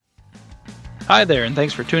Hi there, and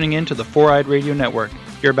thanks for tuning in to the Four-Eyed Radio Network.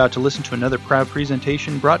 You're about to listen to another proud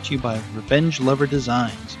presentation brought to you by Revenge Lover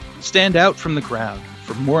Designs. Stand out from the crowd.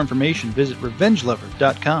 For more information, visit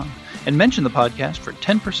revengelover.com and mention the podcast for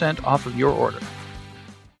 10% off of your order.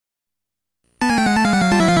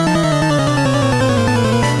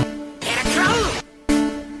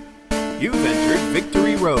 You've entered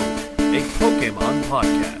Victory Road, a Pokemon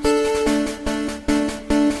podcast.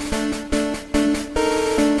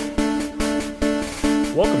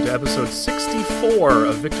 Welcome to episode 64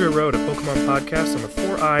 of Victory Road, a Pokemon podcast on the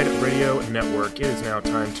Four-Eyed Radio Network. It is now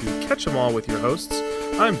time to catch 'em all with your hosts.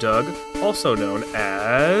 I'm Doug, also known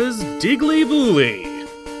as Diggly Booley,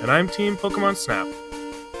 and I'm Team Pokemon Snap.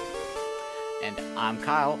 And I'm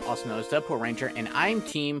Kyle, also known as Deadpool Ranger, and I'm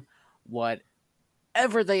Team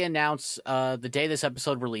whatever they announce the day this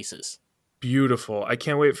episode releases. Beautiful. I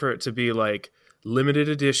can't wait for it to be like limited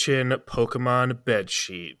edition Pokemon bed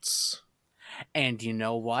sheets. And you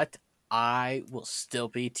know what? I will still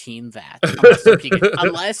be Team that.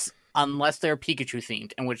 Unless they're Pikachu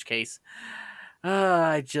themed, in which case,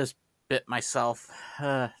 I just bit myself.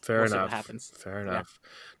 Fair we'll enough. See what happens. Fair enough.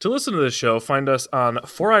 To listen to the show, find us on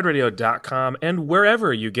foureyedradio.com and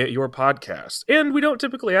wherever you get your podcasts. And we don't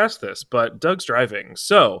typically ask this, but Doug's driving.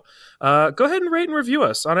 So go ahead and rate and review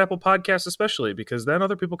us on Apple Podcasts especially, because then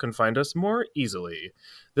other people can find us more easily.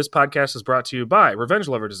 This podcast is brought to you by Revenge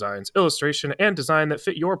Lover Designs, illustration and design that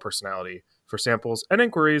fit your personality. For samples and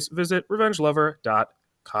inquiries, visit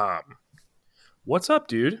revengelover.com. What's up,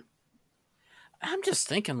 dude? I'm just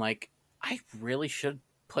thinking, I really should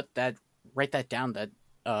write that down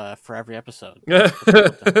for every episode.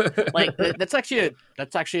 That's actually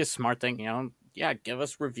a smart thing, Yeah, give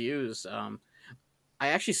us reviews. I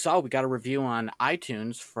actually saw we got a review on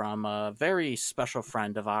iTunes from a very special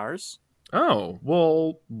friend of ours. Oh,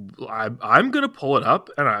 well, I'm going to pull it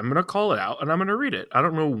up and I'm going to call it out and I'm going to read it. I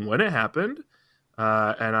don't know when it happened.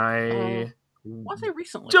 And I was it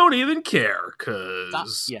recently? Don't even care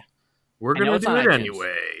because we're going to do it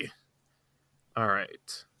anyway. All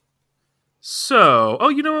right. So,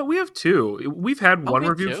 you know what? We have two. We've had one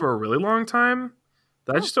review for a really long time.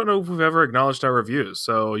 I just don't know if we've ever acknowledged our reviews.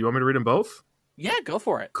 So you want me to read them both? Yeah, go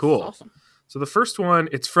for it. Cool. Awesome. So the first one,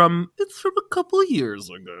 it's from a couple of years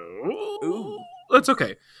ago. Ooh. That's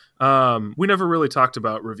okay. We never really talked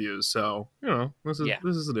about reviews, so this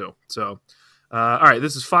is new. So, all right,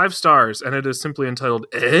 this is 5 stars, and it is simply entitled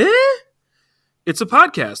It's a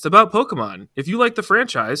podcast about Pokemon. If you like the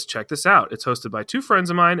franchise, check this out. It's hosted by 2 friends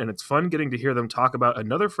of mine, and it's fun getting to hear them talk about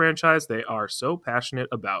another franchise they are so passionate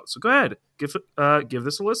about. So go ahead, give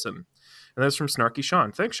this a listen. And that's from Snarky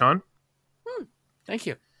Sean. Thanks, Sean. Thank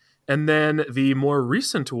you. And then the more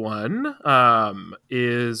recent one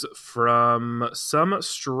is from some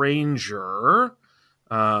stranger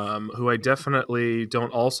who I definitely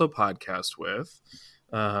don't also podcast with,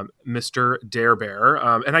 Mr. Dare Bear.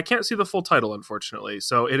 And I can't see the full title, unfortunately.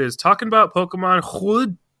 So it is talking about Pokemon ...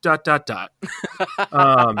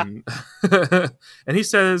 And he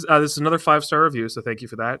says, this is another 5-star review, so thank you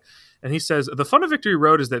for that. And he says, the fun of Victory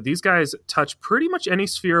Road is that these guys touch pretty much any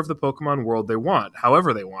sphere of the Pokemon world they want,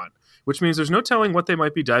 however they want, which means there's no telling what they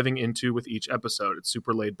might be diving into with each episode. It's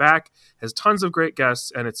super laid back, has tons of great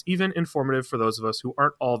guests, and it's even informative for those of us who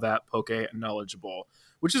aren't all that Poke knowledgeable,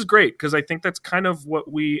 which is great, because I think that's kind of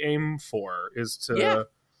what we aim for, is to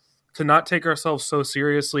not take ourselves so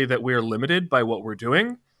seriously that we're limited by what we're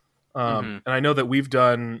doing. And I know that we've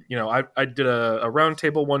done, I did a round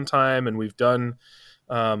table one time, and we've done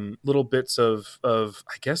little bits of, I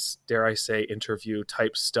guess, dare I say, interview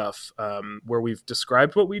type stuff where we've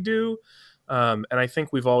described what we do. And I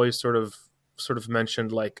think we've always sort of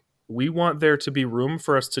mentioned, we want there to be room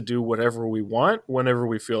for us to do whatever we want whenever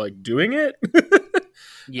we feel like doing it.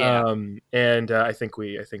 And I think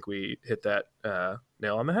we hit that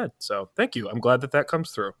nail on the head. So thank you. I'm glad that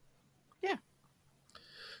comes through. Yeah.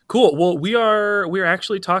 Cool. Well, we're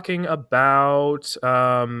actually talking about,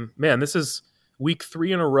 this is week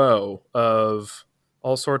 3 in a row of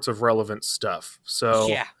all sorts of relevant stuff.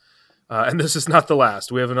 So, and this is not the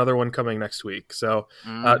last. We have another one coming next week. So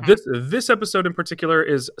this episode in particular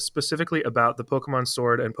is specifically about the Pokemon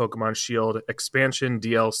Sword and Pokemon Shield expansion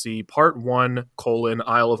DLC Part 1: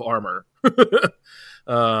 Isle of Armor.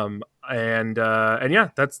 And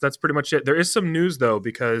that's pretty much it. There is some news though,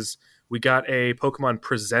 because we got a Pokemon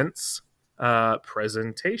Presents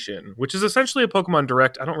presentation, which is essentially a Pokemon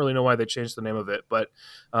Direct. I don't really know why they changed the name of it, but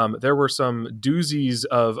there were some doozies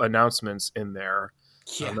of announcements in there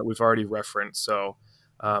that we've already referenced. So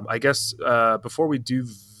I guess before we do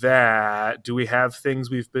that, do we have things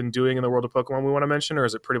we've been doing in the world of Pokemon we want to mention, or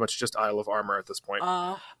is it pretty much just Isle of Armor at this point?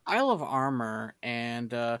 Isle of Armor,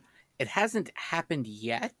 and it hasn't happened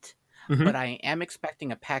yet, Mhm. but I am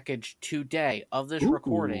expecting a package today of this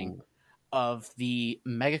recording of the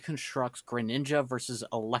Mega Construx Greninja versus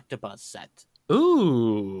Electabuzz set.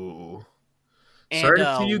 Ooh. And, Sorry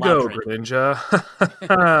to see you go, Loudred.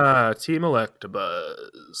 Greninja. Team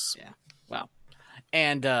Electabuzz. Yeah, well.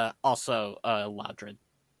 And also Loudred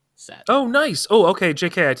set. Oh, nice. Oh, okay,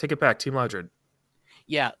 JK, I take it back. Team Loudred.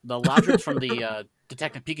 Yeah, the Loudred's from the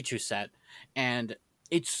Detective Pikachu set, and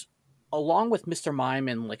it's along with Mr. Mime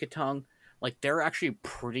and Lickitung, like they're actually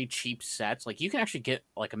pretty cheap sets. Like you can actually get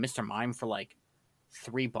like a Mr. Mime for like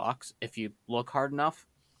 $3 if you look hard enough.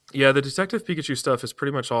 Yeah, the Detective Pikachu stuff is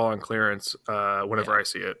pretty much all on clearance whenever I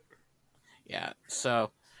see it. Yeah,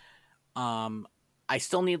 so I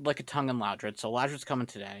still need Lickitung and Loudred, so Loudred's coming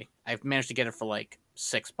today. I've managed to get it for like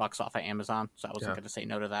 $6 off of Amazon, so I wasn't going to say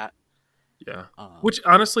no to that. Yeah, which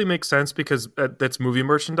honestly makes sense because that's movie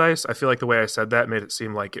merchandise. I feel like the way I said that made it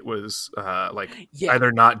seem like it was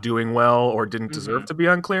either not doing well or didn't deserve to be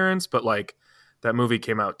on clearance. But like that movie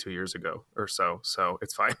came out 2 years ago or so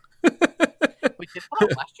it's fine. Wait, did it come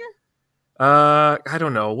out last year? I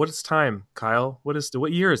don't know. What is time, Kyle?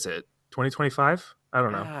 What year is it? 2025? I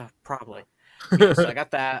don't know. Probably. Yeah, so I got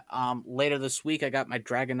that. Later this week, I got my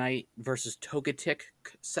Dragonite versus Togetic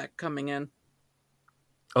set coming in.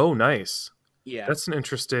 Oh, nice. Yeah. That's an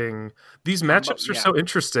interesting... These matchups are so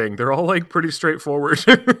interesting. They're all, like, pretty straightforward.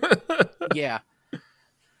 Yeah.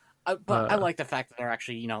 But I like the fact that they're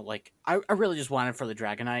actually, you know, like... I really just wanted for the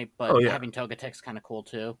Dragonite, but having Togetic's kind of cool,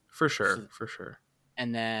 too. For sure.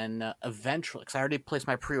 And then eventually... Because I already placed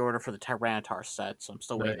my pre-order for the Tyranitar set, so I'm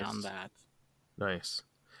still waiting on that. Nice.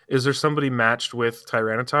 Is there somebody matched with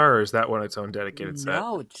Tyranitar, or is that one its own dedicated set?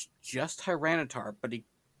 No, it's just Tyranitar, but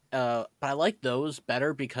I like those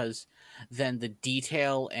better because then the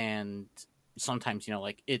detail and sometimes, you know,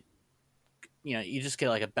 like it, you know, you just get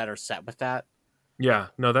like a better set with that. Yeah,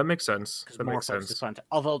 no, that makes sense. That more makes sense. Fun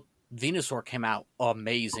although Venusaur came out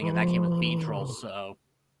amazing, and that came with Beedrill, so.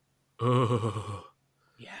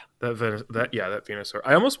 Yeah. That Venusaur.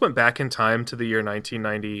 I almost went back in time to the year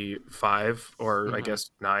 1995, or I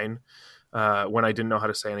guess 9, when I didn't know how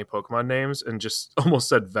to say any Pokemon names and just almost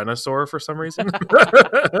said Venusaur for some reason.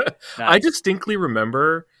 Nice. I distinctly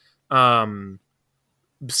remember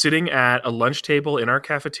sitting at a lunch table in our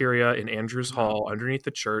cafeteria in Andrews Hall underneath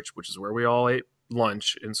the church, which is where we all ate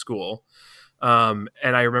lunch in school. And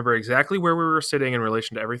I remember exactly where we were sitting in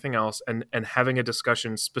relation to everything else and having a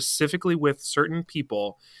discussion specifically with certain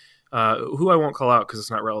people who I won't call out because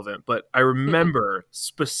it's not relevant. But I remember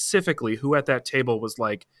specifically who at that table was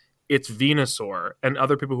like, it's Venusaur, and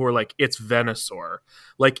other people who were like, it's Venusaur.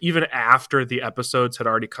 Like even after the episodes had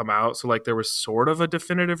already come out. So like there was sort of a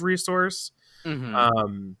definitive resource.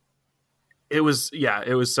 It was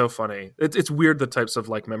so funny. It's weird, the types of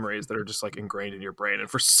like memories that are just like ingrained in your brain, and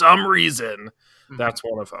for some reason that's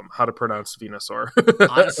one of them, how to pronounce Venusaur.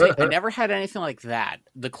 Honestly, I never had anything like that.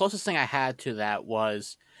 The closest thing I had to that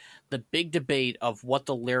was the big debate of what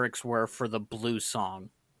the lyrics were for the Blue song.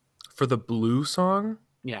 For the Blue song?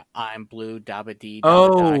 Yeah, I'm blue, dabba dee.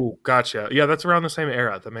 Oh, gotcha. Yeah, that's around the same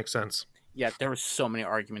era. That makes sense. Yeah, there were so many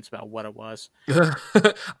arguments about what it was.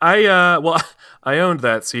 I owned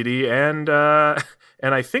that CD, and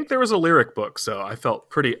I think there was a lyric book, so I felt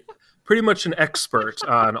pretty much an expert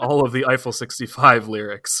on all of the Eiffel 65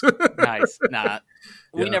 lyrics. Nice. Nah,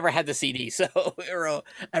 we never had the CD, so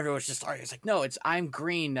everyone's just arguing. It's like, no, it's I'm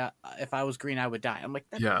green. If I was green, I would die. I'm like,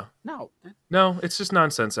 no, it's just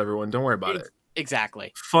nonsense. Everyone, don't worry about it.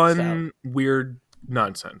 Exactly. Fun, weird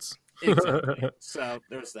nonsense. Exactly. So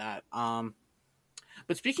there's that.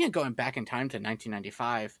 But speaking of going back in time to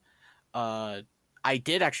 1995, I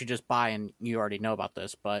did actually just buy, and you already know about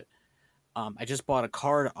this, but I just bought a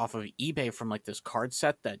card off of eBay from like this card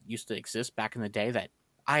set that used to exist back in the day that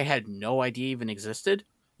I had no idea even existed.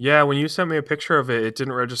 Yeah, when you sent me a picture of it, it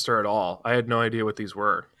didn't register at all. I had no idea what these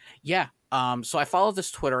were. Yeah. So I followed this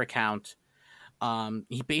Twitter account.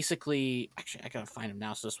 He basically, actually, I gotta find him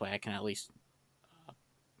now, so this way I can at least,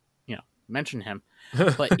 mention him.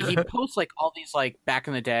 But he posts like all these like back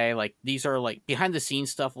in the day, like these are like behind the scenes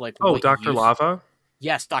stuff. Like Dr. Lava.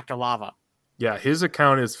 Yes, Dr. Lava. Yeah, his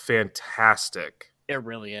account is fantastic. It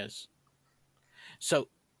really is. So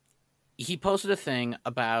he posted a thing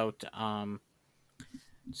about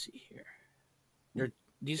let's see here.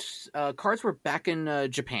 These cards were back in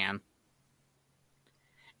Japan,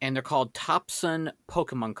 and they're called Topsun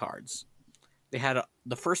Pokemon cards. They had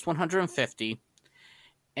the first 150,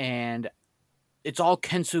 and it's all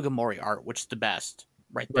Ken Sugimori art, which is the best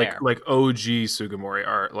right there. Like OG Sugimori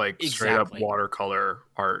art, like straight up Exactly. watercolor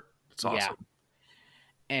art. It's Yeah. awesome.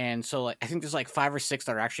 And so like I think there's like 5 or 6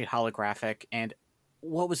 that are actually holographic. And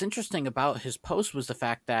what was interesting about his post was the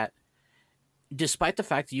fact that despite the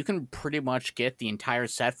fact that you can pretty much get the entire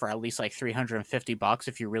set for at least like $350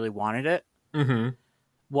 if you really wanted it. Mm-hmm.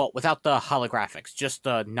 Well, without the holographics, just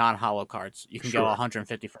the non-holo cards, you can Sure. get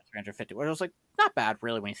 150 for 350, which was like not bad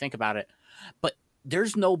really when you think about it. But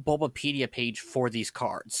there's no Bulbapedia page for these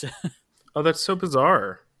cards. Oh, that's so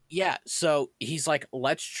bizarre. Yeah, so he's like,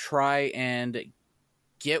 let's try and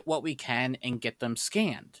get what we can and get them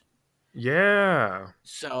scanned. Yeah.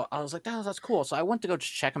 So I was like, oh, that's cool. So I went to go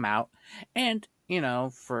just check them out. And,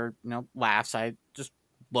 for, laughs, I just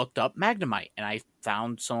looked up Magnemite and I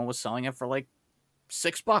found someone was selling it for like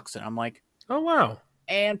 $6. And I'm like, Oh, wow.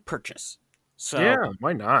 and purchase. So Yeah,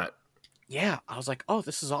 why not? yeah, I was like, oh,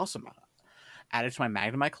 this is awesome. Added to my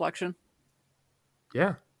Magnemite collection.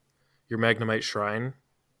 Yeah. Your Magnemite shrine.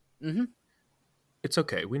 Mm-hmm. It's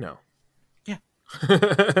okay. We know. Yeah.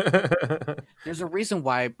 There's a reason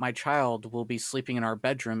why my child will be sleeping in our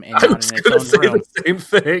bedroom and I not was in going to its own say room. the same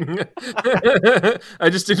thing. I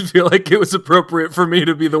just didn't feel like it was appropriate for me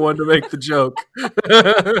to be the one to make the joke.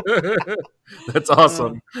 That's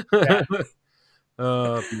awesome. Yeah.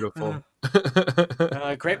 Beautiful.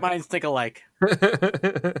 Great minds think alike.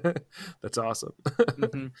 That's awesome.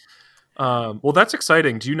 Mm-hmm. Well, that's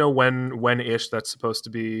exciting. Do you know when ish that's supposed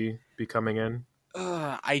to be coming in?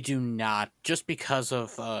 I do not. Just because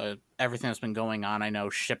of everything that's been going on, I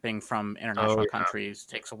know shipping from international countries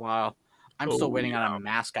takes a while. I'm still waiting on a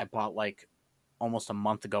mask I bought like almost a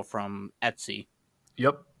month ago from Etsy.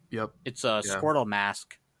 Yep. It's a Squirtle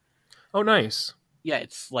mask. Oh, nice. Yeah,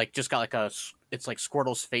 it's like just got like it's like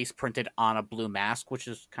Squirtle's face printed on a blue mask, which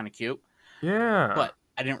is kind of cute. Yeah. But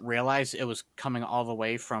I didn't realize it was coming all the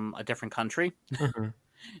way from a different country. Mm-hmm.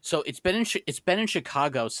 So it's been in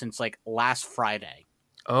Chicago since like last Friday.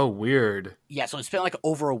 Oh, weird. Yeah, so it's been like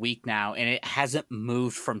over a week now, and it hasn't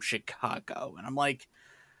moved from Chicago. And I'm like,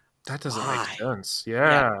 that doesn't why? make sense.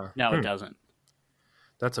 Yeah. No, it doesn't.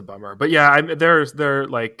 That's a bummer. But yeah, there's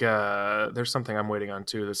something I'm waiting on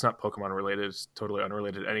too. That's not Pokemon related. It's totally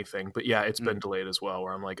unrelated to anything. But yeah, it's been delayed as well.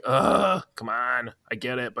 Where I'm like, come on, I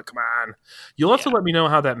get it, but come on. You'll have to let me know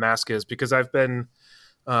how that mask is because I've been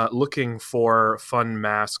looking for fun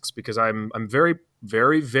masks because I'm very,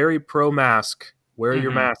 very, very pro mask. Wear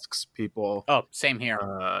your masks, people. Oh, same here.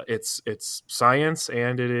 It's science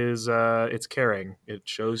and it's caring. It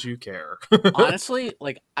shows you care. Honestly,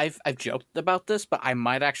 like I've joked about this, but I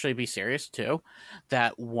might actually be serious too.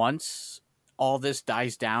 That once all this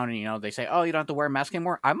dies down and they say, "Oh, you don't have to wear a mask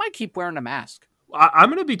anymore," I might keep wearing a mask. I'm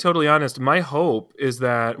going to be totally honest. My hope is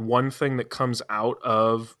that one thing that comes out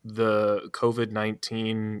of the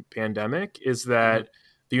COVID-19 pandemic is that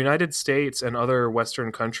the United States and other Western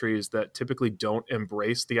countries that typically don't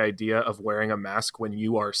embrace the idea of wearing a mask when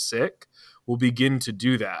you are sick will begin to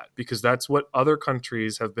do that because that's what other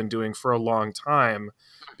countries have been doing for a long time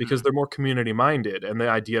because they're more community minded. And the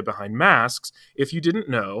idea behind masks, if you didn't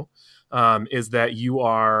know, is that you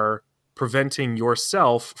are preventing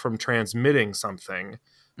yourself from transmitting something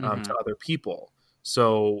to other people.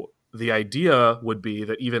 So the idea would be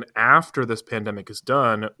that even after this pandemic is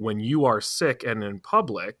done, when you are sick and in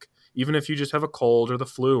public, even if you just have a cold or the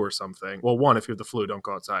flu or something, well, one, if you have the flu, don't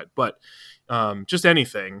go outside, but just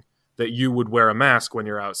anything, that you would wear a mask when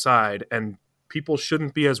you're outside. And people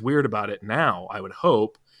shouldn't be as weird about it now, I would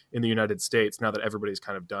hope, in the United States, now that everybody's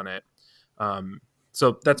kind of done it.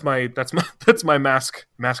 So that's my mask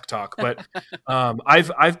talk. But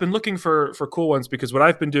I've been looking for cool ones because what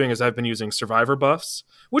I've been doing is I've been using Survivor buffs,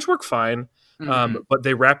 which work fine, but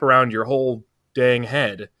they wrap around your whole dang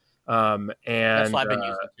head. And that's what I've been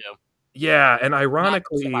using too. Yeah, and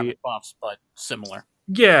ironically, not Survivor buffs, but similar.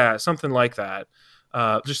 Yeah, something like that.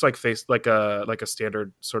 Just like like a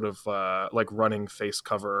standard sort of like running face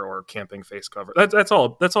cover or camping face cover. That's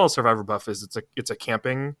all Survivor buff is. It's a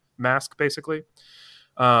camping mask basically.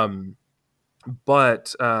 But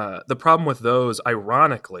the problem with those,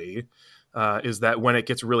 ironically, is that when it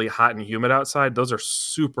gets really hot and humid outside, those are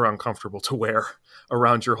super uncomfortable to wear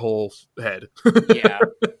around your whole head. Yeah.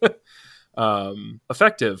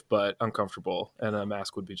 Effective, but uncomfortable. And a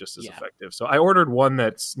mask would be just as effective. So I ordered one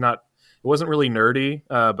that's not, it wasn't really nerdy,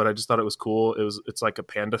 but I just thought it was cool. It's like a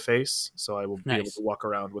panda face. So I will be able to walk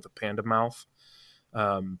around with a panda mouth.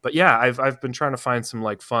 But yeah, I've been trying to find some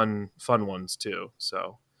like fun ones too.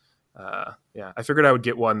 So yeah, I figured I would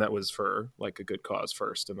get one that was for like a good cause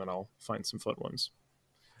first, and then I'll find some fun ones.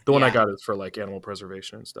 The one I got is for like animal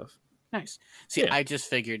preservation and stuff. Nice. See, I just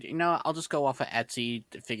figured, I'll just go off of Etsy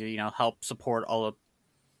to figure, help support all of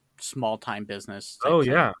small time business. Oh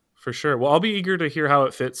yeah, for sure. Well, I'll be eager to hear how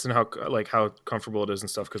it fits and how comfortable it is and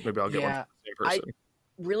stuff, because maybe I'll get one from the same person. I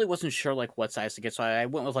really wasn't sure what size to get, so I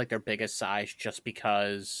went with their biggest size just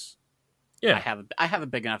because I have a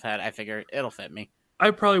big enough head. I figure it'll fit me.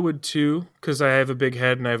 I probably would too, because I have a big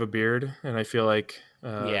head and I have a beard, and I feel like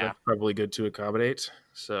that's probably good to accommodate.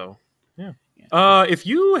 So yeah. If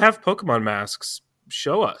you have Pokemon masks,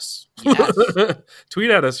 show us. Yes.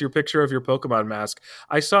 Tweet at us your picture of your Pokemon mask.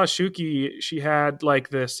 I saw Shuki. She had like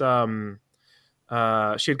this. She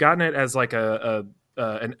had gotten it as like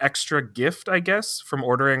an extra gift, I guess, from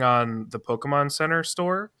ordering on the Pokemon Center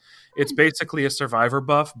store. It's basically a Survivor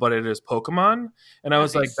buff, but it is Pokemon, and I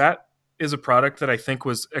was like, that is a product that I think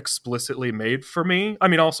was explicitly made for me. I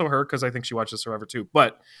mean, also her, because I think she watches Survivor too,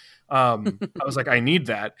 but. I was like, I need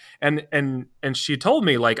that. And she told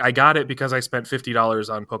me, like, I got it because I spent $50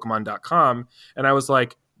 on Pokemon.com. And I was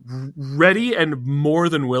like, ready and more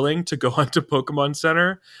than willing to go onto Pokemon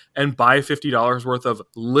Center and buy $50 worth of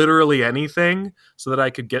literally anything so that I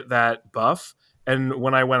could get that buff. And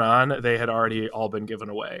when I went on, they had already all been given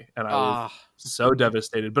away. And I was so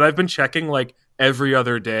devastated. But I've been checking like every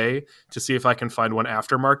other day to see if I can find one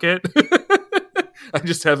aftermarket. I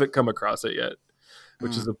just haven't come across it yet,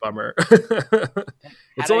 which is a bummer.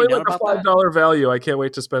 It's only like a $5 value. I can't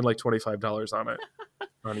wait to spend like $25 on it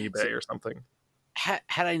on eBay or something. Had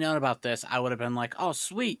I known about this, I would have been like, oh,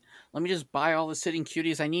 sweet. Let me just buy all the sitting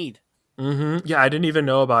cuties I need. Mm-hmm. Yeah, I didn't even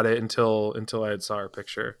know about it until I had saw her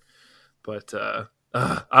picture. But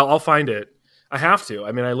I'll find it. I have to.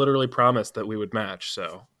 I mean, I literally promised that we would match,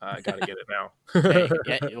 so I got to get it now.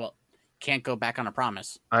 Well, can't go back on a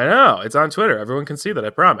promise. I know. It's on Twitter. Everyone can see that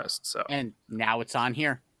I promised. So. And now it's on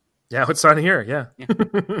here. Yeah, it's on here. Yeah.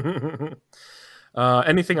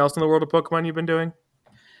 Anything else in the world of Pokemon you've been doing?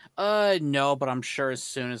 No, but I'm sure as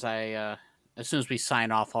soon as we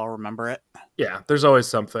sign off, I'll remember it. Yeah, there's always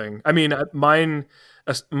something. I mean, mine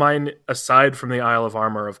aside from the Isle of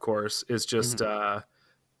Armor, of course, is just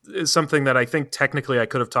is something that I think technically I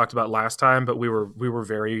could have talked about last time, but we were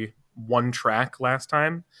very one track last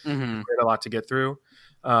time. We had a lot to get through.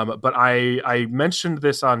 But I mentioned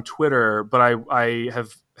this on Twitter, but I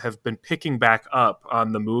have been picking back up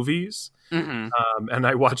on the movies. And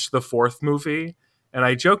I watched the fourth movie, and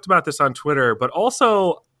I joked about this on Twitter, but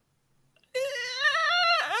also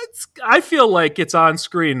I feel like it's on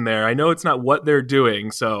screen there. I know it's not what they're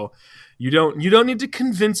doing, so you don't need to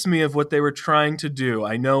convince me of what they were trying to do.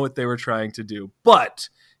 I know what they were trying to do. But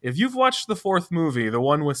if you've watched the fourth movie, the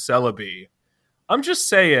one with Celebi, I'm just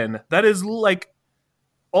saying that is like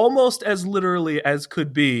almost as literally as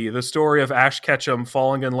could be the story of Ash Ketchum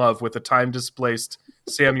falling in love with a time-displaced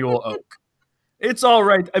Samuel Oak. It's all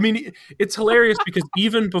right. I mean, it's hilarious because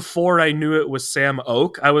even before I knew it was Sam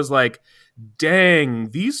Oak, I was like, dang,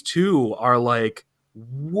 these two are like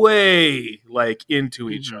way like into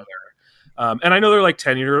each other. And I know they're like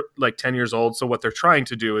 10 years old. So what they're trying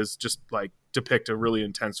to do is just like depict a really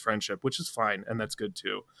intense friendship, which is fine. And that's good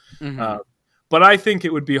too. But I think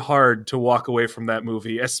it would be hard to walk away from that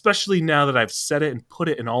movie, especially now that I've said it and put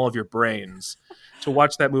it in all of your brains, to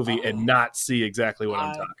watch that movie and not see exactly what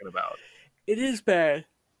I'm talking about. It is bad.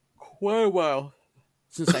 Quite a while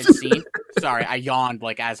since I've seen. Sorry, I yawned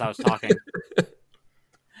like as I was talking.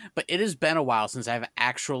 But it has been a while since I've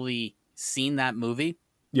actually seen that movie.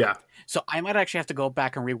 Yeah. So I might actually have to go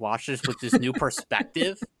back and rewatch this with this new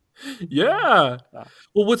perspective. Yeah.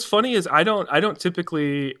 Well, what's funny is I don't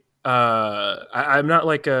typically I'm not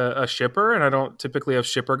like a shipper, and I don't typically have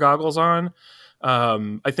shipper goggles on.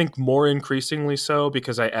 I think more increasingly so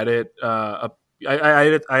because I edit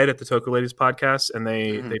I edit the Toku Ladies podcast, and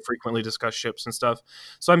they frequently discuss ships and stuff.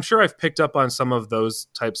 So I'm sure I've picked up on some of those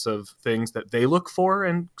types of things that they look for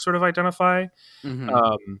and sort of identify.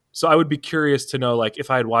 So I would be curious to know, like, if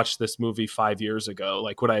I had watched this movie 5 years ago,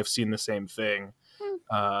 like, would I have seen the same thing?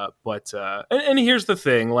 But here's the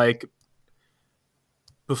thing, like,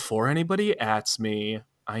 before anybody ats me,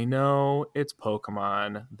 I know it's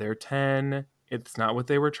Pokemon. They're 10. It's not what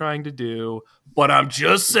they were trying to do, but I'm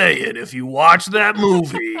just saying, if you watch that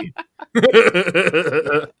movie,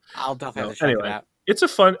 I'll definitely have to check it out. It's a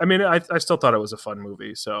fun. I mean, I still thought it was a fun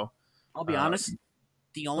movie. So I'll be honest.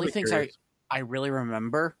 The only things I really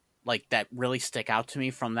remember, like that really stick out to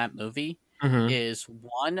me from that movie, is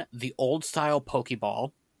one, the old style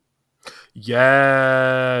Pokeball.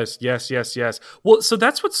 Yes. Well, so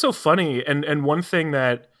that's what's so funny, and one thing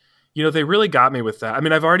that, you know, they really got me with that. I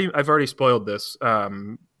mean, I've already spoiled this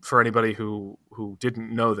for anybody who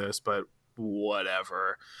didn't know this, but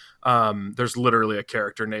whatever. There's literally a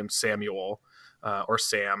character named Samuel or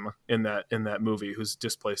Sam in that movie who's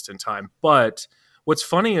displaced in time. But what's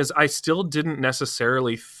funny is I still didn't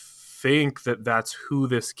necessarily think that that's who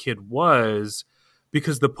this kid was,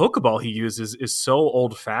 because the Pokeball he uses is so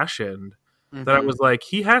old fashioned that I was like,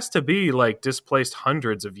 he has to be like displaced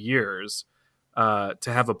hundreds of years to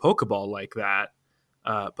have a Pokeball like that.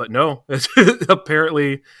 But no,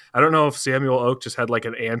 apparently, I don't know if Samuel Oak just had like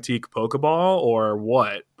an antique Pokeball or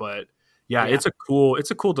what, but yeah, it's a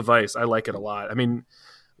cool device. I like it a lot. I mean,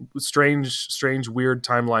 strange, weird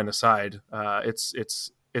timeline aside,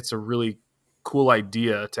 it's a really cool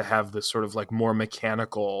idea to have this sort of like more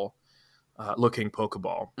mechanical looking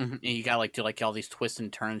Pokeball. And you got like do like all these twists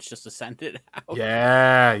and turns just to send it out.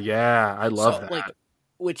 Yeah, I love that. Like,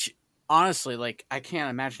 which honestly, like, I can't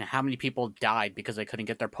imagine how many people died because they couldn't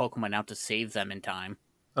get their Pokemon out to save them in time.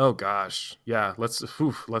 Oh gosh, yeah. Let's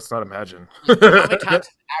not imagine. How many times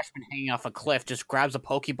has Ash been hanging off a cliff, just grabs a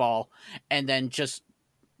Pokeball, and then just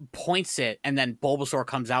points it, and then Bulbasaur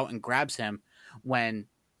comes out and grabs him when...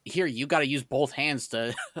 Here, you got to use both hands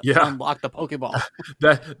to unlock the Pokeball.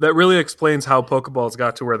 That really explains how Pokeballs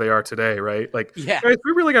got to where they are today, right? Like, yeah, guys,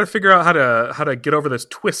 we really got to figure out how to get over this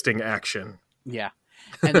twisting action. Yeah,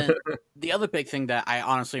 and then the other big thing that I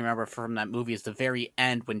honestly remember from that movie is the very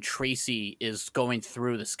end when Tracy is going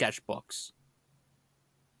through the sketchbooks.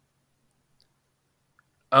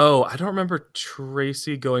 Oh, I don't remember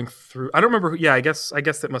Tracy going through. I don't remember. Yeah, I guess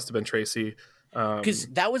that must have been Tracy. Because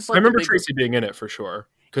that was like I remember Tracy being in it for sure.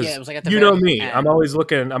 Because it was like at the you know me, end. I'm always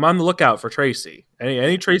looking. I'm on the lookout for Tracy.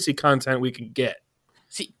 Any Tracy content we can get.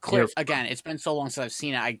 See, again, it's been so long since I've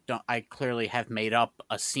seen it. I clearly have made up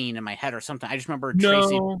a scene in my head or something. I just remember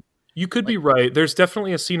Tracy. You could be right. There's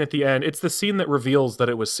definitely a scene at the end. It's the scene that reveals that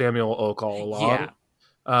it was Samuel Oak all along.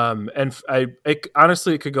 Yeah. And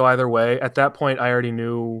honestly, it could go either way. At that point, I already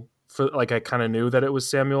knew. I kind of knew that it was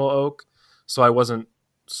Samuel Oak, so I wasn't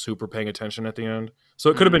super paying attention at the end. So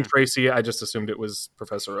it could have been Tracy. I just assumed it was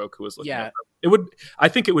Professor Oak who was looking at them. I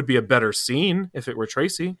think it would be a better scene if it were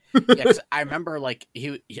Tracy. Yeah, 'cause I remember like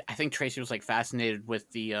I think Tracy was like fascinated with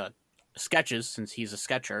the sketches since he's a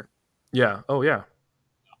sketcher. Yeah. Oh yeah.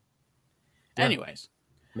 Anyways,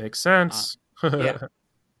 makes sense. Yeah.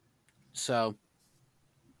 So,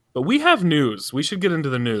 but we have news. We should get into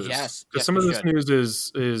the news. Yes, because some of this news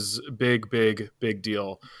is big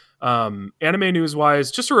deal. Anime news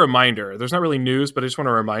wise, just a reminder, there's not really news, but I just want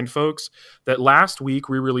to remind folks that last week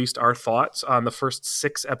we released our thoughts on the first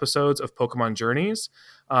 6 episodes of Pokemon Journeys,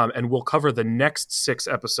 and we'll cover the next 6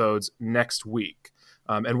 episodes next week.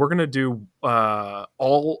 And we're going to do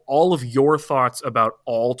all of your thoughts about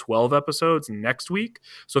all 12 episodes next week.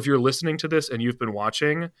 So if you're listening to this and you've been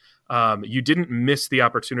watching, you didn't miss the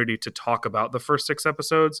opportunity to talk about the first 6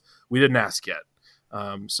 episodes. We didn't ask yet.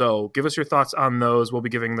 So give us your thoughts on those. We'll be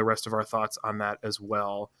giving the rest of our thoughts on that as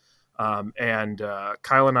well. And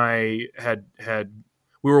Kyle and I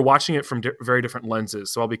we were watching it from very different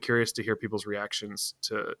lenses. So I'll be curious to hear people's reactions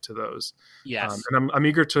to those. Yes. And I'm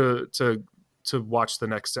eager to watch the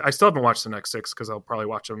next. I still haven't watched the next 6 because I'll probably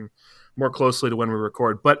watch them more closely to when we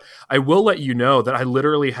record. But I will let you know that I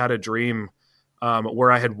literally had a dream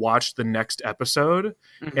where I had watched the next episode,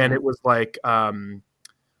 and it was like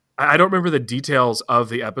I don't remember the details of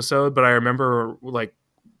the episode, but I remember like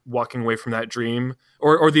walking away from that dream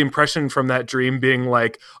or the impression from that dream being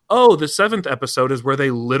like, oh, the 7th episode is where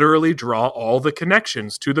they literally draw all the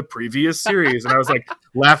connections to the previous series. And I was like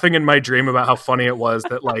laughing in my dream about how funny it was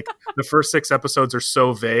that like the first 6 episodes are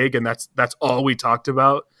so vague and that's all we talked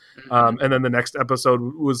about. And then the next episode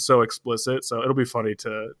was so explicit, so it'll be funny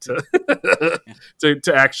to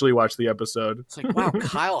actually watch the episode. It's like, wow,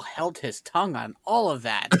 Kyle held his tongue on all of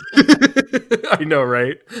that. I know,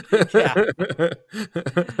 right? Yeah.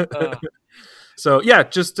 So yeah,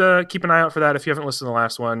 just keep an eye out for that. If you haven't listened to the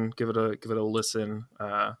last one, give it a listen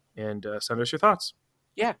and send us your thoughts.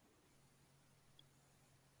 Yeah.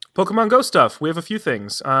 Pokemon Go stuff. We have a few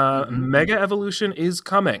things. Mega Evolution is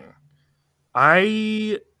coming.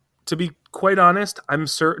 To be quite honest, I'm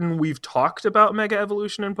certain we've talked about Mega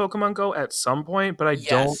Evolution in Pokemon Go at some point, but I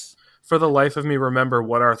don't, for the life of me, remember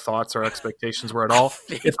what our thoughts or expectations were at all.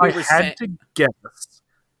 If I had to guess,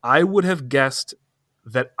 I would have guessed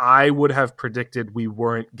that I would have predicted we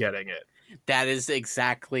weren't getting it. That is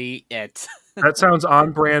exactly it. That sounds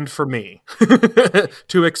on brand for me.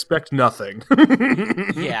 To expect nothing.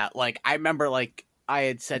 Yeah, like I remember like I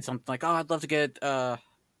had said something like, oh, I'd love to get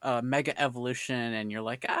Mega Evolution, and you're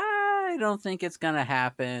like, I don't think it's gonna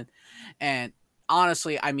happen. And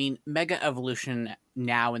honestly, I mean, Mega Evolution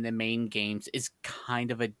now in the main games is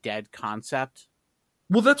kind of a dead concept.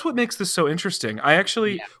 Well, that's what makes this so interesting.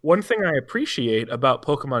 One thing I appreciate about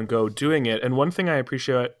Pokemon Go doing it, and one thing I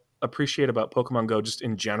appreciate about Pokemon Go just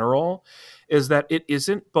in general, is that it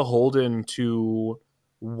isn't beholden to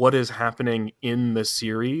what is happening in the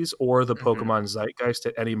series or the Pokemon zeitgeist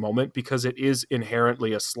at any moment, because it is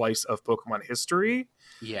inherently a slice of Pokemon history.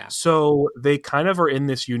 Yeah. So they kind of are in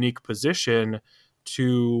this unique position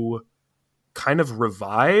to kind of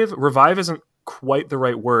revive. Revive isn't quite the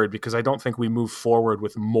right word, because I don't think we move forward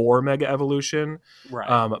with more Mega Evolution. Right.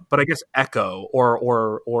 But I guess echo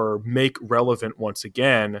or make relevant once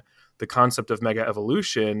again the concept of Mega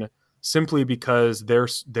Evolution, simply because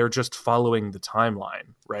they're just following the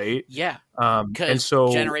timeline, right? Yeah. And Because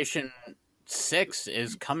so Generation 6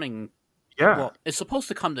 is coming. yeah, Well, it's supposed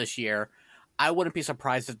to come this year. I wouldn't be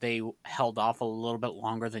surprised if they held off a little bit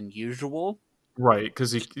longer than usual. right,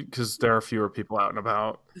 because there are fewer people out and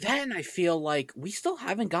about. Then I feel like we still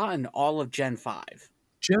haven't gotten all of Gen 5.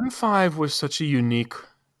 Gen 5 was such a unique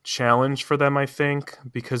challenge for them, I think,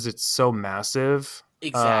 because it's so massive.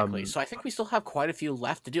 Exactly. So I think we still have quite a few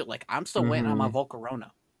left to do. Like, I'm still waiting on my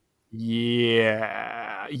Volcarona.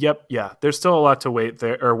 Yeah. Yep. Yeah. There's still a lot to wait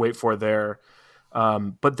for there.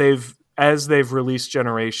 But as they've released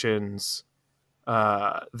generations,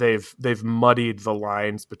 they've muddied the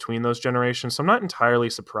lines between those generations. So I'm not entirely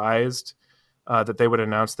surprised that they would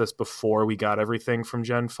announce this before we got everything from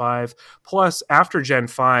Gen 5. Plus, after Gen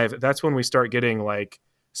 5, that's when we start getting like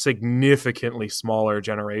significantly smaller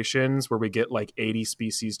generations, where we get like 80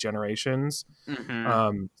 species generations.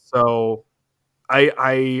 So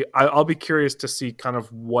I'll be curious to see kind of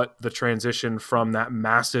what the transition from that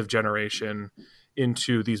massive generation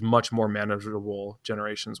into these much more manageable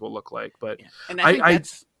generations will look like. But yeah. And I think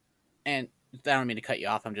that's, and I don't mean to cut you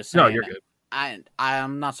off, I'm just saying, no, you're good.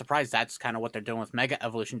 I'm not surprised that's kind of what they're doing with Mega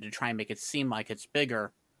Evolution, to try and make it seem like it's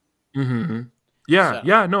bigger.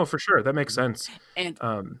 Yeah, no, for sure, that makes sense. And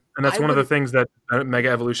that's one of the things that Mega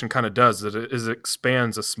Evolution kind of does, that it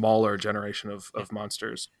expands a smaller generation of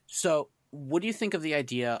monsters. So what do you think of the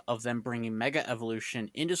idea of them bringing Mega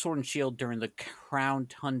Evolution into Sword and Shield during the Crown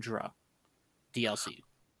Tundra DLC?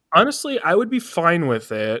 Honestly, I would be fine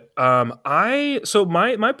with it.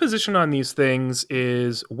 My position on these things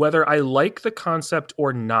is whether I like the concept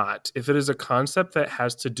or not. If it is a concept that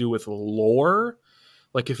has to do with lore,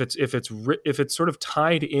 like if it's sort of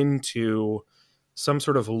tied into some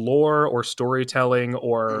sort of lore or storytelling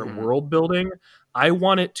or world building, I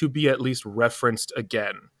want it to be at least referenced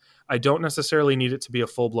again. I don't necessarily need it to be a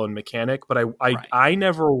full-blown mechanic, but I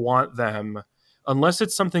never want them, unless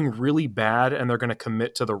it's something really bad and they're going to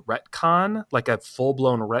commit to the retcon, like a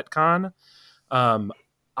full-blown retcon.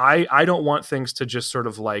 I don't want things to just sort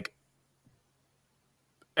of like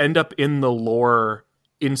end up in the lore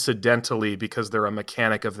incidentally because they're a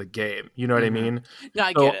mechanic of the game. You know what I mean? No,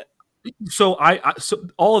 I get it. So so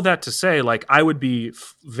all of that to say, like, I would be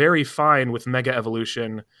very fine with Mega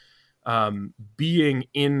Evolution being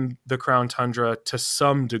in the Crown Tundra to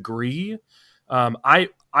some degree.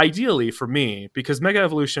 Ideally for me, because Mega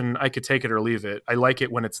Evolution, I could take it or leave it. I like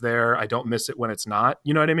it when it's there. I don't miss it when it's not.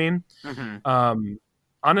 You know what I mean?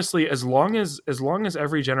 Honestly, as long as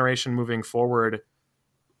every generation moving forward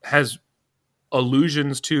has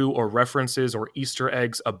allusions to or references or Easter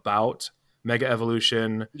eggs about Mega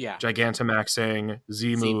Evolution, Gigantamaxing,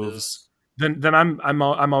 Z moves, then I'm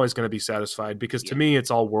always going to be satisfied, because to me it's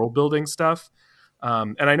all world building stuff.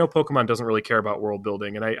 And I know Pokemon doesn't really care about world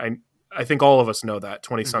building, and I think all of us know that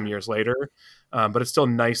 20 some years later. But it's still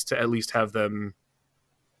nice to at least have them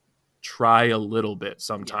try a little bit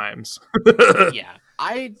sometimes.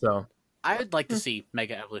 I'd like to see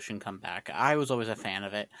Mega Evolution come back. I was always a fan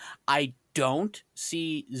of it. I don't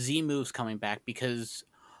see Z moves coming back,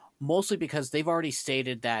 mostly because they've already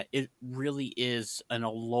stated that it really is an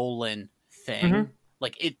Alolan thing.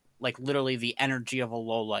 Like literally the energy of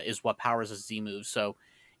Alola is what powers a Z move. So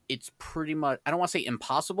it's pretty much, I don't want to say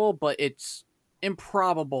impossible, but it's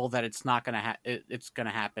improbable that it's not going to it's going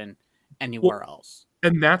to happen anywhere else.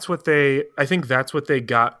 And I think that's what they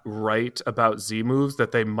got right about Z moves,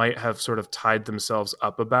 that they might have sort of tied themselves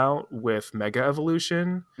up about with Mega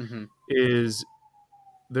Evolution, is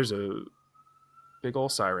there's a big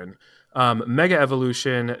old siren. Mega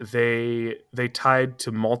Evolution, they tied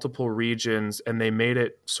to multiple regions, and they made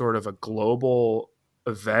it sort of a global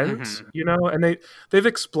event, and they've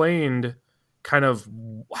explained kind of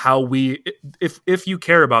how if you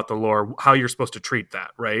care about the lore, how you're supposed to treat that,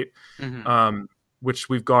 right? Which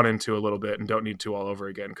we've gone into a little bit and don't need to all over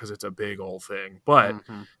again, because it's a big old thing. But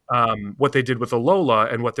what they did with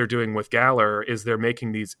Alola and what they're doing with Galar is they're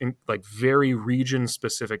making these very region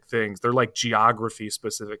specific things. They're like geography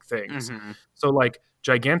specific things. So like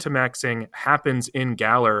Gigantamaxing happens in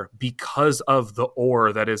Galar because of the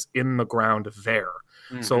ore that is in the ground there.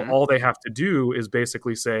 Mm-hmm. So all they have to do is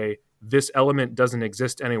basically say, this element doesn't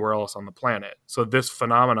exist anywhere else on the planet. So this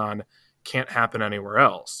phenomenon can't happen anywhere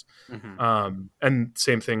else. Mm-hmm. And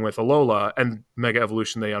same thing with Alola and Mega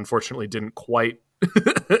Evolution. They unfortunately didn't quite,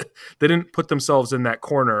 they didn't put themselves in that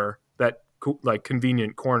corner, that like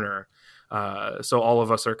convenient corner. So all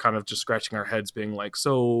of us are kind of just scratching our heads being like,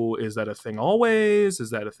 so is that a thing always? Is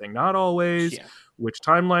that a thing not always? Yeah. Which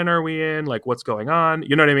timeline are we in? Like, what's going on?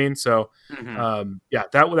 You know what I mean? So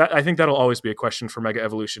that I think that'll always be a question for Mega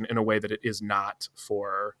Evolution in a way that it is not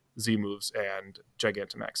for Z moves and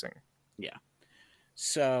Gigantamaxing. Yeah.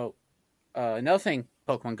 So another thing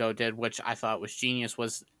Pokemon Go did, which I thought was genius,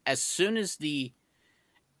 was as soon as the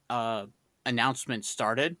announcement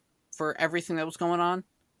started for everything that was going on,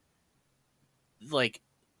 like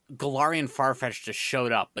Galarian Farfetch just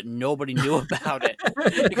showed up, but nobody knew about it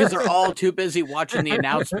because they're all too busy watching the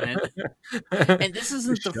announcement. And this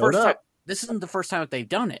isn't the first time. This isn't the first time that they've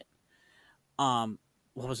done it. What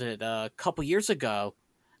was it? A couple years ago,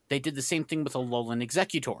 they did the same thing with Alolan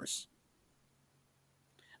Executors.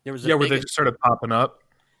 There was where they just started popping up.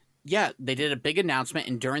 Yeah, they did a big announcement,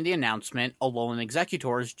 and during the announcement, Alolan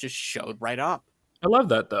Executors just showed right up. I love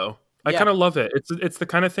that though. I kind of love it. It's the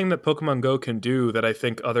kind of thing that Pokemon Go can do that I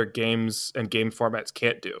think other games and game formats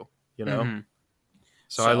can't do, you know? Mm-hmm.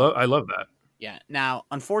 So I love that. Yeah. Now,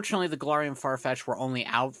 unfortunately, the Galarian Farfetch were only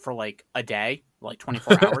out for like a day, like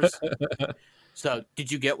 24 hours. So,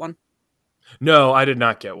 did you get one? No, I did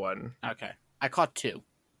not get one. Okay. I caught 2.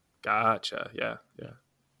 Gotcha. Yeah.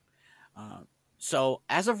 So,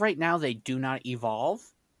 as of right now, they do not evolve,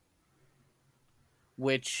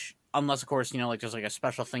 which... Unless, of course, like there's like a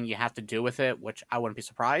special thing you have to do with it, which I wouldn't be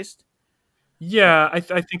surprised. Yeah, I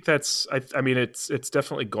think that's. I mean, it's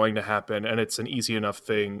definitely going to happen, and it's an easy enough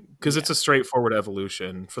thing because it's a straightforward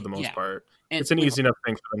evolution for the most part. And it's an easy enough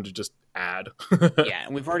thing for them to just add. Yeah,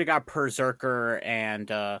 and we've already got Berserker and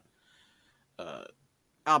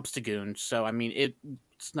Obstagoon, so I mean,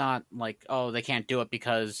 it's not like they can't do it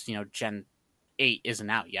because Gen 8 isn't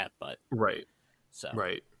out yet, but right.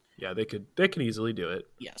 Yeah, they could easily do it.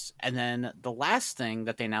 Yes. And then the last thing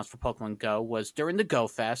that they announced for Pokemon Go was during the Go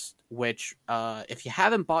Fest, which if you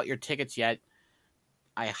haven't bought your tickets yet,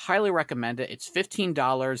 I highly recommend it. It's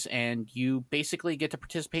 $15 and you basically get to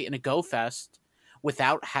participate in a Go Fest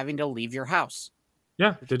without having to leave your house.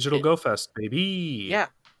 Yeah, digital Go Fest, baby. Yeah.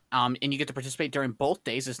 And you get to participate during both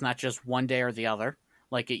days. It's not just one day or the other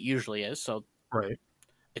like it usually is. So right.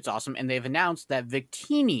 It's awesome. And they've announced that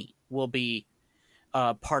Victini will be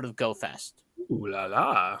part of Go Fest. Ooh la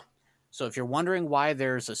la. So if you're wondering why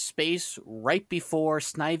there's a space right before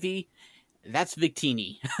Snivy, that's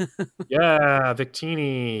Victini. Yeah,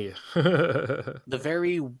 Victini. The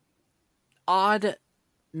very odd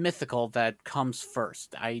mythical that comes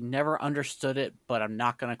first. I never understood it, but I'm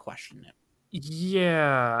not going to question it.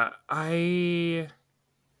 Yeah,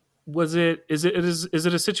 is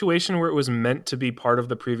it a situation where it was meant to be part of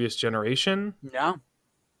the previous generation? No.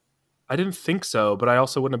 I didn't think so, but I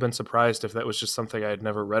also wouldn't have been surprised if that was just something I had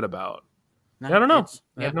never read about. No, I don't know.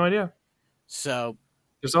 I have no idea. So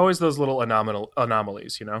there's always those little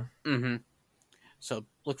anomalies, you know? Mm-hmm. So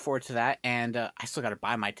look forward to that. And I still got to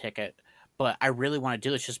buy my ticket, but I really want to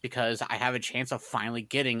do this just because I have a chance of finally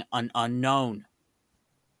getting an unknown.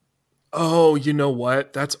 Oh, you know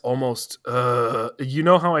what? That's almost, you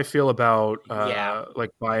know how I feel about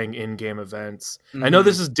like buying in-game events. Mm-hmm. I know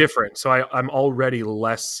this is different, so I'm already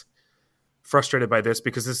less frustrated by this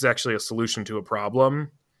because this is actually a solution to a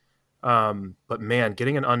problem. But man,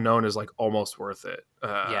 getting an unknown is like almost worth it.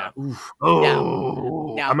 Now, I'm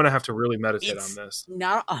gonna have to really meditate on this.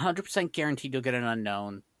 Not 100% guaranteed you'll get an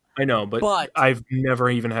unknown. I know, but I've never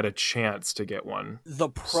even had a chance to get one. The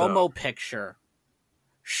promo picture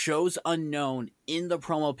shows unknown in the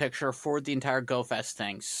promo picture for the entire GoFest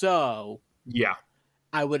thing. So yeah,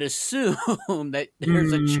 I would assume that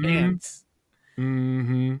there's a chance.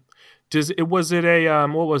 Mm-hmm. Was it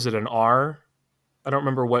an R? I don't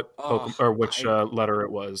remember what which letter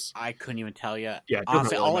it was. I couldn't even tell you. Yeah,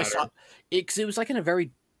 honestly, all I saw it was like in a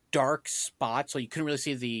very dark spot, so you couldn't really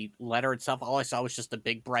see the letter itself. All I saw was just a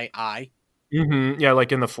big bright eye. Mm-hmm. Yeah,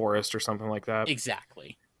 like in the forest or something like that.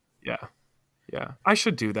 Exactly. Yeah. I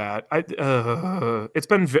should do that. It's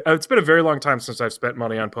been a very long time since I've spent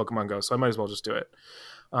money on Pokemon Go, so I might as well just do it.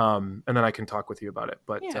 And then I can talk with you about it.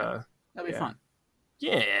 But that'd be fun.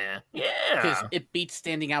 Yeah. Because it beats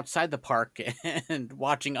standing outside the park and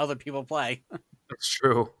watching other people play. It's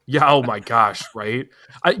true. Yeah. Oh my gosh. Right.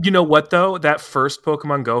 You know what though? That first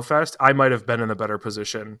Pokemon Go Fest, I might have been in a better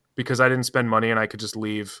position because I didn't spend money and I could just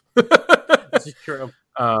leave. This is true.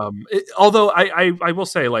 Although I will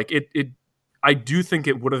say, like, I do think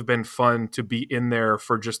it would have been fun to be in there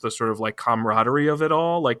for just the sort of like camaraderie of it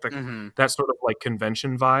all, like that sort of like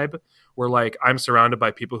convention vibe where like I'm surrounded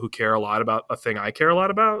by people who care a lot about a thing I care a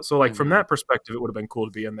lot about. So like from that perspective, it would have been cool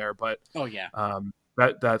to be in there. But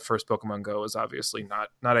that first Pokemon Go is obviously not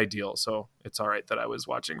ideal. So it's all right that I was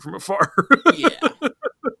watching from afar. Yeah.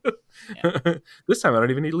 This time I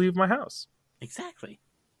don't even need to leave my house. Exactly.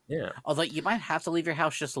 Yeah. Although you might have to leave your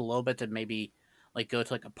house just a little bit to maybe like go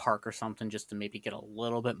to like a park or something just to maybe get a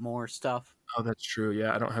little bit more stuff. Oh, that's true.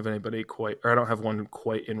 Yeah, I don't have anybody I don't have one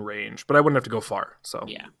quite in range, but I wouldn't have to go far. So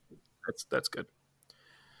yeah, that's good.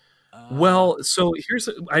 Well, so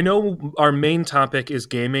I know our main topic is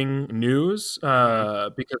gaming news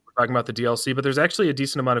because we're talking about the DLC, but there's actually a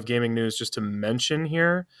decent amount of gaming news just to mention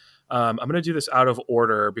here. I'm going to do this out of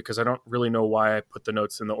order because I don't really know why I put the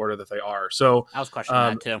notes in the order that they are. So I was questioning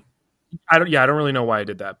that too. I don't really know why I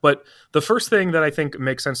did that. But the first thing that I think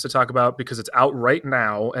makes sense to talk about, because it's out right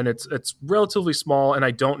now and it's relatively small, and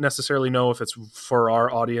I don't necessarily know if it's for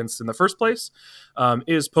our audience in the first place,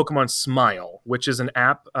 is Pokemon Smile, which is an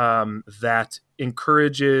app that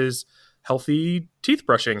encourages healthy teeth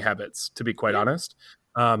brushing habits, to be quite honest.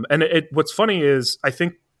 And what's funny is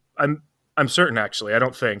I'm certain, actually, I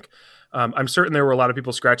don't think. I'm certain there were a lot of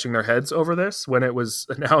people scratching their heads over this when it was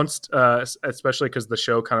announced, especially because the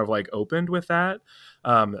show kind of like opened with that.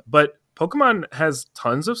 But Pokemon has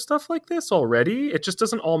tons of stuff like this already. It just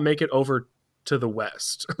doesn't all make it over to the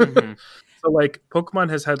West. So like Pokemon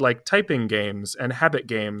has had like typing games and habit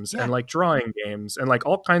games and like drawing games and like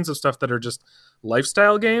all kinds of stuff that are just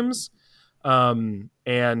lifestyle games. And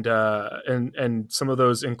some of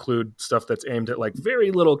those include stuff that's aimed at like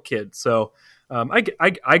very little kids. So I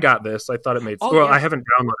got this. I thought it made sense. I haven't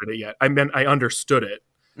downloaded it yet. I understood it.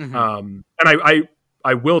 And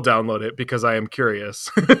I will download it because I am curious.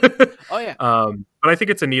 But I think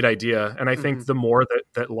it's a neat idea. And I think the more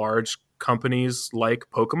that large companies like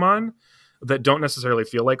Pokemon that don't necessarily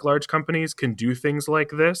feel like large companies can do things like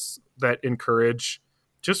this that encourage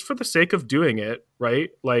just for the sake of doing it,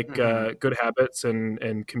 right? Like good habits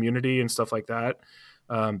and community and stuff like that,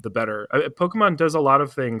 the better. Pokemon does a lot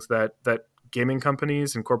of things that gaming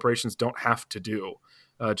companies and corporations don't have to do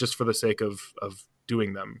just for the sake of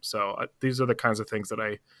doing them. So these are the kinds of things that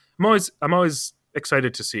I'm always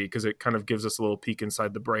excited to see, because it kind of gives us a little peek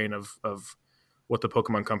inside the brain of what the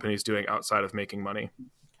Pokemon company is doing outside of making money.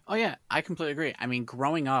 Oh yeah, I completely agree. I mean,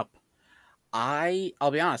 growing up,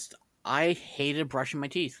 I'll be honest, I hated brushing my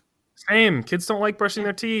teeth. Same. Kids don't like brushing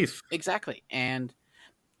their teeth. Exactly. And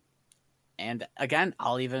again,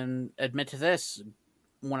 I'll even admit to this.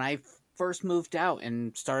 When I first moved out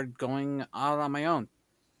and started going out on my own,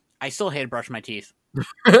 I still hated brushing my teeth.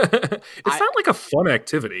 It's not like a fun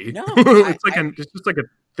activity. No. It's just like a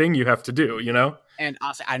thing you have to do, you know? And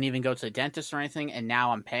honestly, I didn't even go to the dentist or anything, and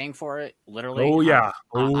now I'm paying for it, literally. Oh, yeah.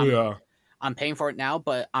 I'm paying for it now,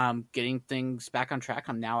 but I'm getting things back on track.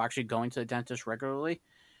 I'm now actually going to the dentist regularly.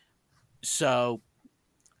 So,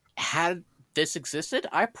 had this existed,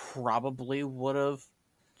 I probably would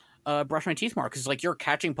have brushed my teeth more, because like you're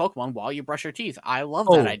catching Pokemon while you brush your teeth. I love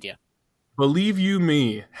that idea. Believe you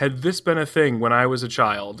me, had this been a thing when I was a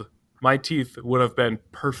child, my teeth would have been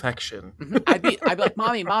perfection. I'd be like,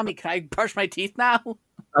 mommy, can I brush my teeth now?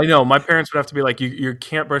 I know. My parents would have to be like, you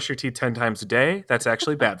can't brush your teeth 10 times a day. That's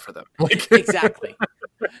actually bad for them. Exactly.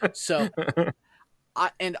 So,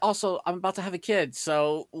 and also, I'm about to have a kid.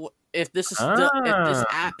 So if this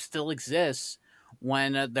app still exists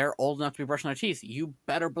when they're old enough to be brushing their teeth, you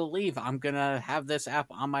better believe I'm going to have this app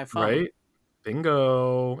on my phone. Right?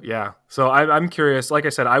 Bingo. Yeah. So I'm curious. Like I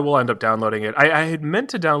said, I will end up downloading it. I had meant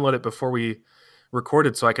to download it before we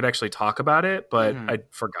recorded so I could actually talk about it, but I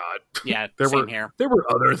forgot. Yeah, same here. There were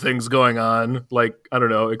other things going on, like, I don't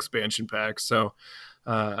know, expansion packs. So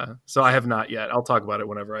I have not yet. I'll talk about it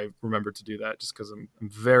whenever I remember to do that, just because I'm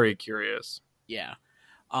very curious. Yeah.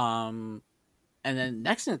 And then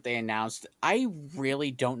next thing that they announced, I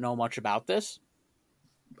really don't know much about this.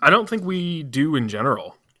 I don't think we do in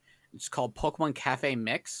general. It's called Pokemon Cafe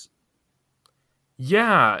Mix.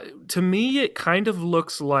 Yeah, to me it kind of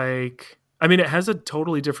looks like, I mean, it has a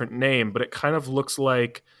totally different name, but it kind of looks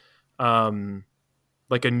like a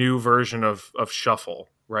new version of Shuffle,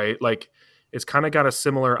 right? Like it's kind of got a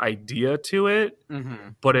similar idea to it,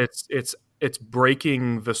 but it's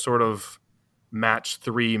breaking the sort of match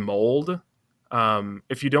 3 mold.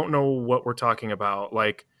 If you don't know what we're talking about,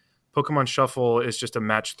 like Pokemon Shuffle is just a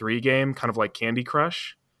match 3 game, kind of like Candy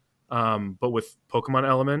Crush, but with Pokemon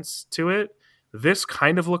elements to it. This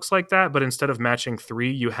kind of looks like that, but instead of matching 3,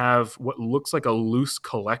 you have what looks like a loose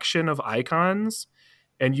collection of icons,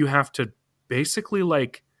 and you have to basically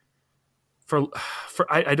like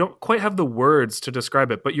I don't quite have the words to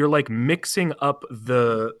describe it, but you're like mixing up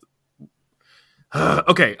the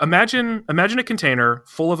okay, imagine a container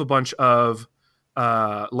full of a bunch of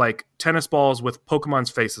like tennis balls with Pokemon's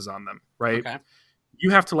faces on them, right? Okay.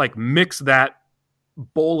 You have to like mix that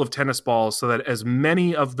bowl of tennis balls so that as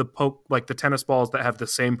many of the the tennis balls that have the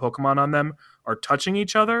same Pokemon on them are touching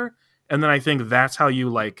each other, and then I think that's how you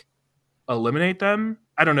like eliminate them.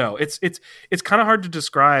 I don't know. It's kind of hard to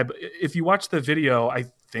describe. If you watch the video, I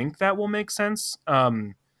think that will make sense.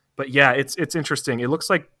 But yeah, it's interesting. It looks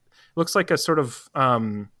like a sort of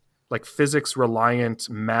like physics reliant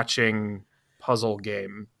matching puzzle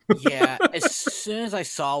game. Yeah, as soon as I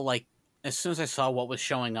saw what was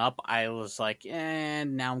showing up, I was like,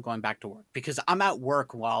 now I'm going back to work, because I'm at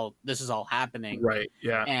work while this is all happening. Right.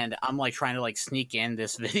 Yeah. And I'm like trying to like sneak in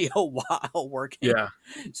this video while working. Yeah.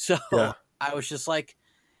 So yeah. I was just like,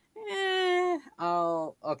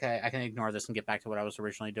 okay, I can ignore this and get back to what I was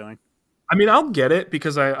originally doing. I mean, I'll get it,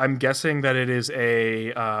 because I'm guessing that it is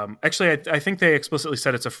a actually I think they explicitly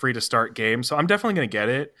said it's a free to start game, so I'm definitely going to get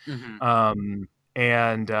it. Mm-hmm.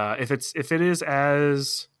 And if it is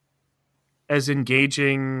as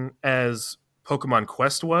engaging as Pokemon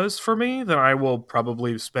Quest was for me, then I will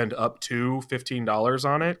probably spend up to $15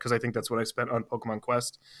 on it, because I think that's what I spent on Pokemon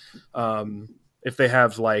Quest. If they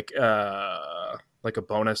have like a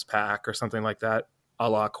bonus pack or something like that, a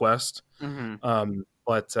la Quest. Mm-hmm.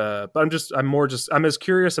 But I'm as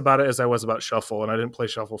curious about it as I was about Shuffle, and I didn't play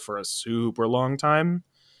Shuffle for a super long time.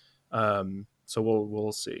 So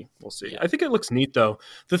we'll see. Yeah. I think it looks neat, though.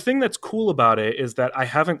 The thing that's cool about it is that I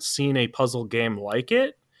haven't seen a puzzle game like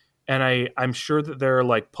it, and I'm sure that there are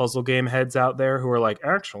like puzzle game heads out there who are like,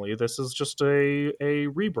 actually, this is just a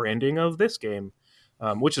rebranding of this game,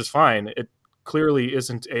 which is fine. It clearly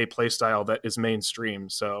isn't a playstyle that is mainstream,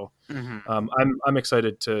 so Mm-hmm. I'm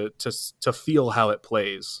excited to feel how it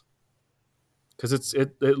plays, because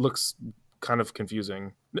it looks kind of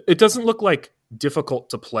confusing. It doesn't look like difficult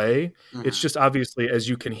to play. Mm-hmm. It's just, obviously, as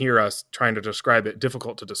you can hear us trying to describe it,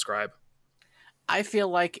 difficult to describe. I feel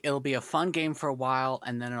like it'll be a fun game for a while,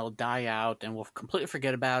 and then it'll die out, and we'll completely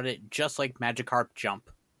forget about it, just like Magikarp Jump.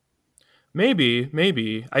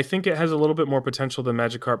 Maybe. I think it has a little bit more potential than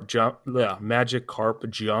Magikarp Jump. Yeah, Magikarp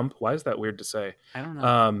Jump. Why is that weird to say? I don't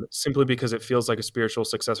know. Simply because it feels like a spiritual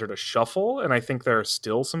successor to Shuffle, and I think there are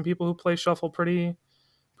still some people who play Shuffle pretty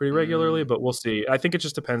regularly, but we'll see. I think it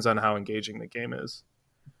just depends on how engaging the game is.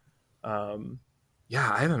 Yeah,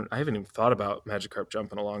 I haven't even thought about Magikarp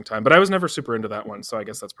Jump in a long time, but I was never super into that one, so I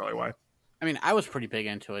guess that's probably why. I mean, I was pretty big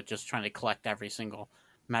into it, just trying to collect every single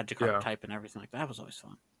Magikarp type and everything like that. That was always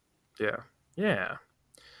fun. Yeah.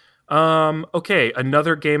 Okay,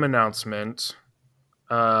 another game announcement.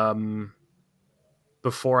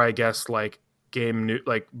 Before, I guess, like game new,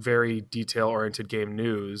 like very detail oriented game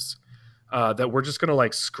news, that we're just gonna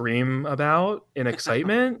like scream about in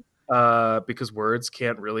excitement, because words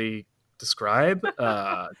can't really describe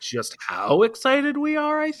just how excited we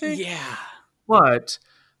are, I think. Yeah. But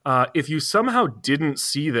if you somehow didn't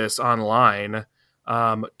see this online,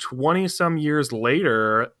 20 some years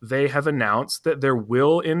later, they have announced that there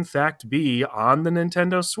will in fact be on the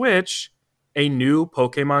Nintendo Switch a new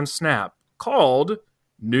Pokemon Snap called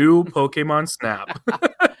New Pokemon Snap.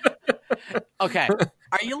 Okay.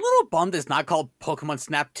 Are you a little bummed it's not called Pokemon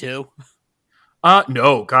Snap 2?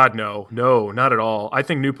 No, God, no, not at all. I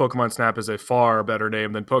think New Pokemon Snap is a far better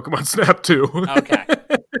name than Pokemon Snap 2. Okay.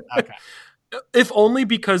 If only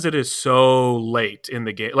because it is so late in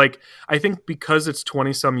the game. Like, I think because it's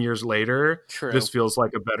 20 some years later, True. This feels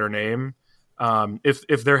like a better name.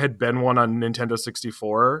 If there had been one on Nintendo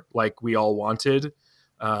 64, like we all wanted,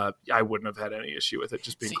 I wouldn't have had any issue with it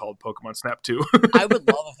just being called Pokemon Snap 2. I would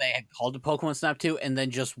love if they had called it Pokemon Snap 2 and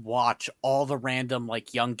then just watch all the random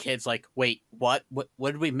like young kids like, wait, what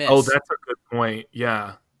did we miss? Oh, that's a good point.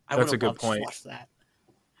 Yeah, that's a good point. Watch that.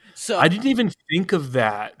 So I didn't even think of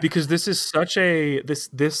that, because this is such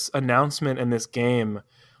this announcement and this game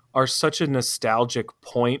are such a nostalgic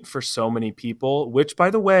point for so many people, which, by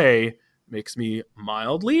the way, makes me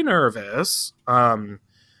mildly nervous.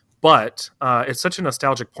 But it's such a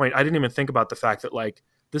nostalgic point. I didn't even think about the fact that like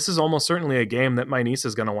this is almost certainly a game that my niece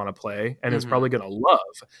is going to want to play and is probably going to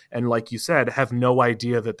love. And like you said, have no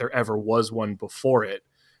idea that there ever was one before it,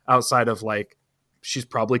 outside of like she's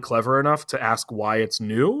probably clever enough to ask why it's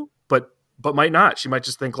new, but but might not. She might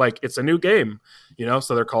just think like it's a new game,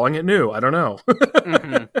 so they're calling it new. I don't know.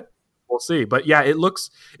 Mm-hmm. We'll see. But yeah, it looks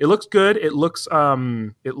good. It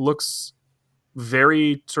looks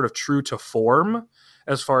very sort of true to form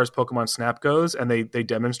as far as Pokemon Snap goes, and they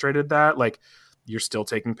demonstrated that. Like, you're still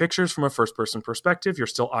taking pictures from a first-person perspective. You're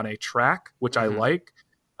still on a track, which I like.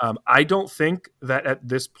 I don't think that at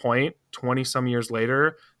this point, 20-some years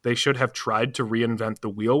later, they should have tried to reinvent the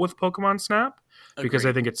wheel with Pokemon Snap. Agreed. Because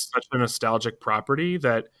I think it's such a nostalgic property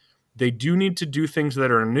that they do need to do things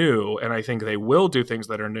that are new, and I think they will do things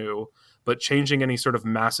that are new, but changing any sort of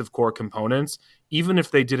massive core components, even if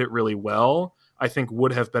they did it really well, I think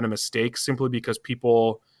would have been a mistake, simply because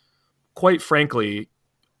people, quite frankly,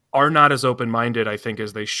 are not as open-minded, I think,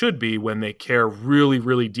 as they should be when they care really,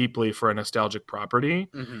 really deeply for a nostalgic property.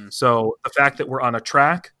 Mm-hmm. So the fact that we're on a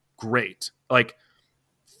track, great. Like,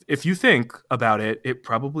 if you think about it, it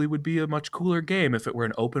probably would be a much cooler game if it were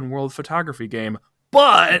an open-world photography game.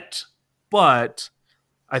 But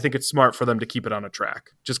I think it's smart for them to keep it on a track,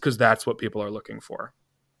 just because that's what people are looking for.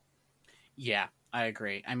 Yeah, I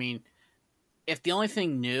agree. I mean, if the only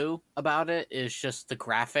thing new about it is just the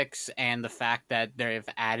graphics and the fact that they've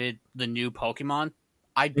added the new Pokemon,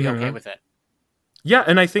 I'd be okay with it. Yeah,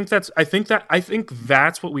 and I think that's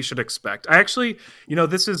what we should expect. I actually,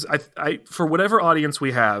 this is I for whatever audience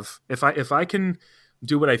we have, if I can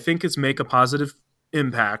do what I think is make a positive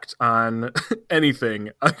impact on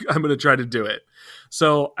anything, I'm going to try to do it.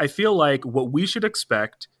 So I feel like what we should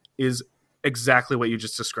expect is exactly what you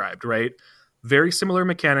just described, right? Very similar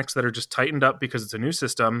mechanics that are just tightened up because it's a new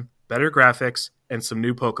system, better graphics, and some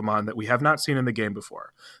new Pokemon that we have not seen in the game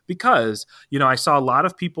before. Because, I saw a lot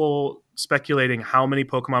of people speculating how many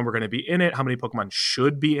Pokemon were going to be in it, how many Pokemon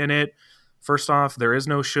should be in it. First off, there is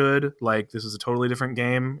no should. Like, this is a totally different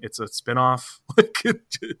game. It's a spinoff.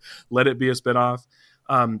 Let it be a spinoff.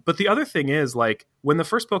 But the other thing is, like, when the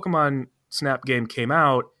first Pokemon Snap game came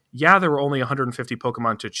out, yeah, there were only 150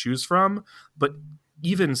 Pokemon to choose from, but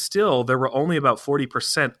even still, there were only about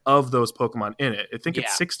 40% of those Pokemon in it. I think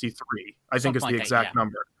it's 63. I think is the exact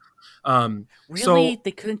number. Really? They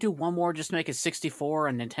couldn't do one more just to make it 64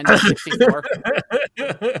 and Nintendo 64?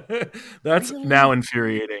 That's really? Now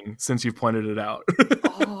infuriating since you pointed it out.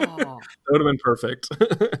 That would have been perfect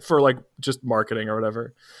for like just marketing or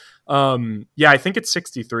whatever. I think it's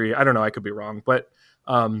 63. I don't know. I could be wrong, but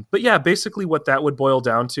yeah, basically what that would boil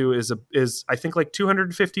down to is I think like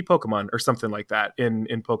 250 Pokemon or something like that in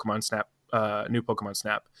Pokemon Snap, new Pokemon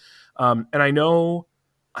Snap. And I know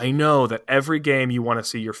that every game you want to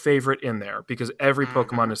see your favorite in there because every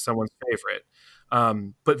Pokemon is someone's favorite.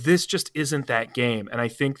 But this just isn't that game. And I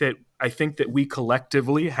think that we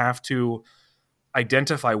collectively have to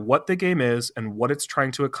identify what the game is and what it's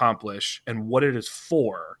trying to accomplish and what it is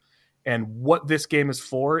for. And what this game is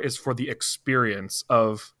for the experience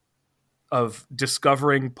of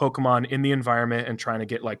discovering Pokemon in the environment and trying to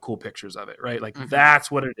get like cool pictures of it, right? Like that's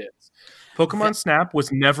what it is. Pokemon Snap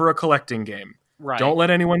was never a collecting game. Right. Don't let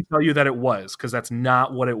anyone tell you that it was, because that's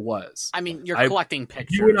not what it was. I mean, you're collecting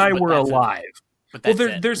pictures. You and I were alive. Well,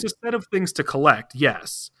 there's a set of things to collect,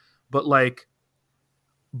 yes, but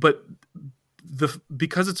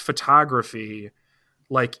because it's photography,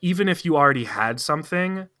 like even if you already had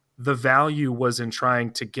something, the value was in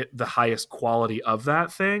trying to get the highest quality of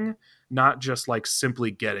that thing, not just like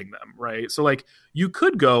simply getting them, right? So like you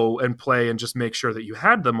could go and play and just make sure that you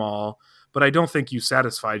had them all, but I don't think you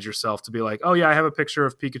satisfied yourself to be like, oh yeah, I have a picture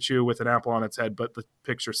of Pikachu with an apple on its head, but the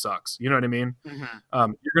picture sucks. You know what I mean? Mm-hmm.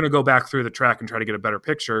 You're going to go back through the track and try to get a better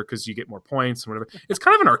picture because you get more points and whatever. It's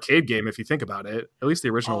kind of an arcade game if you think about it. At least the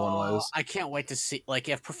original one was. I can't wait to see, like,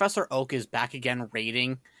 if Professor Oak is back again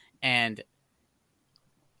rating, and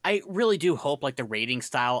I really do hope like the rating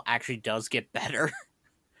style actually does get better.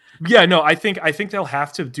 Yeah, no, I think they'll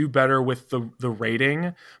have to do better with the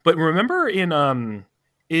rating. But remember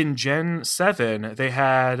in Gen 7, they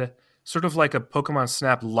had sort of like a Pokemon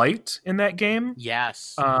Snap Lite in that game.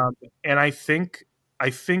 Yes. And I think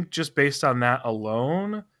just based on that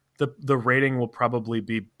alone, the rating will probably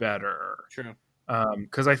be better. True.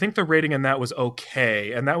 Because I think the rating in that was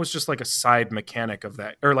okay, and that was just like a side mechanic of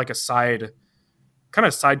that, or like a side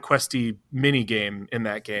questy mini game in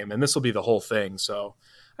that game, and this will be the whole thing. So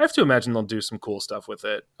I have to imagine they'll do some cool stuff with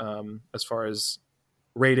it, as far as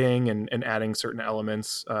rating and adding certain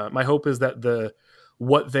elements. My hope is that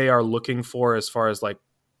what they are looking for as far as like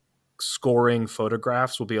scoring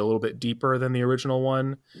photographs will be a little bit deeper than the original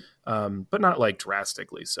one, but not like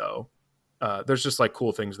drastically so. There's just like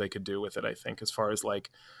cool things they could do with it, I think, as far as like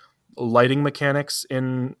lighting mechanics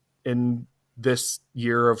in this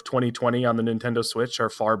year of 2020 on the Nintendo Switch are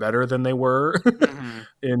far better than they were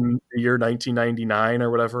in the year 1999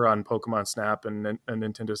 or whatever on Pokemon Snap and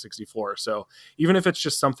Nintendo 64. So even if it's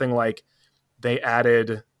just something like they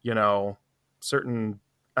added, certain,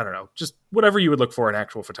 I don't know, just whatever you would look for in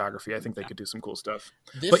actual photography, I think they could do some cool stuff.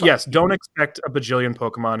 But yes, don't expect a bajillion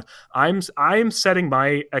Pokemon. I'm setting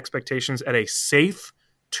my expectations at a safe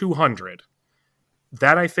 200.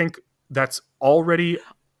 That I think that's already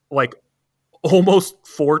like almost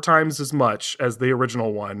 4 times as much as the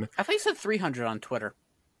original one. I think you said 300 on Twitter.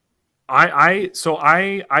 I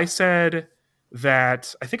said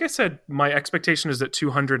that, I think I said my expectation is at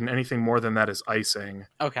 200 and anything more than that is icing.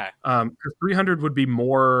 Okay. 300 would be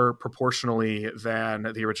more proportionally than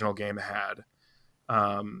the original game had.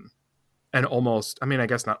 And almost, I mean, I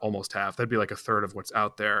guess not almost half. That'd be like a third of what's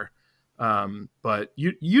out there. But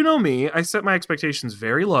you know me, I set my expectations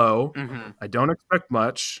very low. I don't expect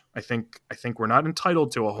much. I think we're not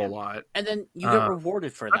entitled to a whole lot. And then you get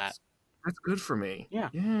rewarded for that. That's good for me. Yeah.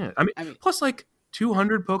 I mean, plus like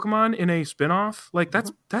 200 Pokemon in a spinoff, like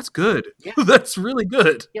that's good. Yeah. That's really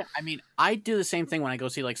good. Yeah. I mean, I do the same thing when I go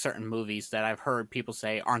see like certain movies that I've heard people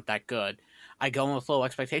say aren't that good. I go in with low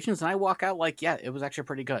expectations and I walk out like, yeah, it was actually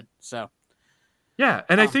pretty good. So. Yeah.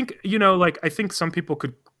 And I think, I think some people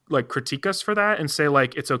could like critique us for that and say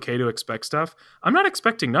like it's okay to expect stuff. I'm not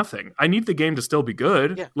expecting nothing. I need the game to still be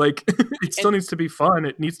good. Yeah. Like it still needs to be fun.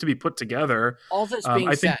 It needs to be put together. All this being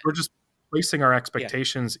I said, think we're just placing our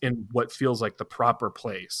expectations in what feels like the proper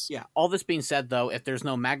place. Yeah. All this being said, though, if there's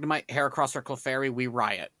no Magnemite, Heracross, or Clefairy, we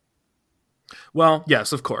riot. Well,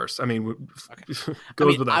 yes, of course. I mean,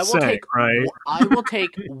 goes without saying, right? I will take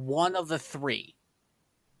one of the 3.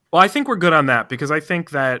 Well, I think we're good on that because I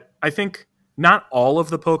think not all of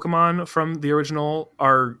the Pokemon from the original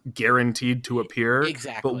are guaranteed to appear.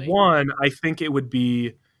 Exactly. But one, I think it would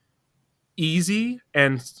be easy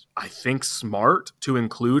and I think smart to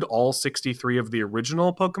include all 63 of the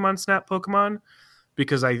original Pokemon Snap Pokemon,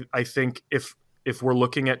 because I think if we're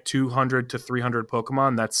looking at 200 to 300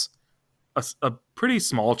 Pokemon, that's a pretty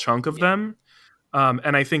small chunk of them.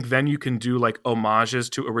 And I think then you can do like homages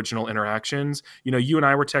to original interactions. You and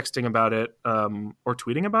I were texting about it or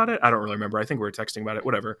tweeting about it. I don't really remember. I think we were texting about it,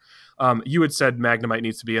 whatever. You had said Magnemite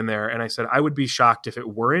needs to be in there. And I said, I would be shocked if it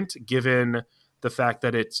weren't, given the fact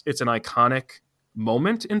that it's an iconic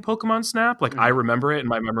moment in Pokemon Snap. Like I remember it and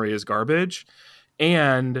my memory is garbage.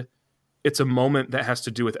 And it's a moment that has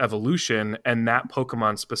to do with evolution. And that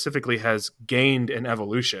Pokemon specifically has gained an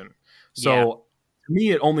evolution. So to me,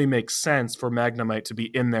 it only makes sense for Magnemite to be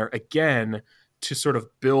in there again to sort of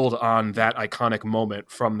build on that iconic moment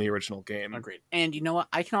from the original game. Agreed. And you know what?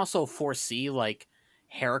 I can also foresee like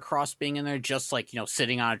Heracross being in there, just like,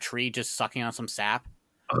 sitting on a tree, just sucking on some sap.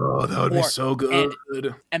 Oh, that would be so good.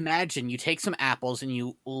 And imagine you take some apples and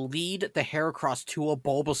you lead the Heracross to a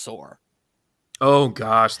Bulbasaur. Oh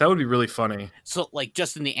gosh, that would be really funny. So like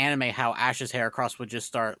just in the anime, how Ash's Heracross would just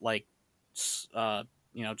start like,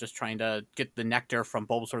 just trying to get the nectar from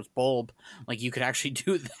Bulbasaur's bulb. Like you could actually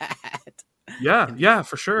do that. Yeah,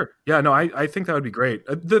 for sure. Yeah, no, I think that would be great.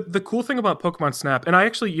 The cool thing about Pokemon Snap, and I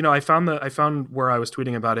actually, I found where I was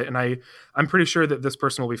tweeting about it, and I'm pretty sure that this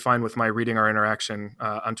person will be fine with my reading our interaction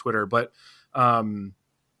on Twitter. But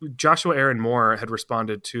Joshua Aaron Moore had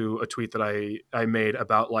responded to a tweet that I made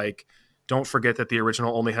about like, don't forget that the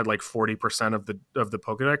original only had like 40% of the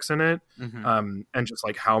Pokedex in it, and just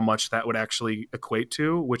like how much that would actually equate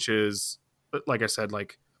to, which is, like I said,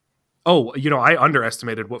 like. Oh, I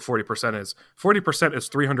underestimated what 40% is. 40% is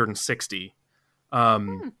 360.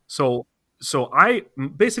 So I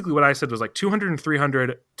basically what I said was like 200 and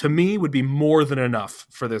 300 to me would be more than enough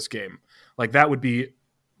for this game. Like that would be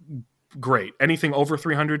great. Anything over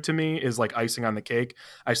 300 to me is like icing on the cake.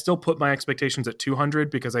 I still put my expectations at 200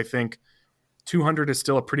 because I think 200 is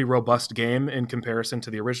still a pretty robust game in comparison to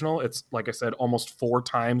the original. It's, like I said, almost 4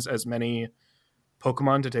 times as many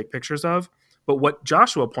Pokemon to take pictures of. But what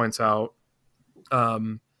Joshua points out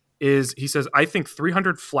is he says, I think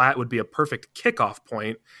 300 flat would be a perfect kickoff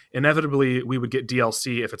point. Inevitably, we would get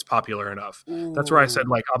DLC if it's popular enough. Ooh. That's where I said,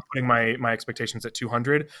 like, I'm putting my expectations at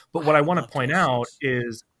 200. But what I want to point out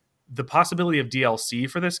is the possibility of DLC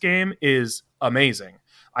for this game is amazing.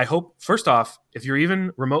 I hope, first off, if you're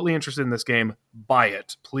even remotely interested in this game, buy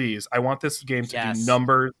it, please. I want this game to do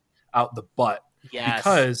numbers out the butt. Yes.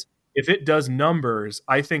 Because if it does numbers,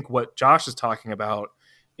 I think what Josh is talking about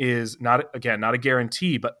is not a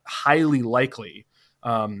guarantee, but highly likely,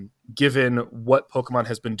 given what Pokemon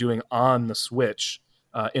has been doing on the Switch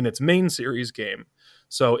in its main series game.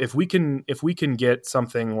 So if we can get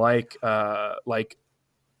something like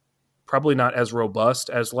probably not as robust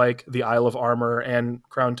as like the Isle of Armor and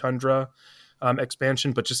Crown Tundra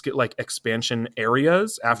expansion, but just get like expansion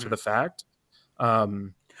areas after the fact.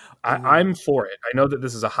 I'm for it. I know that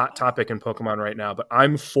this is a hot topic in Pokemon right now, but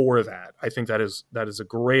I'm for that. I think that is a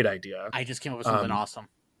great idea. I just came up with something awesome.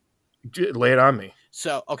 Lay it on me.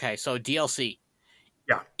 So DLC.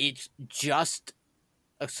 Yeah. It's just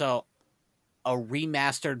a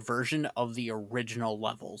remastered version of the original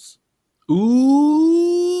levels.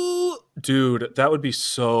 Ooh, dude, that would be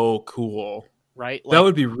so cool. Right? That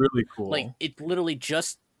would be really cool. Like, it literally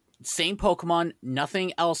just same Pokemon,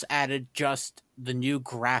 nothing else added, just the new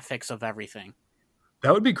graphics of everything.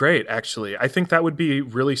 That would be great, actually. I think that would be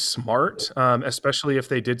really smart, especially if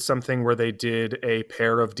they did something where they did a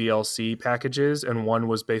pair of DLC packages, and one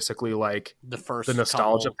was basically like the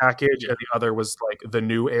nostalgia package, and the other was like the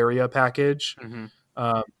new area package. Mm-hmm.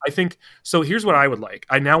 I think so. Here's what I would like.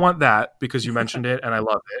 I now want that because you mentioned it, and I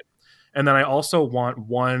love it. And then I also want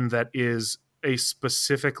one that is a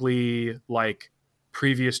specifically like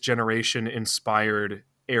previous generation inspired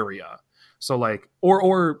area. So like,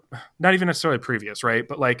 or not even necessarily previous, right?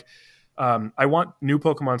 But like, I want new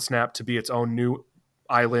Pokemon Snap to be its own new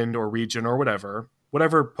island or region or whatever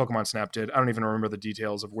Pokemon Snap did. I don't even remember the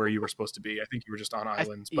details of where you were supposed to be. I think you were just on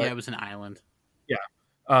islands. But, yeah, it was an island.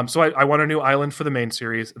 Yeah. So I want a new island for the main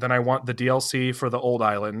series. Then I want the DLC for the old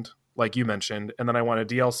island, like you mentioned. And then I want a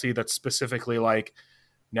DLC that's specifically like,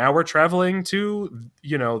 now we're traveling to,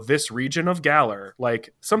 this region of Galar,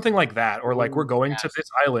 like something like that. Or like, we're going to this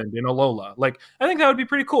island in Alola. Like, I think that would be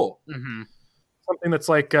pretty cool. Mm-hmm. Something that's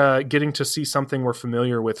like getting to see something we're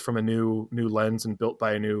familiar with from a new lens and built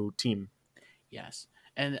by a new team. Yes.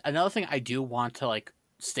 And another thing I do want to like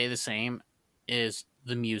stay the same is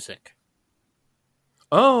the music.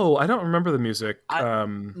 Oh, I don't remember the music.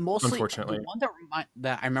 Mostly, unfortunately, the one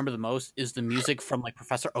that I remember the most is the music from like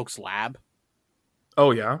Professor Oak's lab.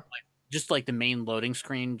 Oh yeah, just like the main loading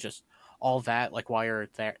screen, just all that. Like while you're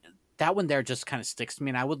there, that one there just kind of sticks to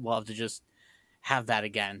me, and I would love to just have that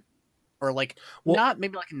again, or like not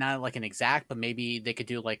like an exact, but maybe they could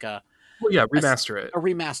do like remaster it, a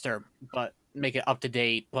remaster, but make it up to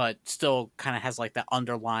date, but still kind of has like that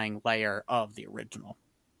underlying layer of the original.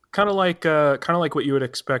 Kind of like what you would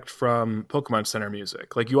expect from Pokemon Center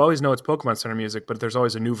music. Like you always know it's Pokemon Center music, but there's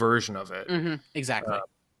always a new version of it. Mm-hmm, exactly.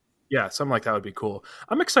 Yeah, something like that would be cool.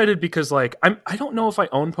 I'm excited because like I don't know if I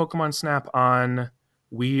own Pokemon Snap on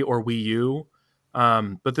Wii or Wii U,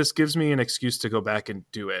 but this gives me an excuse to go back and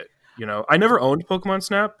do it. I never owned Pokemon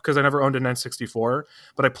Snap because I never owned an N64,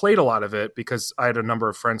 but I played a lot of it because I had a number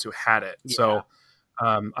of friends who had it. Yeah. So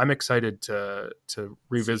I'm excited to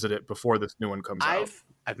revisit it before this new one comes out.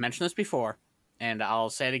 I've mentioned this before, and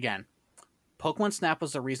I'll say it again. Pokemon Snap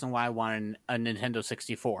was the reason why I wanted a Nintendo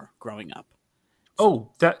 64 growing up.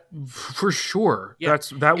 Oh, that for sure. Yeah,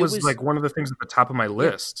 that was like one of the things at the top of my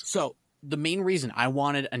list. So the main reason I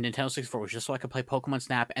wanted a Nintendo 64 was just so I could play Pokemon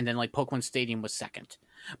Snap, and then like Pokemon Stadium was second,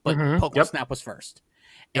 but Pokemon Snap was first.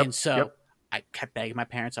 And so I kept begging my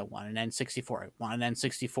parents, I want an N64. I want an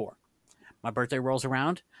N64. My birthday rolls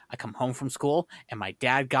around. I come home from school, and my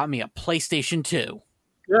dad got me a PlayStation 2.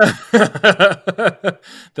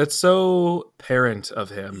 That's so parent of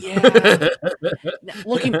him. Yeah.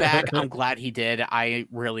 Looking back, I'm glad he did. I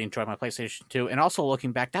really enjoyed my PlayStation 2. And also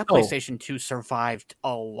looking back, that PlayStation 2 survived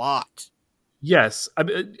a lot. Yes. I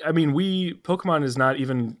mean, Pokemon is not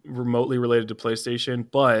even remotely related to PlayStation,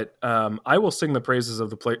 but I will sing the praises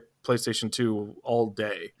of the PlayStation 2 all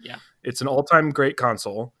day. Yeah. It's an all-time great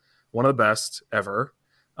console, one of the best ever.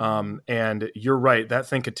 And you're right, that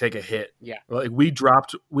thing could take a hit. Yeah. Like we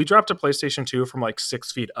dropped a PlayStation 2 from like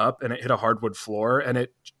 6 feet up and it hit a hardwood floor and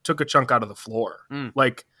it took a chunk out of the floor.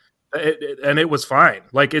 Like and it was fine.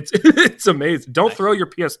 Like it's amazing. Don't throw your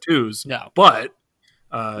PS2s. No. But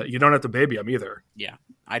you don't have to baby them either. Yeah.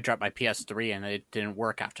 I dropped my PS3 and it didn't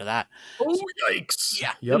work after that. Oh, yikes.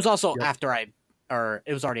 Yeah. Yep. It was also after it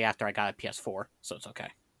was already after I got a PS4, so it's okay.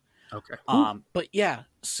 Okay. But yeah,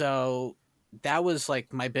 so that was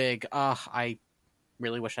like my big I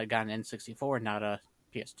really wish I'd gotten an N64, not a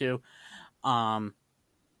PS2. And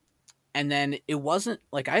then it wasn't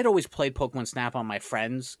like I had always played Pokemon Snap on my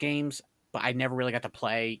friends' games, but I never really got to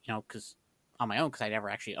play, because on my own because I never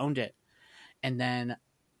actually owned it. And then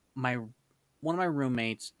one of my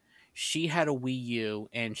roommates, she had a Wii U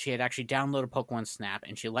and she had actually downloaded Pokemon Snap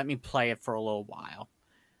and she let me play it for a little while.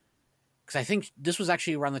 Because I think this was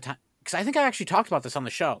actually around the time, because I think I actually talked about this on the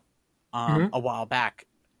show. A while back,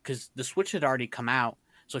 because the Switch had already come out,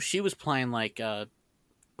 so she was playing like Breath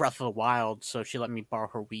of the Wild, so she let me borrow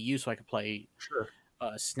her Wii U so I could play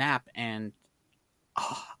Snap, and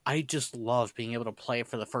I just love being able to play it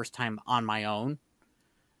for the first time on my own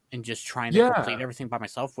and just trying to Yeah. complete everything by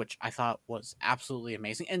myself, which I thought was absolutely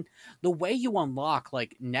amazing. And the way you unlock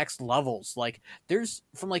like next levels, like there's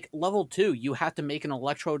from like level 2, you have to make an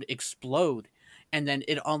electrode explode, and then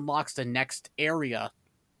it unlocks the next area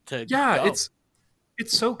to go.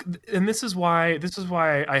 It's so, and this is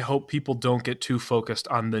why I hope people don't get too focused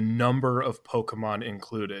on the number of Pokemon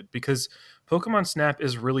included, because Pokemon Snap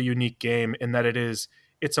is a really unique game in that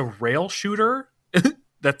it's a rail shooter.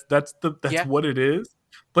 that's what it is,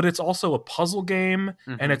 but it's also a puzzle game,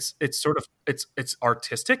 and it's sort of it's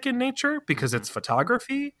artistic in nature because it's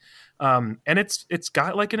photography, and it's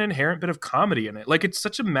got like an inherent bit of comedy in it. Like it's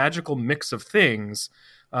such a magical mix of things,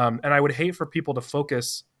 and I would hate for people to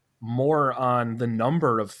focus more on the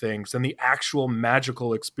number of things than the actual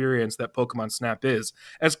magical experience that Pokemon Snap is,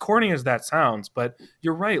 as corny as that sounds. But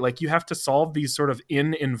you're right, like you have to solve these sort of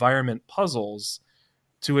in-environment puzzles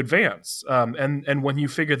to advance, and when you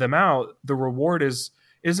figure them out, the reward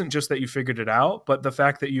isn't just that you figured it out, but the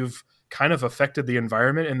fact that you've kind of affected the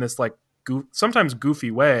environment in this like sometimes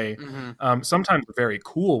goofy way, sometimes a very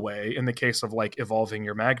cool way in the case of like evolving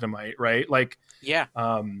your Magnemite, right? Like you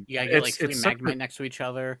gotta get like 3 Magnemite next to each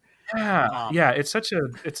other. It's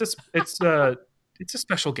a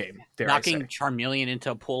special game. Knocking Charmeleon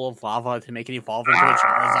into a pool of lava to make it evolve into a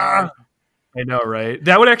Charizard. I know, right?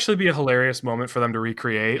 That would actually be a hilarious moment for them to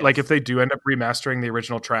recreate. Yes. Like if they do end up remastering the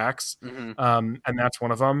original tracks, and that's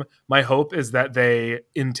one of them. My hope is that they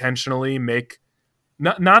intentionally make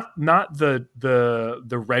not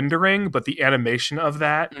the rendering, but the animation of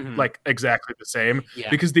that like exactly the same. Yeah.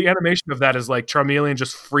 Because the animation of that is like Charmeleon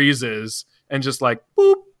just freezes and just like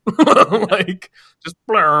boop. Like just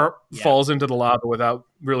falls into the lava without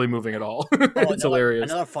really moving at all. It's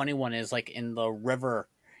hilarious. Another funny one is like in the river,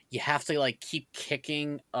 you have to like keep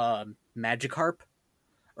kicking Magikarp,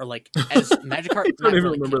 or like as Magikarp. I don't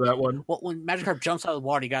even remember that one. Well, when Magikarp jumps out of the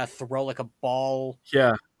water, you gotta throw like a ball,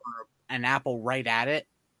 or an apple right at it,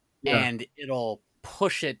 and it'll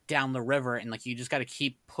push it down the river, and like you just gotta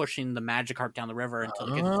keep pushing the Magikarp down the river until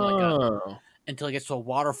it gets to until it gets to a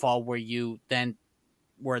waterfall where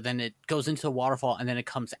then it goes into the waterfall and then it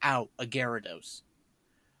comes out a Gyarados.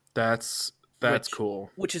 That's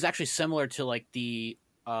cool. Which is actually similar to like the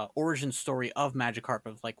origin story of Magikarp,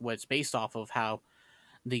 of like what it's based off of, how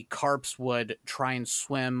the carps would try and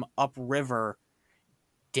swim upriver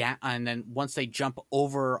down, and then once they jump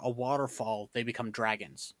over a waterfall, they become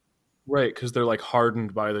dragons. Right, because they're like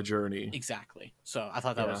hardened by the journey. Exactly. So I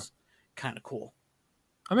thought that was kind of cool.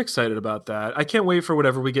 I'm excited about that. I can't wait for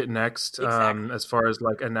whatever we get next, as far as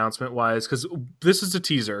like announcement wise, because this is a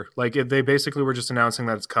teaser. Like they basically were just announcing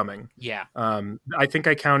that it's coming. Yeah. I think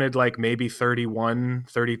I counted like maybe 31,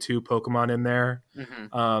 32 Pokemon in there.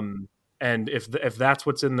 And if that's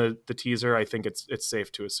what's in the teaser, I think it's safe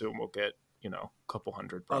to assume we'll get, a couple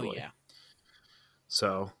hundred probably. Oh yeah.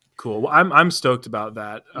 So cool. Well, I'm stoked about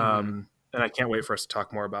that. And I can't wait for us to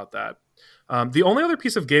talk more about that. The only other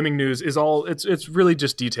piece of gaming news is it's really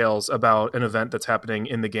just details about an event that's happening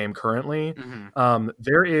in the game currently.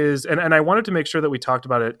 There is, and I wanted to make sure that we talked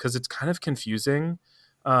about it because it's kind of confusing.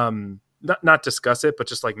 Not discuss it, but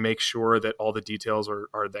just like make sure that all the details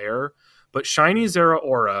are there. But Shiny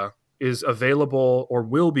Zeraora is available, or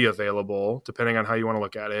will be available, depending on how you want to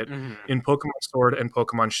look at it, in Pokemon Sword and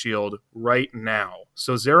Pokemon Shield right now.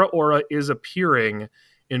 So Zeraora is appearing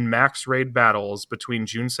in max raid battles between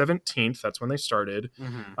June 17th, that's when they started,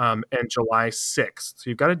 and July 6th. So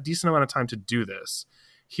you've got a decent amount of time to do this.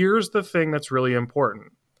 Here's the thing that's really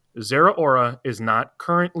important. Zeraora is not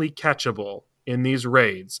currently catchable in these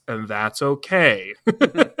raids, and that's okay.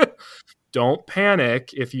 Don't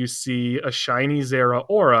panic if you see a shiny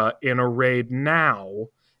Zeraora in a raid now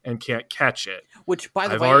and can't catch it. Which, by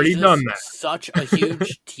the I've way, already done that. Such a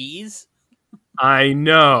huge tease. I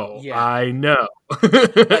know. I know.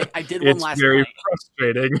 I did one last night. It's very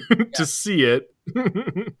frustrating to see it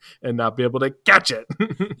and not be able to catch it.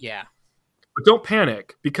 Yeah. But don't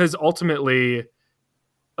panic, because ultimately,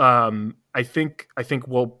 I think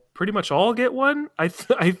we'll pretty much all get one. I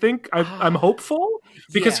think I'm hopeful,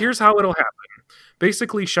 because here's how it'll happen.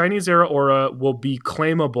 Basically, Shiny Zeraora will be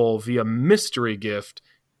claimable via mystery gift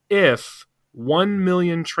if 1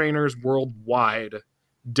 million trainers worldwide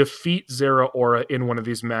defeat Zeraora in one of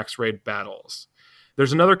these max raid battles.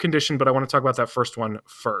 There's another condition, but I want to talk about that first one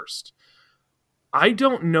first. I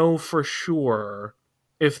don't know for sure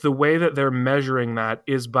if the way that they're measuring that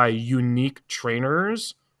is by unique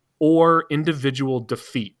trainers or individual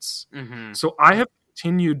defeats. So I have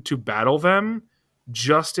continued to battle them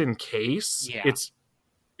just in case.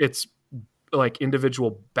 It's like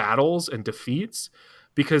individual battles and defeats,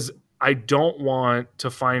 because I don't want to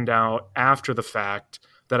find out after the fact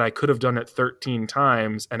that I could have done it 13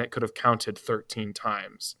 times and it could have counted 13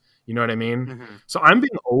 times. You know what I mean? Mm-hmm. So I'm being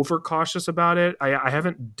over cautious about it. I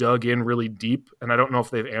haven't dug in really deep, and I don't know if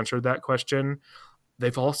they've answered that question.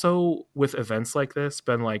 They've also, with events like this,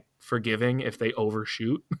 been like forgiving if they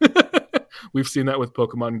overshoot. We've seen that with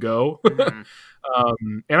Pokemon Go.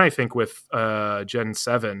 Mm-hmm. And I think with Gen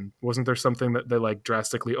 7, wasn't there something that they like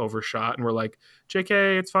drastically overshot and were like,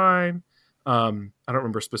 JK, it's fine? I don't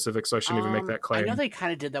remember specifics, so I shouldn't even make that claim. I know they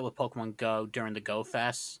kind of did that with Pokemon Go during the Go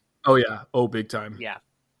Fest. Oh, yeah. Oh, big time. Yeah.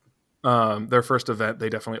 Their first event, they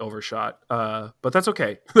definitely overshot. But that's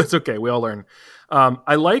okay. That's okay. We all learn. I'm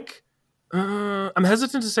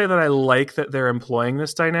hesitant to say that I like that they're employing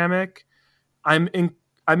this dynamic. I'm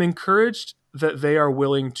encouraged that they are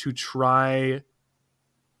willing to try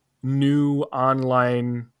new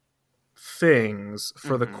online things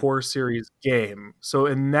for the core series game. So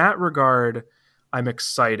in that regard, I'm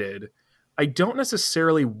excited. I don't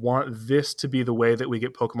necessarily want this to be the way that we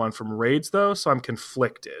get Pokemon from raids, though, so I'm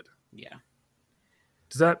conflicted. Yeah.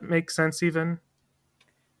 Does that make sense even?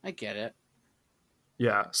 I get it.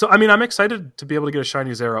 Yeah. So, I mean, I'm excited to be able to get a shiny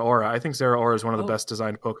Zeraora. I think Zeraora is one of the best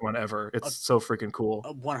designed Pokemon ever. It's so freaking cool.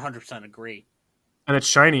 100% agree. And its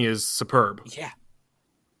shiny is superb. Yeah.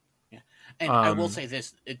 Yeah. And I will say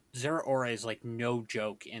this, Zeraora is like no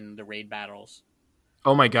joke in the raid battles.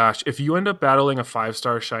 Oh my gosh. If you end up battling a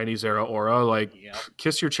 5-star shiny Zeraora, like,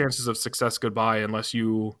 kiss your chances of success goodbye unless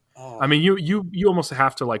you... I mean, you almost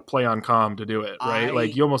have to like play on comm to do it, right?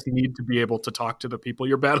 Like you almost need to be able to talk to the people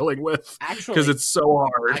you're battling with, because it's so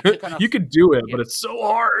hard. You could do it, but it's so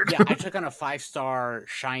hard. Yeah, I took on a 5-star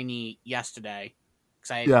shiny yesterday.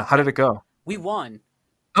 How did it go? We won.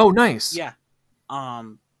 Oh, nice. Yeah.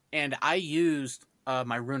 And I used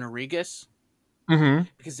my Runerigus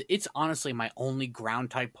because it's honestly my only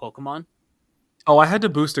ground type Pokemon. Oh, I had to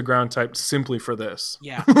boost a ground type simply for this.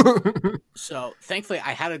 Yeah. So thankfully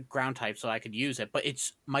I had a ground type so I could use it, but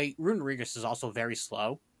my Runerigus is also very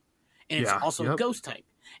slow. And it's also a ghost type.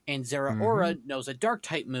 And Zeraora knows a dark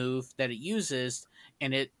type move that it uses,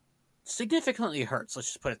 and it significantly hurts, let's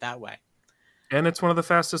just put it that way. And it's one of the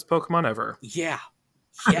fastest Pokemon ever. Yeah.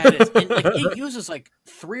 Yeah, it is. And it uses like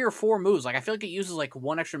 3 or 4 moves. Like I feel like it uses like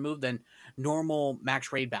one extra move than normal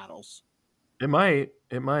max raid battles. It might.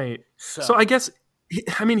 So I guess,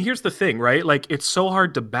 I mean, here's the thing, right? Like, it's so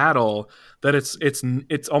hard to battle that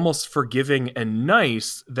it's almost forgiving and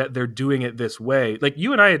nice that they're doing it this way. Like,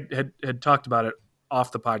 you and I had talked about it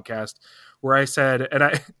off the podcast, where I said,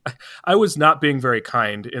 and I was not being very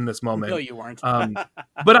kind in this moment. No, you weren't.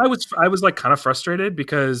 But I was like kind of frustrated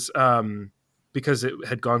because it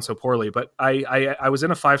had gone so poorly. But I was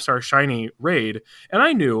in a 5-star shiny raid, and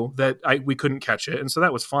I knew that we couldn't catch it, and so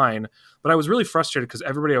that was fine. But I was really frustrated because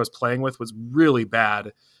everybody I was playing with was really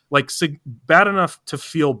bad, like bad enough to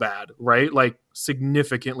feel bad, right? Like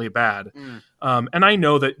significantly bad. And I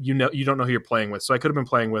know that you don't know who you're playing with, so I could have been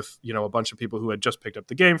playing with a bunch of people who had just picked up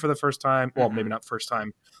the game for the first time. Well, maybe not first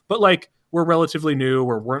time, but like were relatively new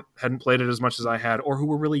or hadn't played it as much as I had, or who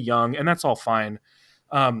were really young, and that's all fine.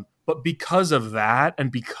 But because of that,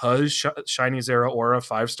 and because shiny Zeraora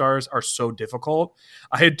 5-stars are so difficult,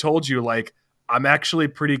 I had told you, like, I'm actually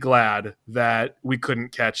pretty glad that we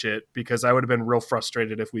couldn't catch it, because I would have been real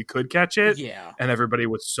frustrated if we could catch it. Yeah. And everybody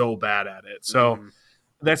was so bad at it. So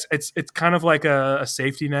it's kind of like a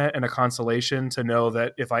safety net and a consolation to know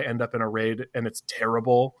that if I end up in a raid and it's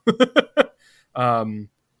terrible, I'm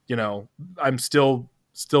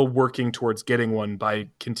still working towards getting one by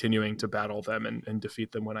continuing to battle them and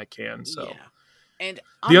defeat them when I can. So and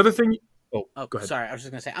the other thing, go ahead. Sorry, I was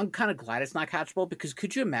just gonna say, I'm kind of glad it's not catchable, because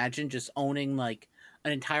could you imagine just owning like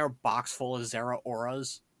an entire box full of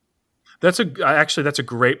Zeraoras? That's a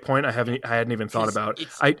great point. I hadn't even thought about.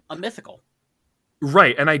 It's a mythical,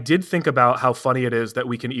 right? And I did think about how funny it is that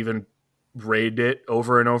we can even raid it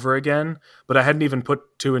over and over again, but I hadn't even put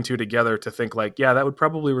 2 and 2 together to think like, yeah, that would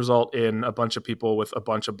probably result in a bunch of people with a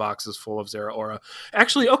bunch of boxes full of Zeraora.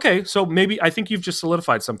 Actually, okay, so maybe I think you've just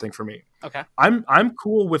solidified something for me. Okay. I'm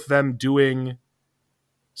cool with them doing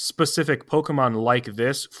specific Pokemon like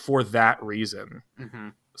this for that reason.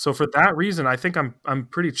 So for that reason, I think I'm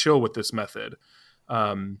pretty chill with this method,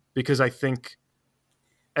 because I think,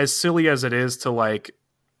 as silly as it is to like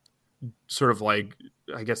sort of like,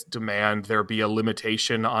 I guess, demand there be a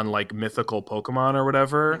limitation on like mythical Pokemon or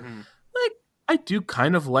whatever, like I do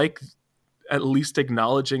kind of like at least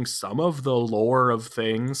acknowledging some of the lore of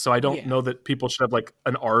things. So I don't know that people should have like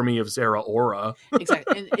an army of Zeraora.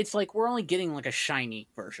 Exactly. And it's like we're only getting like a shiny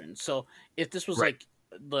version. So if this was like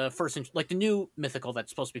the new mythical that's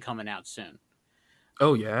supposed to be coming out soon.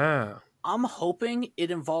 Oh yeah. I'm hoping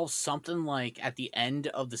it involves something like at the end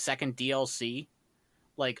of the second DLC,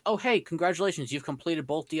 like, oh hey, congratulations, you've completed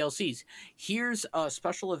both DLCs. Here's a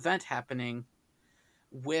special event happening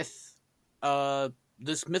with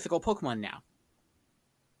this mythical Pokemon now.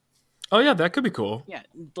 Oh yeah, that could be cool. Yeah,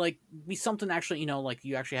 like be something actually, like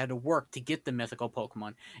you actually had to work to get the mythical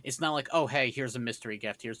Pokemon. It's not like, oh hey, here's a mystery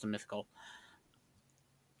gift, here's the mythical.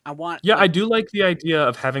 I do like the idea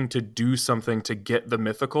of having to do something to get the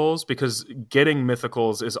mythicals, because getting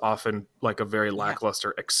mythicals is often like a very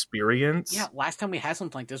lackluster experience. Yeah, last time we had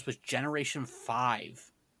something like this was Generation 5.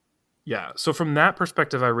 Yeah, so from that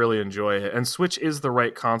perspective, I really enjoy it. And Switch is the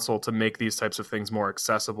right console to make these types of things more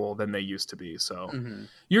accessible than they used to be. So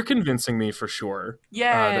you're convincing me for sure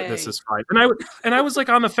that this is fine. And I was like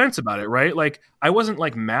on the fence about it, right? Like I wasn't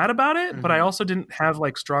like mad about it, but I also didn't have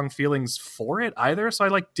like strong feelings for it either. So I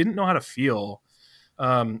like didn't know how to feel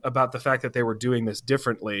about the fact that they were doing this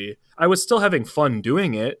differently. I was still having fun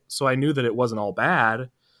doing it, so I knew that it wasn't all bad,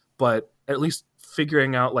 but at least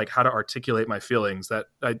figuring out like how to articulate my feelings,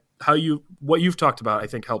 what you've talked about, I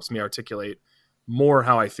think helps me articulate more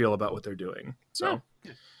how I feel about what they're doing. So,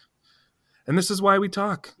 and this is why we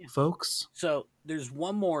talk, folks. So there's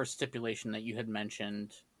one more stipulation that you had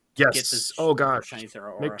mentioned. Yes. Oh gosh.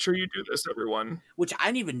 Make sure you do this, everyone. Which I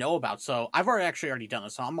didn't even know about. So I've already done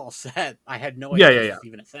this. So I'm all set. I had no idea this was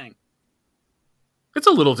even a thing. It's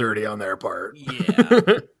a little dirty on their part.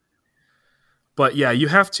 Yeah. But yeah, you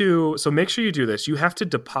have to, so make sure you do this. You have to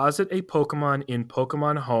deposit a Pokemon in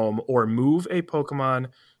Pokemon Home or move a Pokemon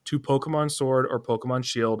to Pokemon Sword or Pokemon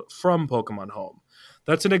Shield from Pokemon Home.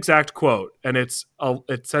 That's an exact quote, and it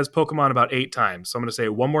says Pokemon about 8 times. So I'm going to say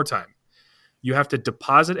it one more time. You have to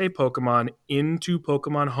deposit a Pokemon into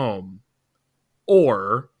Pokemon Home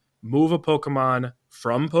or move a Pokemon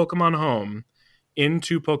from Pokemon Home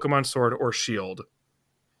into Pokemon Sword or Shield.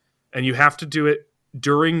 And you have to do it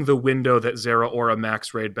during the window that Zeraora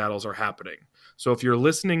Max Raid battles are happening. So if you're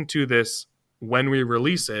listening to this when we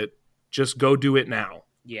release it, just go do it now.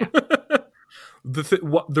 Yeah.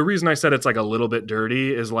 The reason I said it's like a little bit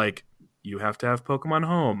dirty is like you have to have Pokemon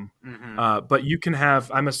Home. But you can have,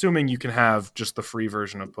 I'm assuming you can have just the free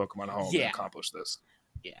version of Pokemon Home to accomplish this.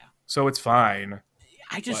 Yeah. So it's fine.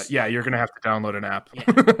 You're going to have to download an app.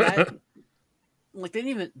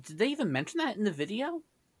 Did they even mention that in the video?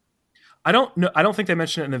 I don't know. I don't think they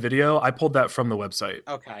mentioned it in the video. I pulled that from the website.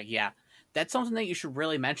 Okay, yeah. That's something that you should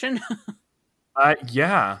really mention.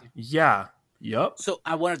 Yep. So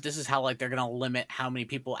I wonder if this is how like they're gonna limit how many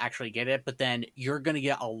people actually get it, but then you're gonna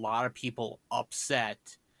get a lot of people upset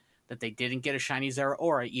that they didn't get a shiny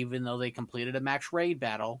Zeraora even though they completed a max raid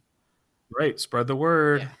battle. Right. Spread the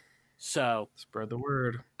word. Yeah. So spread the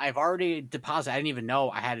word. I've already deposited. I didn't even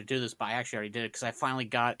know I had to do this, but I actually already did it because I finally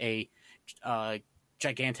got a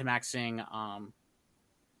Gigantamaxing, I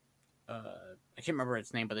can't remember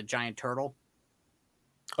its name, but the giant turtle.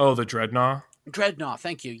 Oh, the Dreadnought? Dreadnought,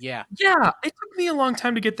 thank you, yeah. Yeah, it took me a long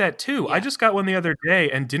time to get that too. Yeah. I just got one the other day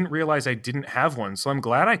and didn't realize I didn't have one, so I'm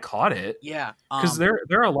glad I caught it. Yeah. Because there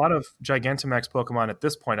are a lot of Gigantamax Pokemon at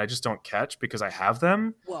this point I just don't catch because I have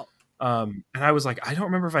them. Well, and I was like, I don't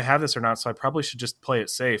remember if I have this or not, so I probably should just play it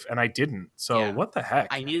safe, and I didn't. So what the heck?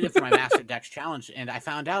 I needed it for my Master Dex Challenge, and I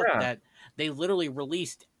found out that they literally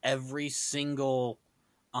released every single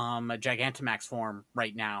Gigantamax form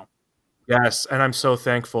right now. Yes, and I'm so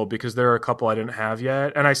thankful because there are a couple I didn't have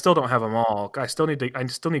yet, and I still don't have them all. I still need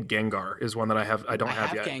Gengar is one that I don't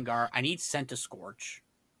have yet. Gengar. I need Centiskorch.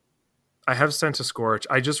 I have Centiskorch.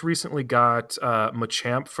 I just recently got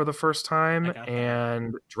Machamp for the first time,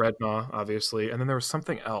 and Dreadnought, obviously, and then there was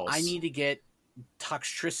something else. I need to get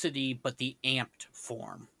Toxtricity, but the amped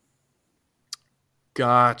form.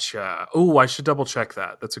 Gotcha. Oh, I should double check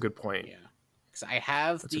that. That's a good point. Yeah, because I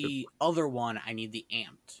have the other one. I need the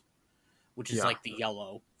amped, which is like the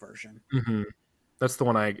yellow version. Mm-hmm. That's the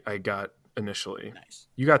one I got initially. Nice.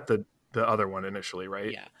 You got the other one initially,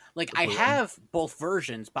 right? Yeah. Like I have both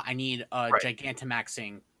versions, but I need a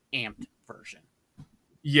Gigantamaxing amped version.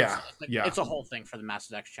 Yeah. It's a whole thing for the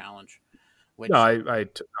Master Dex Challenge. Which, no,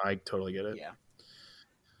 I totally get it. Yeah.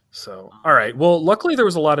 So, all right. Well, luckily there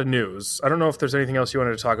was a lot of news. I don't know if there's anything else you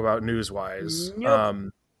wanted to talk about news-wise.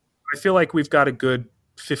 Nope. I feel like we've got a good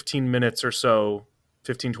 15, 20 minutes or so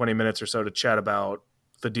to chat about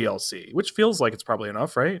the DLC, which feels like it's probably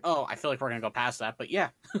enough, right? Oh, I feel like we're going to go past that, but yeah.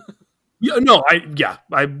 We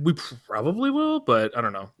probably will, but I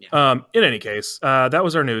don't know. Yeah. In any case, that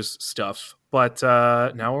was our news stuff. But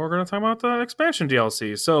now we're going to talk about the expansion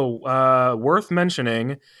DLC. So worth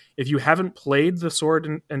mentioning, if you haven't played the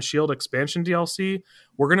Sword and Shield expansion DLC,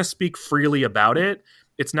 we're going to speak freely about it.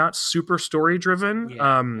 It's not super story driven.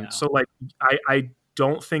 So like I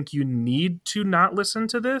don't think you need to not listen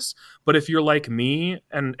to this. But if you're like me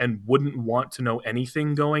and wouldn't want to know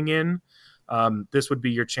anything going in, this would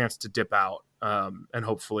be your chance to dip out. And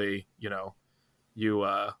hopefully, you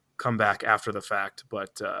come back after the fact.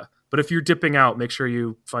 But if you're dipping out, make sure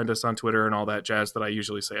you find us on Twitter and all that jazz that I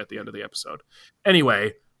usually say at the end of the episode.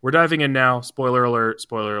 Anyway, we're diving in now. Spoiler alert,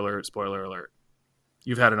 spoiler alert, spoiler alert.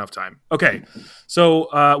 You've had enough time. Okay,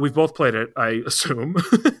 so we've both played it, I assume.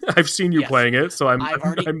 I've seen you playing it, so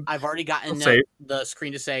I've already gotten the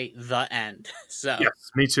screen to say the end. So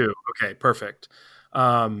yes, me too. Okay, perfect.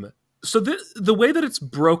 So the way that it's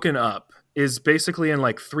broken up is basically in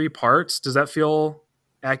like 3 parts. Does that feel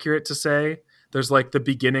accurate to say? There's like the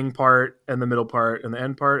beginning part and the middle part and the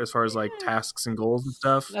end part as far as like tasks and goals and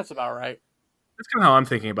stuff. That's about right. That's kind of how I'm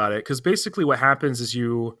thinking about it. Because basically what happens is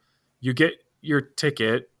you get your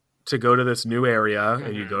ticket to go to this new area,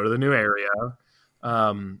 and you go to the new area.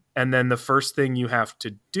 And then the first thing you have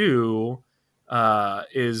to do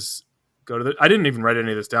is go to I didn't even write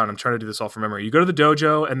any of this down. I'm trying to do this all from memory. You go to the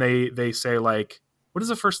dojo and they say like, what is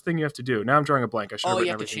the first thing you have to do? Now I'm drawing a blank. I should have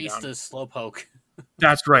written everything down. You have to chase the slowpoke.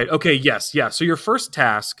 That's right. Okay. Yes. Yeah. So your first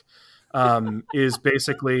task is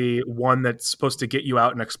basically one that's supposed to get you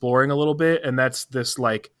out and exploring a little bit. And that's this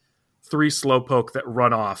like 3 slowpoke that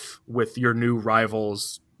run off with your new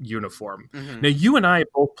rival's uniform. Now you and I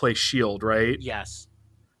both play Shield, right? Yes.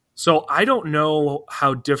 So I don't know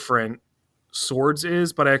how different Swords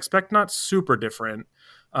is, but I expect not super different.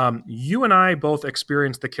 You and I both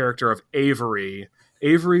experienced the character of Avery.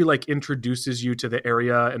 Avery like introduces you to the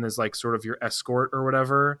area and is like sort of your escort or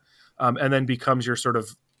whatever, and then becomes your sort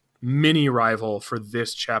of mini rival for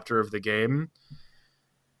this chapter of the game.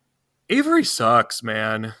 Avery sucks,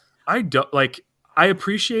 man. I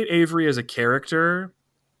appreciate Avery as a character,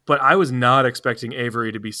 but I was not expecting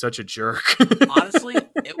Avery to be such a jerk. Honestly,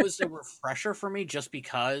 it was a refresher for me just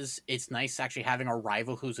because it's nice actually having a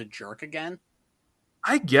rival who's a jerk again.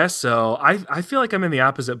 I guess so. I feel like I'm in the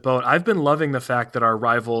opposite boat. I've been loving the fact that our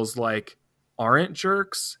rivals like aren't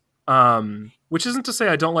jerks, which isn't to say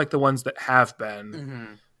I don't like the ones that have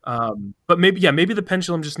been. But maybe the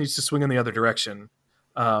pendulum just needs to swing in the other direction.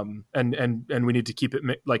 And we need to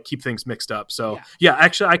keep things mixed up. So yeah,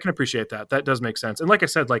 actually I can appreciate that. That does make sense. And like I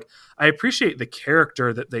said, like I appreciate the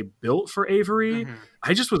character that they built for Avery.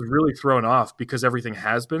 I just was really thrown off because everything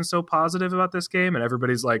has been so positive about this game and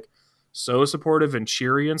everybody's like so supportive and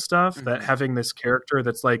cheery and stuff that having this character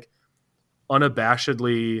that's like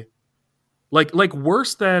unabashedly like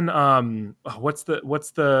worse than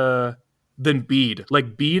than Bede.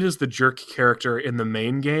 Like Bede is the jerk character in the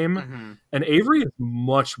main game, and Avery is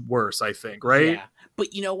much worse, I think, right? Yeah,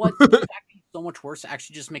 but you know what? The fact that he's so much worse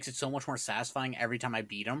actually just makes it so much more satisfying every time I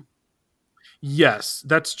beat him. Yes,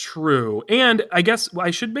 that's true. And I guess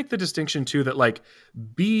I should make the distinction too that like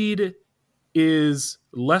Bede is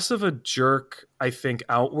less of a jerk, I think,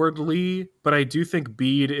 outwardly, but I do think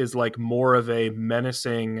Bede is like more of a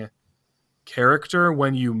menacing character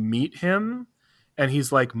when you meet him. And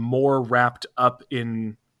he's like more wrapped up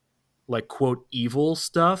in like quote evil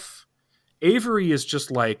stuff. Avery is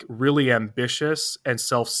just like really ambitious and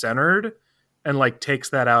self-centered and like takes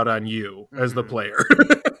that out on you as the player.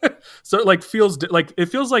 So it like it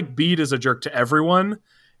feels like Bede is a jerk to everyone.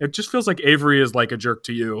 It just feels like Avery is like a jerk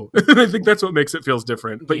to you. I think that's what makes it feels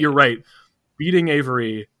different. But you're right. Beating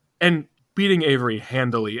Avery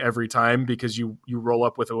handily every time because you roll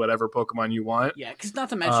up with whatever Pokemon you want. Yeah, because not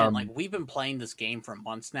to mention, like we've been playing this game for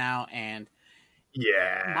months now, and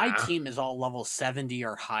my team is all level 70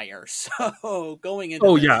 or higher. So going into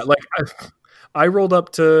like I rolled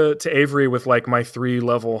up to Avery with like my 3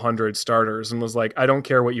 level 100 starters and was like, I don't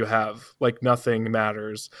care what you have, like nothing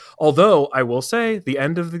matters. Although I will say the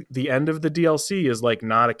end of the DLC is like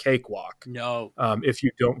not a cakewalk. No, if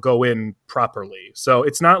you don't go in properly, so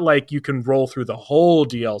it's not like you can roll through the whole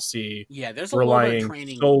DLC. Yeah, there's a lot of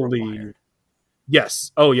training solely. Required.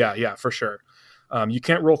 Yes. Oh yeah, for sure. You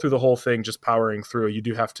can't roll through the whole thing just powering through. You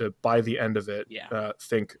do have to, by the end of it,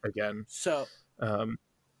 think again. So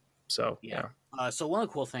yeah. So one of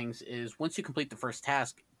the cool things is once you complete the first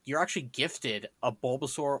task, you're actually gifted a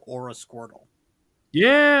Bulbasaur or a Squirtle.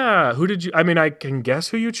 Yeah. Who did you? I mean, I can guess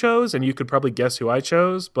who you chose, and you could probably guess who I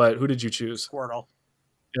chose. But who did you choose? Squirtle.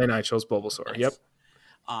 And I chose Bulbasaur. Nice. Yep.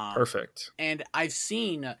 Perfect. And I've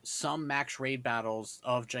seen some max raid battles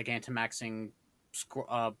of Gigantamaxing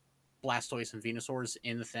Blastoise and Venusaurs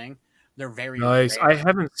in the thing. They're very nice. rare. I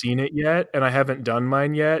haven't seen it yet, and I haven't done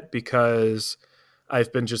mine yet because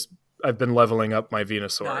I've been leveling up my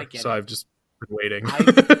Venusaur, No, I get so it. I've just been waiting.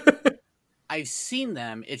 I've seen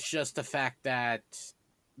them. It's just the fact that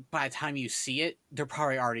by the time you see it, they're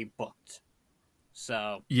probably already booked.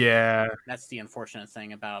 So yeah, that's the unfortunate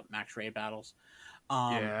thing about max raid battles.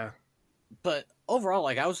 yeah. But overall,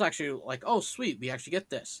 like I was actually like, oh sweet, we actually get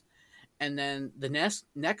this. And then the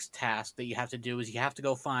next task that you have to do is you have to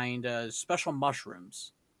go find special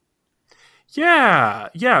mushrooms. Yeah.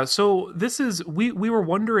 So this is we were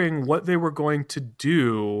wondering what they were going to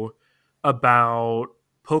do about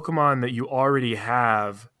Pokemon that you already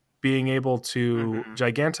have being able to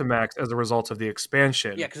Gigantamax as a result of the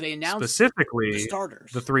expansion. Yeah, because they announced specifically the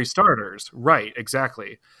starters, the 3 starters. Right,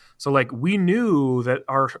 exactly. So like we knew that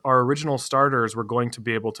our original starters were going to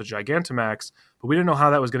be able to Gigantamax, but we didn't know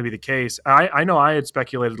how that was going to be the case. I know I had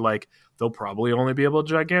speculated like they'll probably only be able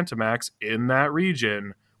to Gigantamax in that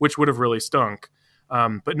region, which would have really stunk.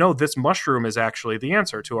 But no, this mushroom is actually the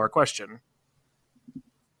answer to our question.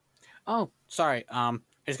 Oh, sorry.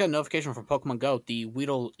 I just got a notification from Pokemon Go. The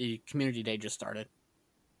Weedle Community Day just started.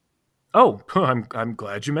 Oh, I'm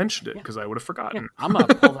glad you mentioned it because I would have forgotten. Yeah, I'm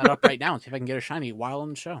gonna pull that up right now and see if I can get a shiny while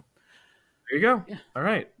on the show. There you go. Yeah. All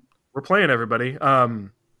right, we're playing, everybody.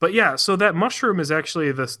 But yeah, so that mushroom is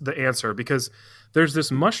actually the answer because there's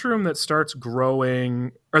this mushroom that starts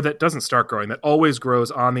growing, or that doesn't start growing, that always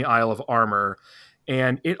grows on the Isle of Armor,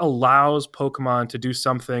 and it allows Pokemon to do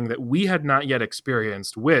something that we had not yet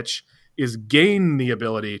experienced, which is gain the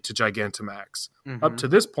ability to Gigantamax. Up to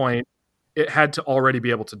this point, it had to already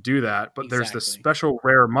be able to do that, but there's this special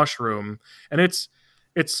rare mushroom, and it's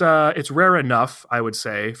rare enough, I would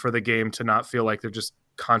say, for the game to not feel like they're just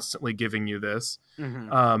constantly giving you this.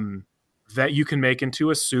 That you can make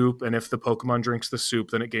into a soup, and if the Pokemon drinks the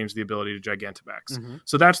soup, then it gains the ability to Gigantamax.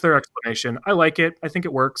 So that's their explanation. I like it. I think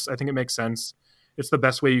it works. I think it makes sense. It's the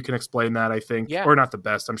best way you can explain that, I think. Yeah. Or not the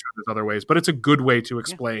best. I'm sure there's other ways, but it's a good way to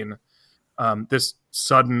explain this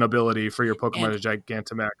sudden ability for your Pokemon to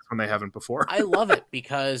Gigantamax when they haven't before. I love it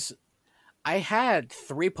because I had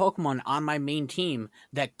 3 Pokemon on my main team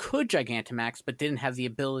that could Gigantamax, but didn't have the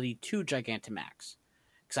ability to Gigantamax.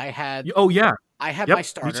 Because I had... Oh, yeah. I had my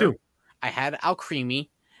starter. Me too. I had Alcremie,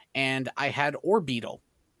 and I had Orbeetle.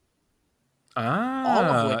 All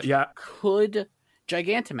of which could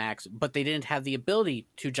Gigantamax, but they didn't have the ability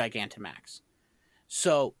to Gigantamax.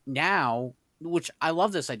 So now, which I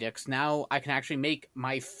love this idea, because now I can actually make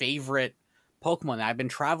my favorite Pokemon that I've been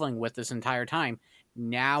traveling with this entire time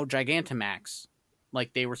now Gigantamax,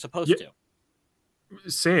 like they were supposed to.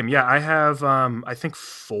 Same, yeah. I have, I think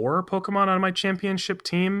 4 Pokemon on my championship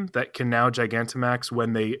team that can now Gigantamax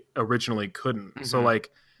when they originally couldn't. So, like,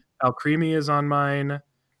 Alcremie is on mine.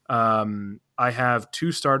 I have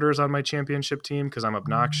 2 starters on my championship team because I'm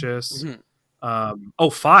obnoxious.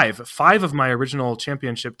 5 of my original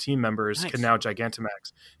championship team members can now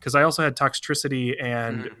Gigantamax because I also had Toxtricity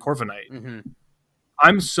and Corviknight.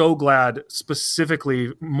 I'm so glad,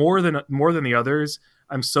 specifically more than the others.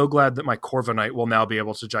 I'm so glad that my Corviknight will now be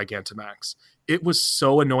able to Gigantamax. It was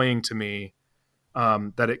so annoying to me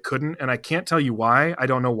that it couldn't, and I can't tell you why. I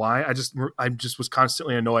don't know why. I just was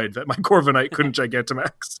constantly annoyed that my Corviknight couldn't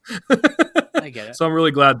Gigantamax. I get it. So I'm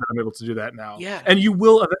really glad that I'm able to do that now. Yeah. And you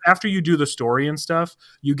will, after you do the story and stuff,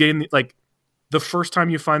 you gain the first time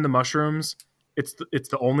you find the mushrooms, it's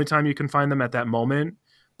the only time you can find them at that moment.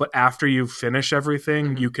 But after you finish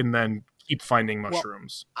everything, you can then keep finding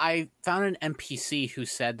mushrooms. Well, I found an NPC who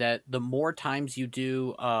said that the more times you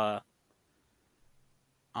do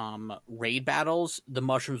raid battles, the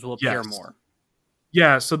mushrooms will appear more.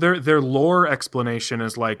 Yeah, so their lore explanation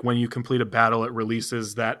is like when you complete a battle, it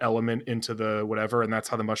releases that element into the whatever, and that's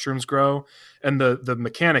how the mushrooms grow. And the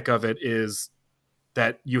mechanic of it is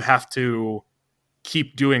that you have to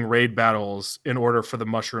keep doing raid battles in order for the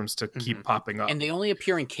mushrooms to keep popping up. And they only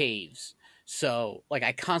appear in caves. So, like,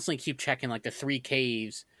 I constantly keep checking, like, the 3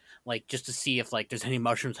 caves, like, just to see if, like, there's any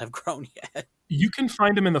mushrooms have grown yet. You can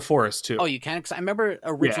find them in the forest, too. Oh, you can? Because I remember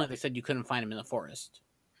originally they said you couldn't find them in the forest.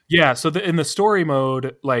 Yeah, so in the story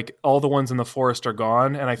mode, like, all the ones in the forest are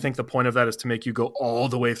gone, and I think the point of that is to make you go all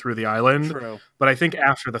the way through the island. True. But I think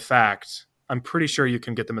after the fact, I'm pretty sure you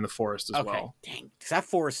can get them in the forest as well. Dang. Because that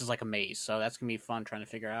forest is like a maze, so that's going to be fun trying to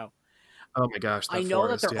figure out. Oh my gosh, I know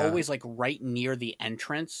that they're always, like, right near the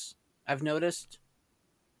entrance, I've noticed.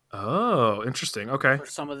 Oh, interesting. Okay. For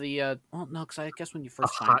some of the, well, no, because I guess when you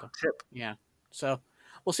first find hot them. tip. Yeah. So,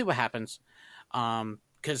 we'll see what happens.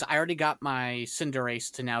 Because I already got my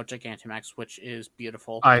Cinderace to now Gigantamax, which is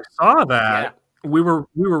beautiful. I saw that. Yeah. We were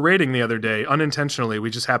raiding the other day unintentionally. We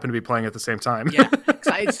just happened to be playing at the same time. Yeah, because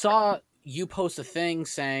I saw you post a thing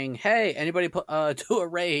saying, "Hey, anybody do a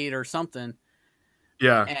raid or something?"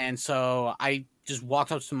 Yeah, and so I just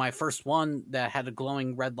walked up to my first one that had a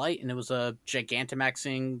glowing red light, and it was a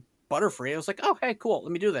Gigantamaxing Butterfree. I was like, "Oh, hey, cool,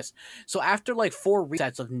 let me do this." So after like 4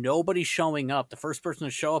 resets of nobody showing up, the first person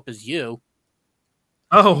to show up is you.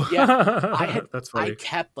 Oh, yeah. That's funny. I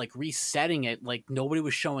kept like resetting it, like nobody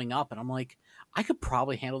was showing up, and I'm like, I could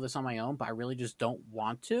probably handle this on my own, but I really just don't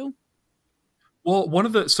want to. Well, one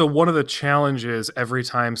of the challenges every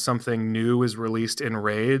time something new is released in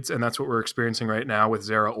raids, and that's what we're experiencing right now with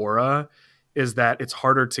Zeraora, is that it's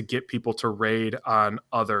harder to get people to raid on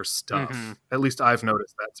other stuff. Mm-hmm. At least I've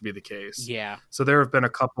noticed that to be the case. Yeah. So there have been a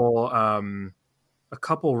couple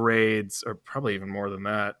raids, or probably even more than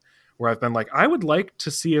that, where I've been like, I would like to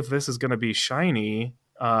see if this is going to be shiny,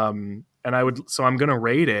 and so I'm going to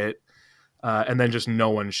raid it. And then just no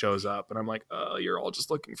one shows up, and I'm like, "Oh, you're all just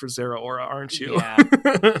looking for Zeraora, aren't you?" Yeah.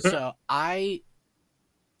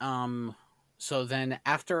 So then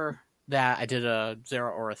after that, I did a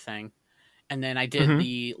Zeraora thing, and then I did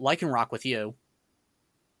the Lycanroc with you.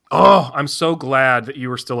 Oh, I'm so glad that you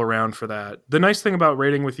were still around for that. The nice thing about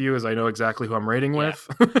raiding with you is I know exactly who I'm raiding with.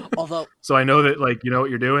 Although, so I know that like you know what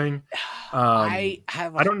you're doing. I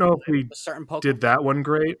don't know if we certain Pokemon did that one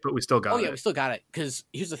great, but we still got it. Oh yeah, we still got it. Because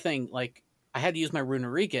here's the thing: like I had to use my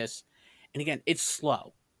Runerigus, and again, it's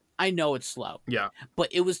slow. I know it's slow. Yeah. But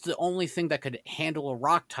it was the only thing that could handle a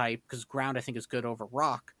rock type, because ground I think is good over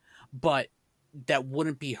rock, but that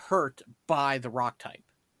wouldn't be hurt by the rock type.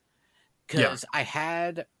 Because I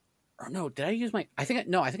had, or no, did I use my? I think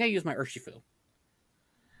I used my Urshifu.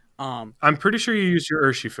 I'm pretty sure you used your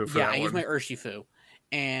Urshifu for that one. Yeah, I used my Urshifu,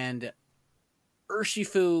 and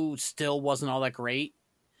Urshifu still wasn't all that great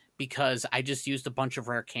because I just used a bunch of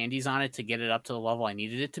rare candies on it to get it up to the level I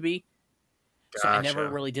needed it to be. Gotcha. So I never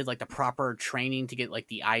really did like the proper training to get like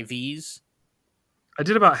the IVs. I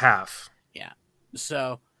did about half. Yeah.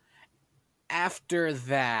 So after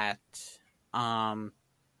that, I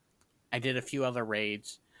did a few other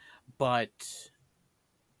raids, but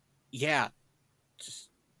yeah, just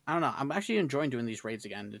I don't know. I'm actually enjoying doing these raids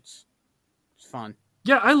again. It's fun.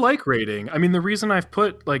 Yeah, I like raiding. I mean, the reason I've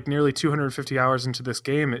put like nearly 250 hours into this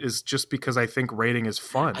game is just because I think raiding is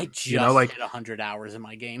fun. I just hit 100 hours in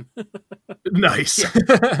my game. Nice.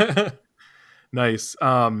 Nice.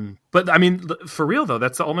 But I mean, for real though,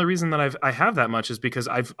 that's the only reason that I have that much is because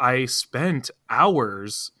I spent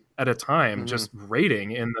hours at a time just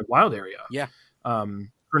raiding in the wild area. Yeah.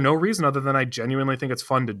 For no reason other than I genuinely think it's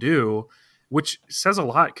fun to do, which says a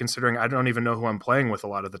lot considering I don't even know who I'm playing with a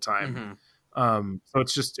lot of the time. So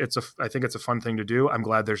I think it's a fun thing to do. I'm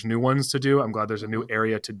glad there's new ones to do. I'm glad there's a new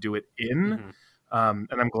area to do it in. And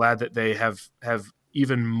I'm glad that they have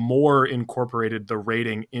even more incorporated the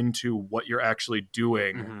rating into what you're actually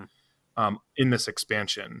doing in this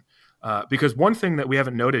expansion. Because one thing that we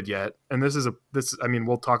haven't noted yet, and I mean,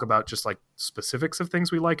 we'll talk about just like specifics of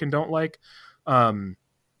things we like and don't like.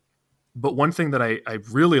 But one thing that I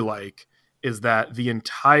really like is that the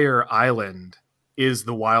entire island is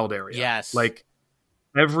the wild area. Yes. Like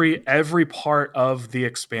every part of the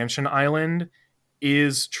expansion island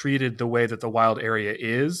is treated the way that the wild area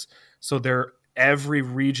is. So every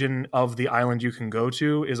region of the island you can go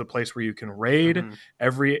to is a place where you can raid.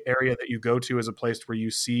 Every area that you go to is a place where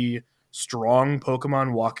you see strong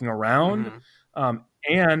Pokemon walking around.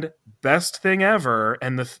 And best thing ever,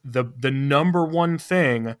 and the number one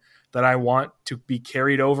thing that I want to be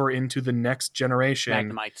carried over into the next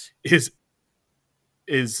generation is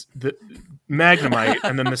the Magnemite.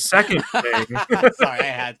 And then the second thing sorry, I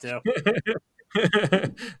had to.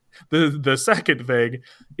 the second thing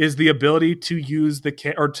is the ability to use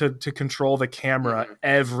to control the camera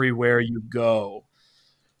everywhere you go.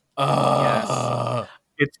 Yes.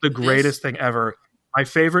 It's the greatest thing ever. My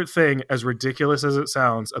favorite thing, as ridiculous as it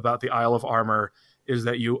sounds, about the Isle of Armor is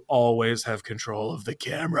that you always have control of the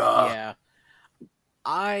camera. Yeah.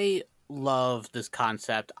 I love this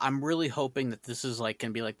concept. I'm really hoping that this is like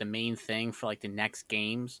going to be like the main thing for like the next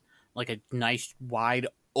games, like a nice wide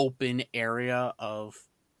open area of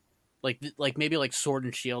like maybe like Sword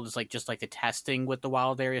and Shield is like just like the testing with the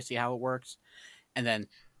wild area, see how it works. And then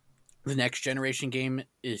the next generation game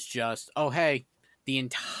is just, oh hey, the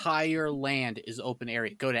entire land is open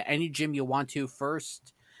area. Go to any gym you want to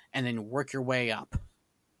first and then work your way up.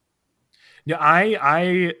 Yeah,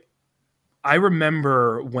 I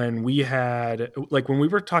remember when we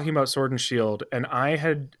were talking about Sword and Shield, and I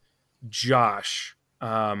had Josh,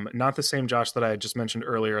 not the same Josh that I had just mentioned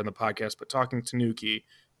earlier in the podcast, but talking to Nuki,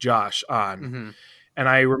 Josh on. And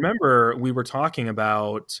I remember we were talking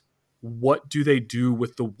about what do they do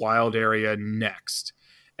with the wild area next?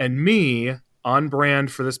 And me, on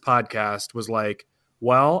brand for this podcast, was like,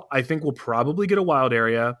 well, I think we'll probably get a wild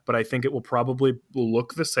area, but I think it will probably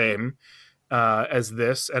look the same as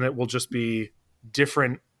this, and it will just be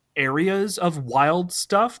different areas of wild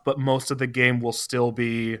stuff, but most of the game will still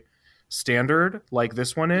be standard like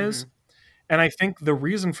this one is. And I think the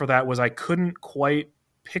reason for that was I couldn't quite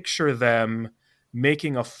picture them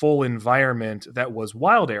making a full environment that was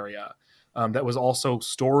wild area, that was also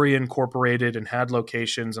story incorporated and had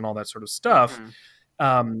locations and all that sort of stuff.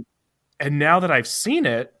 And now that I've seen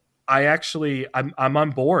it, I'm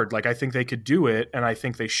on board. Like, I think they could do it, and I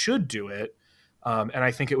think they should do it. And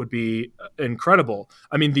I think it would be incredible.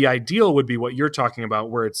 I mean, the ideal would be what you're talking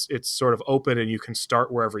about, where it's sort of open and you can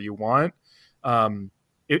start wherever you want.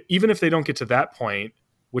 Even if they don't get to that point,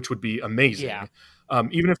 which would be amazing. Yeah.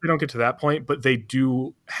 Even if they don't get to that point, but they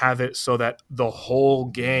do have it so that the whole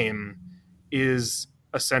game is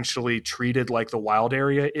essentially treated like the wild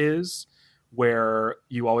area is, where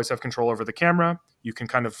you always have control over the camera. You can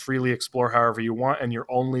kind of freely explore however you want, and you're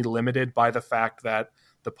only limited by the fact that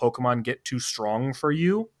the Pokemon get too strong for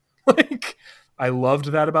you. Like, I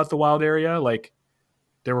loved that about the wild area. Like,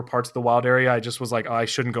 there were parts of the wild area I just was like, oh, I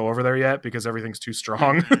shouldn't go over there yet because everything's too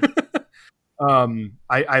strong.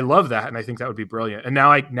 I love that, and I think that would be brilliant. And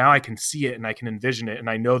now I can see it and I can envision it, and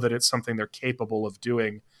I know that it's something they're capable of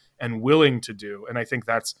doing and willing to do. And I think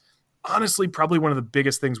that's honestly probably one of the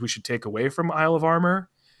biggest things we should take away from Isle of Armor,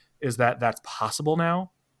 is that that's possible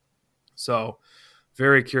now. So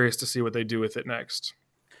very curious to see what they do with it next.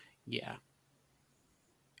 Yeah.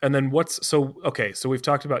 And then so we've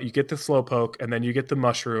talked about, you get the Slowpoke and then you get the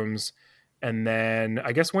mushrooms. And then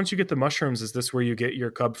I guess once you get the mushrooms, is this where you get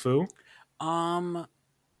your Kubfu?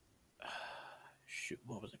 Shoot,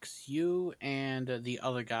 what was it? 'Cause you and the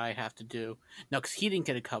other guy have to do. No, because he didn't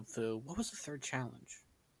get a Kubfu. What was the third challenge?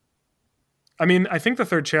 I mean, I think the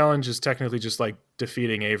third challenge is technically just like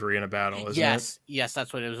defeating Avery in a battle, isn't it? Yes,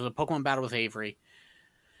 that's what it was. It was a Pokemon battle with Avery.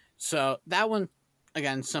 So that one,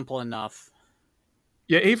 again, simple enough.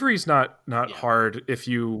 Yeah, Avery's not hard if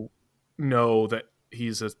you know that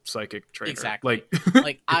he's a psychic trainer. Exactly.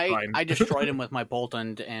 Like I destroyed him with my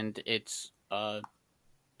Boltund, and it's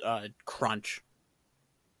Crunch.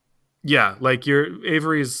 Yeah, like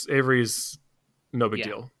Avery's no big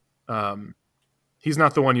deal. He's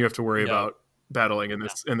not the one you have to worry about battling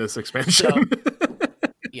in this expansion. So,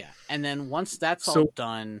 yeah, and then once that's all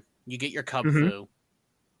done, you get your Kubfu.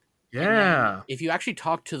 Yeah. If you actually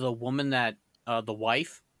talk to the woman that the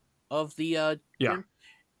wife of the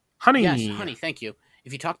Honey. Yes, Honey, thank you.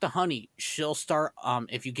 If you talk to Honey, she'll start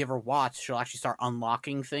if you give her Watts, she'll actually start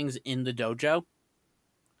unlocking things in the dojo.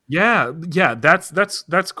 Yeah,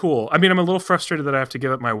 that's cool. I mean, I'm a little frustrated that I have to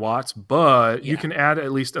give up my Watts, but you can add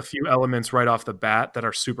at least a few elements right off the bat that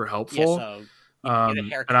are super helpful. Yeah, so you can get a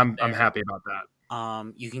haircut and I'm there. happy about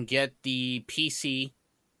that. You can get the PC.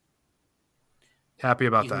 Happy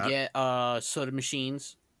about that. You can get soda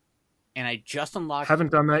machines. And I just unlocked.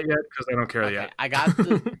 Haven't done that yet because I don't care yet. I got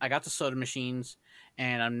the soda machines,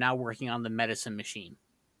 and I'm now working on the medicine machine,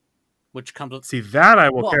 which comes with. See, that I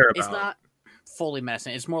will care about. It's not fully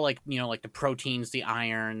medicine. It's more like like the proteins, the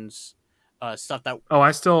irons, stuff that. Oh,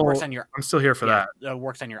 I'm still here for that.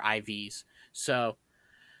 Works on your IVs. So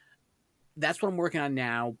that's what I'm working on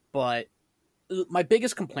now. But my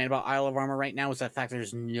biggest complaint about Isle of Armor right now is the fact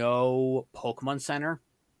there's no Pokemon Center.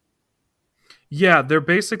 Yeah, they're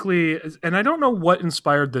basically, and I don't know what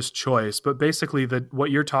inspired this choice, but basically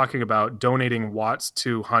what you're talking about, donating Watts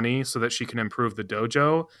to Honey so that she can improve the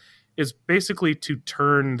dojo, is basically to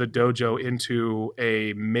turn the dojo into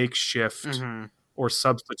a makeshift or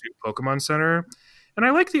substitute Pokemon Center. And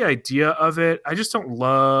I like the idea of it. I just don't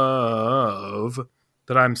love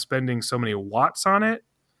that I'm spending so many Watts on it.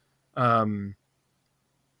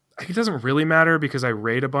 It doesn't really matter because I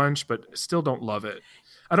raid a bunch, but still don't love it.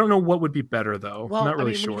 I don't know what would be better, though. Well, I'm not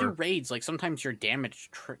really sure. When you do raids, like sometimes your damage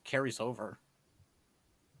carries over.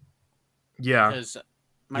 Yeah. Because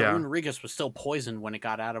my Runerigus was still poisoned when it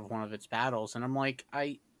got out of one of its battles, and I'm like,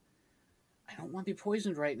 I don't want to be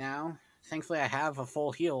poisoned right now. Thankfully, I have a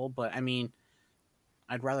full heal, but I mean,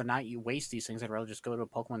 I'd rather not waste these things. I'd rather just go to a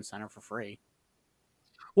Pokemon Center for free.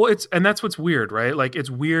 Well, that's what's weird, right? Like, it's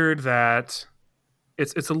weird that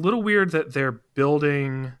it's a little weird that they're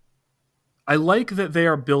building. I like that they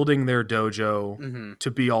are building their dojo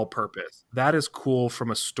to be all purpose. That is cool from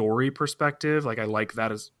a story perspective. Like, I like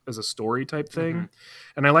that as a story type thing.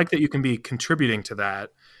 And I like that you can be contributing to that.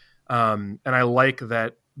 And I like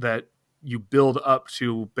that you build up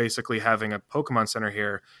to basically having a Pokemon Center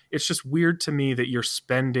here. It's just weird to me that you're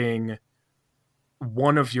spending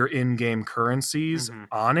one of your in-game currencies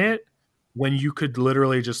on it when you could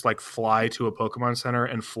literally just like fly to a Pokemon Center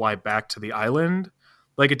and fly back to the island.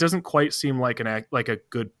 Like, it doesn't quite seem like a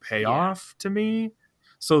good payoff to me.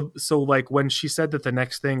 So like when she said that the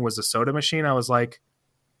next thing was a soda machine, I was like,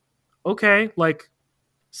 okay, like,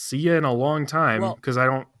 see ya in a long time, because I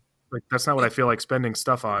don't like, that's not what I feel like spending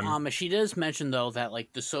stuff on. She does mention though that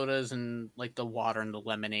like the sodas and like the water and the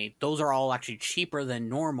lemonade, those are all actually cheaper than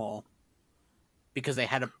normal because they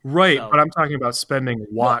had a but I'm talking about spending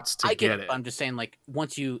watts to get it. I'm just saying, like, when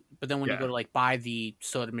you go to like buy the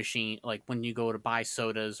soda machine, like when you go to buy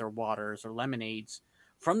sodas or waters or lemonades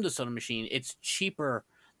from the soda machine, it's cheaper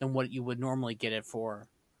than what you would normally get it for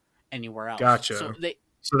anywhere else. Gotcha.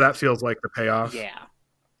 So that feels like the payoff. Yeah.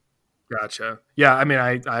 Gotcha. Yeah, I mean,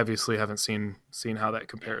 I obviously haven't seen how that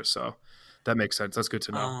compares, so that makes sense. That's good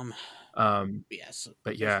to know. Yes.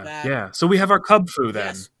 But yeah. So we have our Cubfu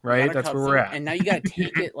then, right? That's where we're at. And now you got to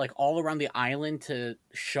take it like all around the island to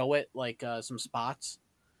show it like some spots.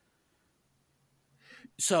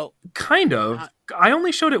 So kind of. I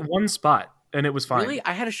only showed it one spot, and it was fine. Really,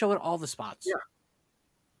 I had to show it all the spots.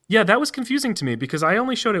 Yeah, that was confusing to me because I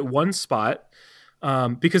only showed it one spot.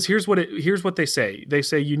 Because here's what they say. They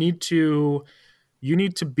say you need to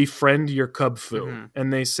befriend your Cubfu,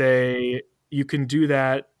 and they say you can do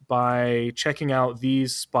that by checking out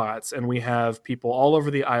these spots, and we have people all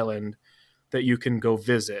over the island that you can go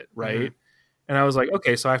visit, right? And I was like,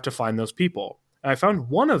 okay, so I have to find those people. And I found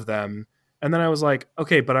one of them, and then I was like,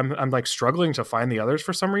 okay, but I'm like struggling to find the others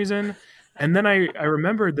for some reason. And then I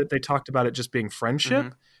remembered that they talked about it just being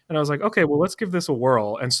friendship. And I was like, okay, well, let's give this a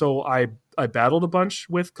whirl. And so I battled a bunch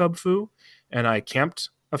with Cubfu, and I camped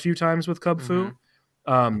a few times with Cubfu.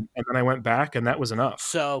 And then I went back, and that was enough.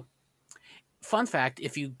 So, fun fact,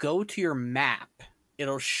 if you go to your map,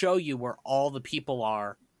 it'll show you where all the people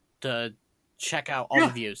are to check out all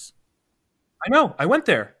the views. I know. I went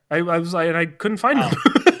there. I was like, and I couldn't find them.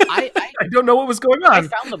 I don't know what was going on. I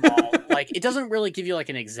found them all. Like, it doesn't really give you like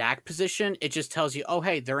an exact position. It just tells you, oh,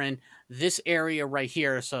 hey, they're in this area right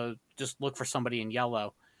here. So just look for somebody in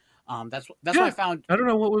yellow. That's what I found. I don't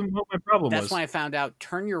know what my problem was. That's when I found out.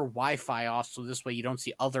 Turn your Wi-Fi off so this way you don't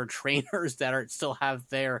see other trainers that still have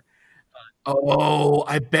their. Oh,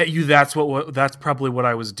 I bet you that's probably what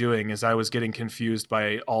I was doing. Is I was getting confused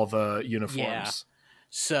by all the uniforms. Yeah.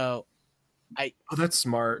 So. That's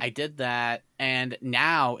smart. I did that, and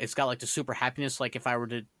now it's got like the super happiness. Like if I were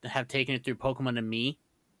to have taken it through Pokemon and Me,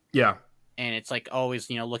 yeah, and it's like always,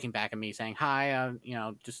 looking back at me saying hi,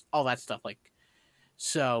 just all that stuff. Like,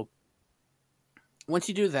 so once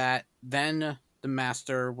you do that, then the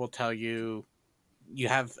master will tell you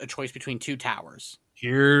have a choice between two towers.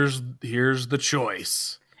 Here's the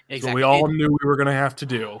choice. Exactly. So we all knew we were going to have to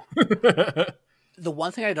do. The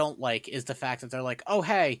one thing I don't like is the fact that they're like, oh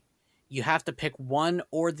hey. You have to pick one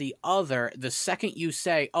or the other. The second you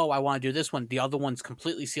say, oh, I want to do this one, the other one's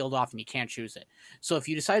completely sealed off and you can't choose it. So if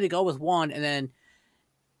you decide to go with one and then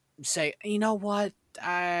say, you know what,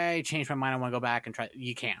 I changed my mind, I want to go back and try,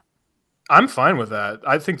 you can't. I'm fine with that.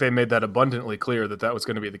 I think they made that abundantly clear that was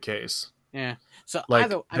going to be the case. Yeah. So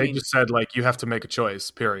like, they just said, like, you have to make a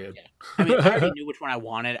choice, period. Yeah. I mean, I already knew which one I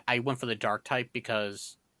wanted. I went for the dark type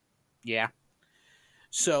because, yeah.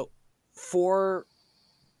 So for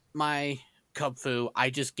my Cubfu, I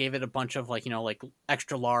just gave it a bunch of like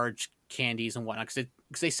extra large candies and whatnot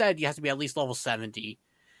because they said you have to be at least level 70.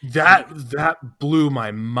 That blew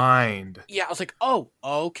my mind. Yeah, I was like, oh,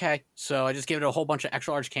 okay. So I just gave it a whole bunch of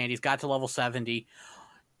extra large candies, got to level 70,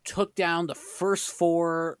 took down the first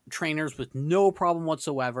 4 trainers with no problem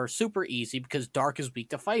whatsoever, super easy because Dark is weak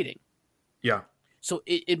to fighting. Yeah. So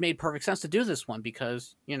it made perfect sense to do this one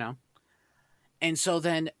because and so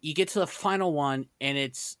then you get to the final one and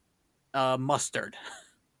it's Mustard,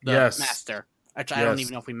 the master. Which I don't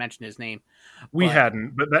even know if we mentioned his name. We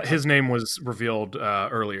hadn't, but his name was revealed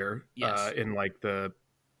earlier in like the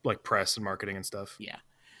press and marketing and stuff. Yeah.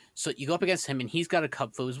 So you go up against him, and he's got a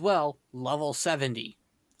Cubfu as well, level 70.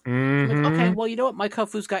 Mm-hmm. Like, okay, well, you know what? My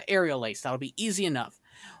Cubfu's got Aerial Ace. That'll be easy enough.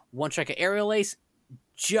 One check of Aerial Ace,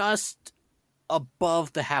 just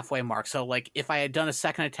above the halfway mark. So, like, if I had done a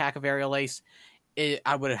second attack of Aerial Ace,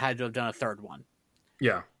 I would have had to have done a third one.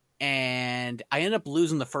 Yeah. And I ended up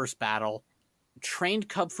losing the first battle. Trained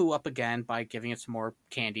Cubfu up again by giving it some more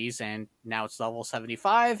candies, and now it's level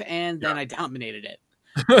 75, and then I dominated it.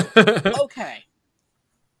 Okay.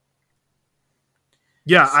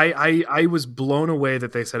 Yeah, I was blown away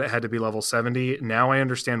that they said it had to be level 70. Now I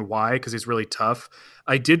understand why, because he's really tough.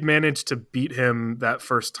 I did manage to beat him that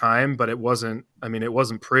first time, but it wasn't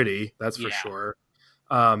pretty, that's for Yeah. sure.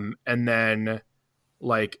 And then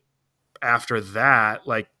like after that,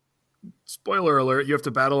 like spoiler alert, you have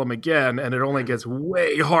to battle him again, and it only gets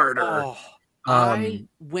way harder. Oh, I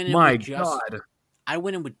went in My with just God. I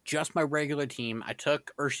went in with just my regular team. I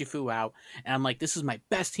took Urshifu out, and I'm like, this is my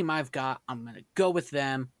best team I've got. I'm gonna go with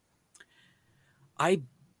them. I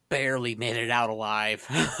barely made it out alive.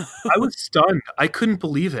 I was stunned. I couldn't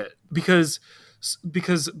believe it because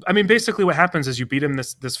I mean, basically what happens is you beat him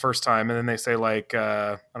this first time, and then they say like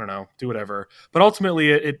I don't know, do whatever. But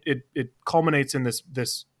ultimately, it culminates in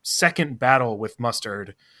this second battle with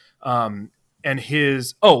Mustard, and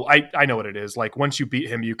his I know what it is. Like once you beat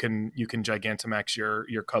him, you can Gigantamax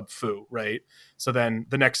your Cub Fu, right? So then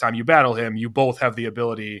the next time you battle him, you both have the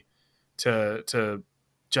ability to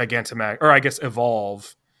Gigantamax, or I guess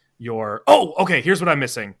evolve your. Oh, okay. Here's what I'm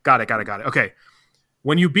missing. Got it. Okay.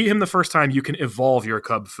 When you beat him the first time, you can evolve your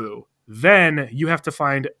Cub Fu. Then you have to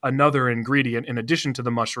find another ingredient in addition to the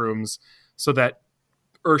mushrooms so that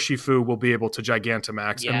Urshifu will be able to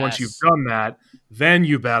Gigantamax. Yes. And once you've done that, then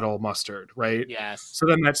you battle Mustard, right? Yes. So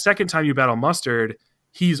then that second time you battle Mustard,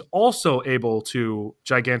 he's also able to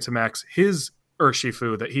Gigantamax his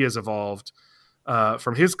Urshifu that he has evolved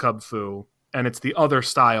from his Cub Fu. And it's the other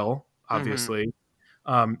style, obviously.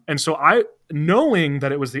 And so knowing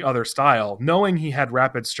that it was the other style, knowing he had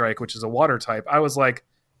Rapid Strike, which is a water type, I was like,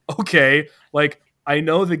 okay, like I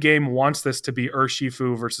know the game wants this to be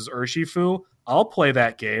Urshifu versus Urshifu. I'll play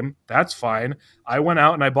that game. That's fine. I went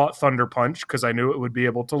out and I bought Thunder Punch because I knew it would be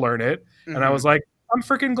able to learn it. Mm-hmm. And I was like, I'm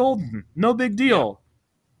freaking golden. No big deal.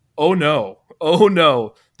 Yeah. Oh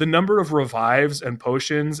no. The number of revives and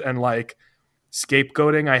potions and like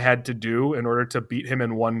scapegoating I had to do in order to beat him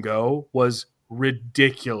in one go was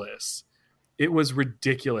ridiculous. It was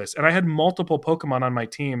ridiculous. And I had multiple Pokemon on my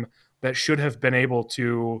team that should have been able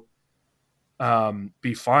to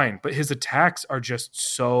be fine. But his attacks are just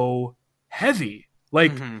so heavy.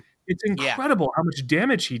 Like, it's incredible how much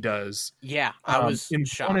damage he does. Yeah, I was in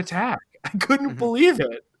shocked. one attack. I couldn't believe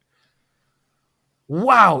it.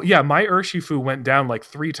 Wow. Yeah, my Urshifu went down like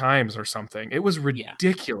 3 times or something. It was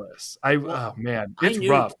ridiculous. Oh man, it's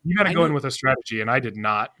rough. You got to go in with a strategy, and I did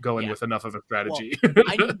not go in with enough of a strategy.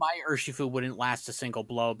 I knew my Urshifu wouldn't last a single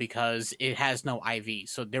blow because it has no IV,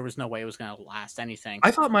 so there was no way it was going to last anything.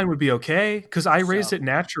 I thought mine would be okay because I raised it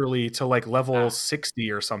naturally to like level 60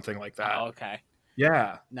 or something like that. Oh, okay.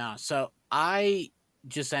 Yeah. No, so I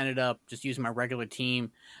just ended up just using my regular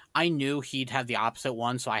team. I knew he'd have the opposite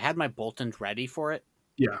one, so I had my Boltons ready for it.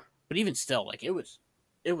 Yeah. But even still, like it was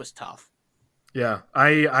tough. Yeah.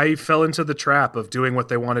 I fell into the trap of doing what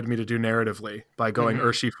they wanted me to do narratively by going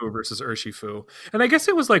Urshifu versus Urshifu. And I guess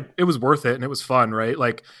it was worth it and it was fun, right?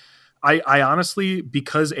 Like I honestly,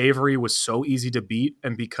 because Avery was so easy to beat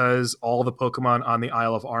and because all the Pokemon on the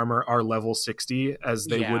Isle of Armor are level 60 as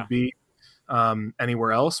they would be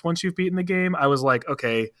anywhere else once you've beaten the game, I was like,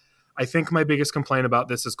 okay, I think my biggest complaint about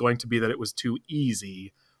this is going to be that it was too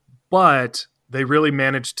easy, but they really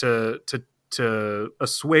managed to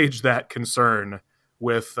assuage that concern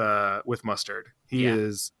with Mustard.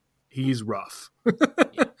 He's rough,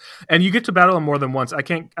 and you get to battle him more than once. I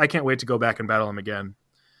can't wait to go back and battle him again.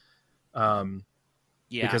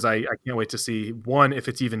 Because I can't wait to see, one, if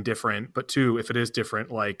it's even different, but two, if it is different,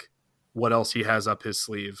 like what else he has up his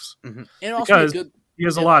sleeves. And because he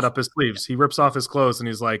has a lot up his sleeves. He rips off his clothes and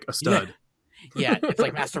he's like a stud. Yeah, it's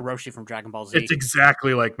like Master Roshi from Dragon Ball Z. It's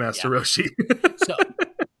exactly like Master Roshi. So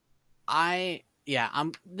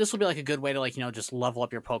this will be like a good way to just level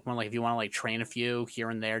up your Pokemon. Like if you want to like train a few here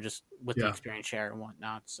and there, just with the experience share and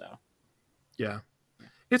whatnot. So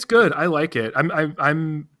it's good. I like it.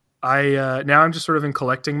 Now I'm just sort of in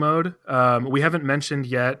collecting mode. We haven't mentioned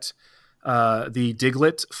yet the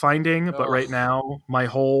Diglett finding, but right now my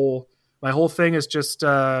whole thing is just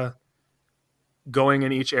going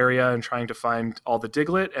in each area and trying to find all the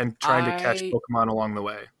Diglett and trying to catch Pokemon along the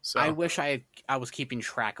way. So I wish I was keeping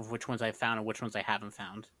track of which ones I found and which ones I haven't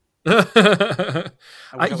found.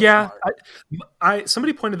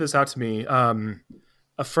 Somebody pointed this out to me.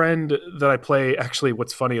 A friend that I play, actually,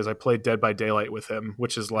 what's funny is I played Dead by Daylight with him,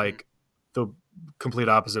 which is like the complete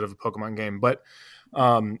opposite of a Pokemon game. But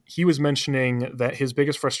he was mentioning that his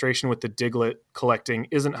biggest frustration with the Diglett collecting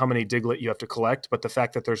isn't how many Diglett you have to collect, but the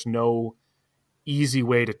fact that there's no easy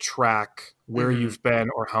way to track where you've been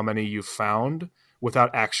or how many you've found without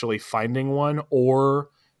actually finding one or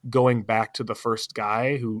going back to the first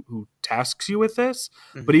guy who tasks you with this.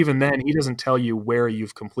 But even then, he doesn't tell you where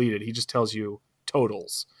you've completed. He just tells you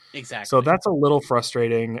totals. Exactly. So that's a little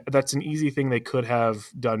frustrating. That's an easy thing they could have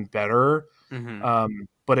done better.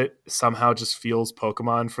 But it somehow just feels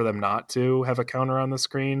Pokemon for them not to have a counter on the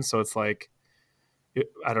screen. So it's like,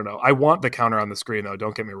 I don't know. I want the counter on the screen though.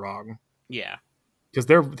 Don't get me wrong. Yeah. Because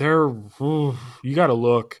you got to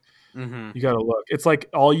look. You got to look. It's like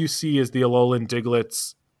all you see is the Alolan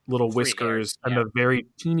Diglett's little whiskers and the very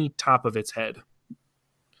teeny top of its head.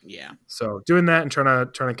 Yeah. So doing that and trying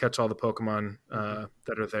to catch all the Pokemon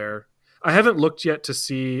that are there. I haven't looked yet to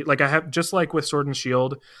see, like I have, just like with Sword and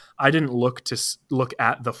Shield, I didn't look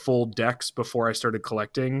at the full decks before I started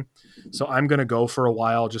collecting. So I'm going to go for a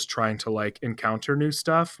while just trying to like encounter new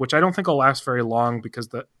stuff, which I don't think will last very long because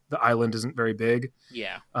the island isn't very big.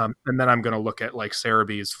 Yeah. And then I'm going to look at like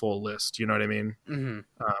Cerebee's full list. You know what I mean?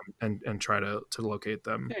 And try to locate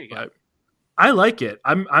them. There you go. I like it.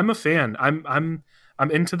 I'm a fan. I'm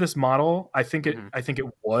into this model. I think it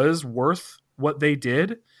was worth what they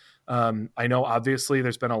did. I know obviously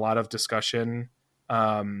there's been a lot of discussion,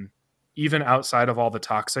 even outside of all the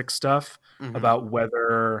toxic stuff, about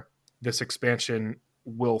whether this expansion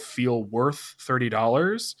will feel worth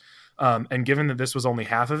 $30. And given that this was only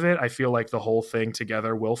half of it, I feel like the whole thing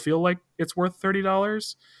together will feel like it's worth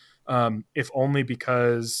 $30. If only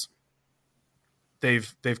because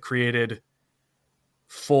they've created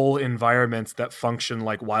full environments that function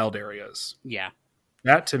like wild areas. Yeah.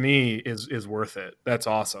 That to me is worth it. That's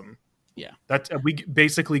awesome. Yeah. We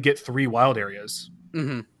basically get 3 wild areas.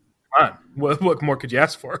 Come on. What more could you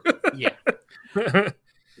ask for? Yeah.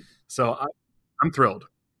 So I'm thrilled.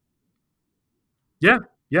 Yeah.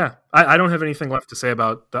 Yeah. I don't have anything left to say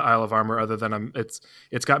about the Isle of Armor other than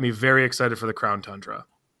it's got me very excited for the Crown Tundra.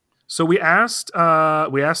 So we asked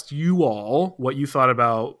you all what you thought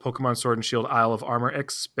about Pokemon Sword and Shield Isle of Armor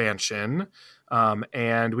expansion.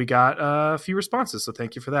 And we got a few responses, so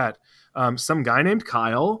thank you for that. Some guy named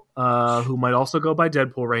Kyle, who might also go by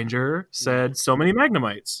Deadpool Ranger, said, so many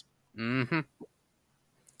Magnemites.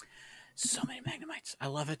 So many Magnemites. I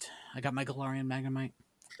love it. I got my Galarian Magnemite.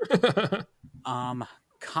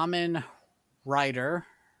 Common Rider,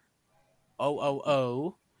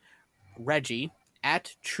 Reggie,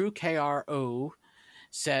 at TrueKRO,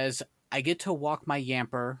 says, I get to walk my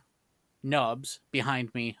Yamper Nubs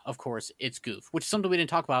behind me. Of course, it's Goof, which is something we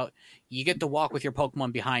didn't talk about. You get to walk with your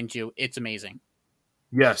Pokemon behind you. It's amazing.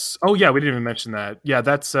 Yes. Oh, yeah, we didn't even mention that. Yeah,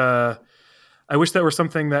 that's... I wish that were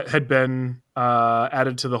something that had been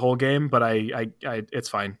added to the whole game, but I it's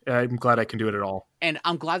fine. I'm glad I can do it at all. And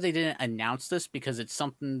I'm glad they didn't announce this because it's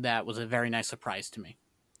something that was a very nice surprise to me.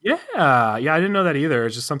 Yeah, I didn't know that either.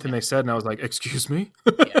 It's just something they said, and I was like, excuse me?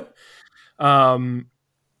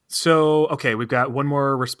 So, okay, we've got one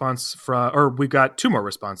more response we've got 2 more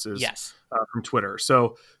responses from Twitter.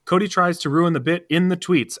 So Cody tries to ruin the bit in the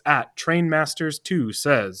tweets at Trainmasters2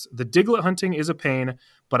 says, the Diglett hunting is a pain,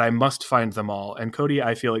 but I must find them all. And Cody,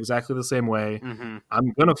 I feel exactly the same way.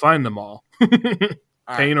 I'm going to find them all.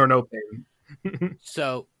 Pain or no pain.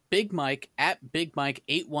 So Big Mike at Big Mike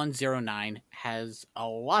 8109 has a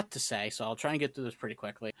lot to say, so I'll try and get through this pretty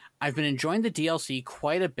quickly. I've been enjoying the DLC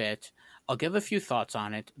quite a bit. I'll give a few thoughts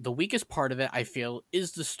on it. The weakest part of it, I feel,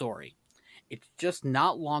 is the story. It's just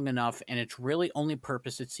not long enough, and its really only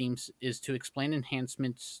purpose, it seems, is to explain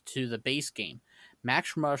enhancements to the base game,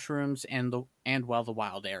 Max Mushrooms, and the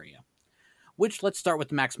Wild Area. Which, let's start with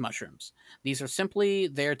the Max Mushrooms. These are simply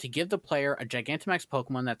there to give the player a Gigantamax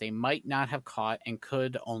Pokemon that they might not have caught and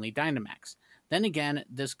could only Dynamax. Then again,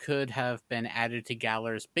 this could have been added to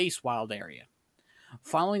Galar's base Wild Area.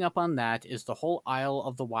 Following up on that is the whole Isle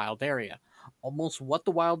of the Wild Area, almost what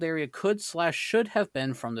the Wild Area could/should have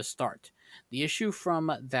been from the start. The issue from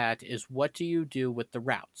that is, what do you do with the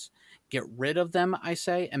routes? Get rid of them, I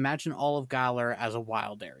say. Imagine all of Galar as a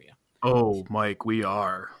Wild Area. Oh, Mike, we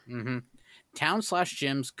are.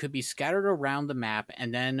 Town/gyms could be scattered around the map,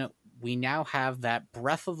 and then we now have that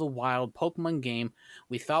Breath of the Wild Pokemon game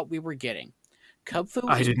we thought we were getting. Cubfu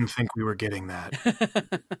I didn't think we were getting that.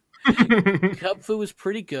 Cubfu is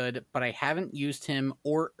pretty good, but I haven't used him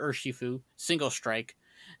or Urshifu, Single Strike,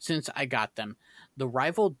 since I got them. The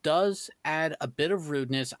rival does add a bit of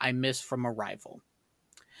rudeness I miss from a rival,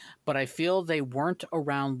 but I feel they weren't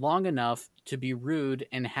around long enough to be rude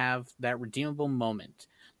and have that redeemable moment.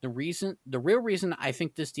 The real reason I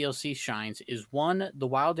think this DLC shines is 1, the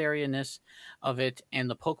wild area-ness of it and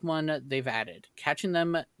the Pokemon they've added. Catching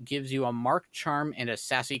them gives you a marked charm and a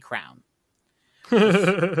sassy crown.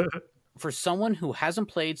 For someone who hasn't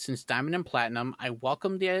played since Diamond and Platinum, I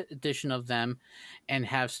welcome the addition of them and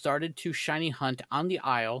have started to shiny hunt on the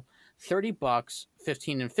Isle. $30,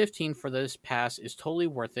 15 and 15 for this pass is totally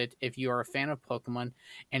worth it if you are a fan of Pokemon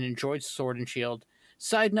and enjoyed Sword and Shield.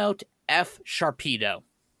 Side note, F Sharpedo.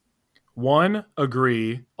 1,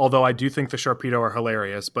 agree, although I do think the Sharpedo are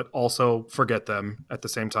hilarious, but also forget them at the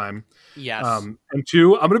same time. Yes. And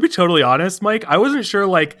 2, I'm going to be totally honest, Mike, I wasn't sure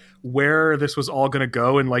like where this was all going to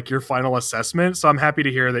go in like your final assessment, so I'm happy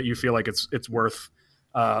to hear that you feel like it's worth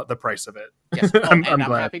the price of it. Yes. Oh, I'm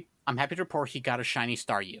glad. I'm happy to report he got a shiny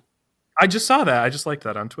Staryu. I just saw that. I just liked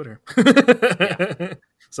that on Twitter. Yeah.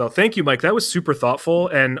 So thank you, Mike. That was super thoughtful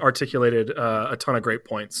and articulated a ton of great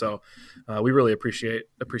points. So we really appreciate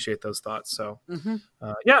those thoughts. So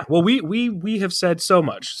yeah, well, we have said so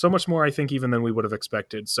much more, I think, even than we would have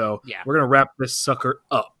expected. So we're going to wrap this sucker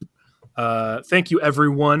up. Thank you,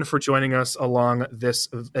 everyone, for joining us along this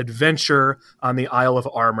adventure on the Isle of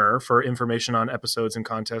Armor. For information on episodes and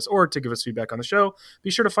contests, or to give us feedback on the show,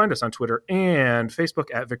 be sure to find us on Twitter and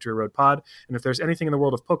Facebook at Victory Road Pod. And if there's anything in the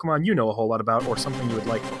world of Pokemon you know a whole lot about, or something you would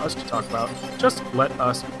like for us to talk about, just let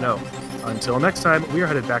us know. Until next time, we are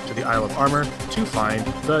headed back to the Isle of Armor to find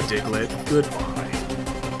the Diglett. Goodbye.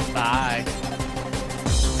 Bye.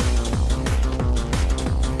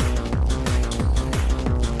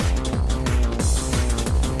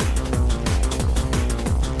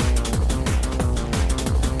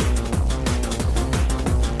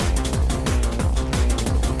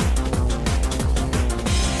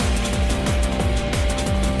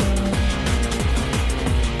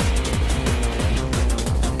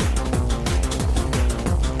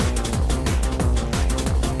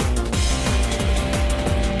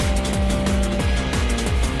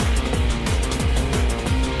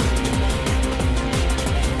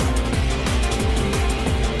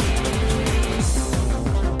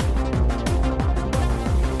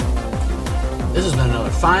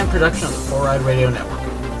 Fine production of the 4Ride Radio Network.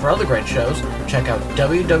 For other great shows, check out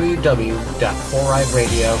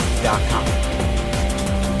www.4rideradio.com.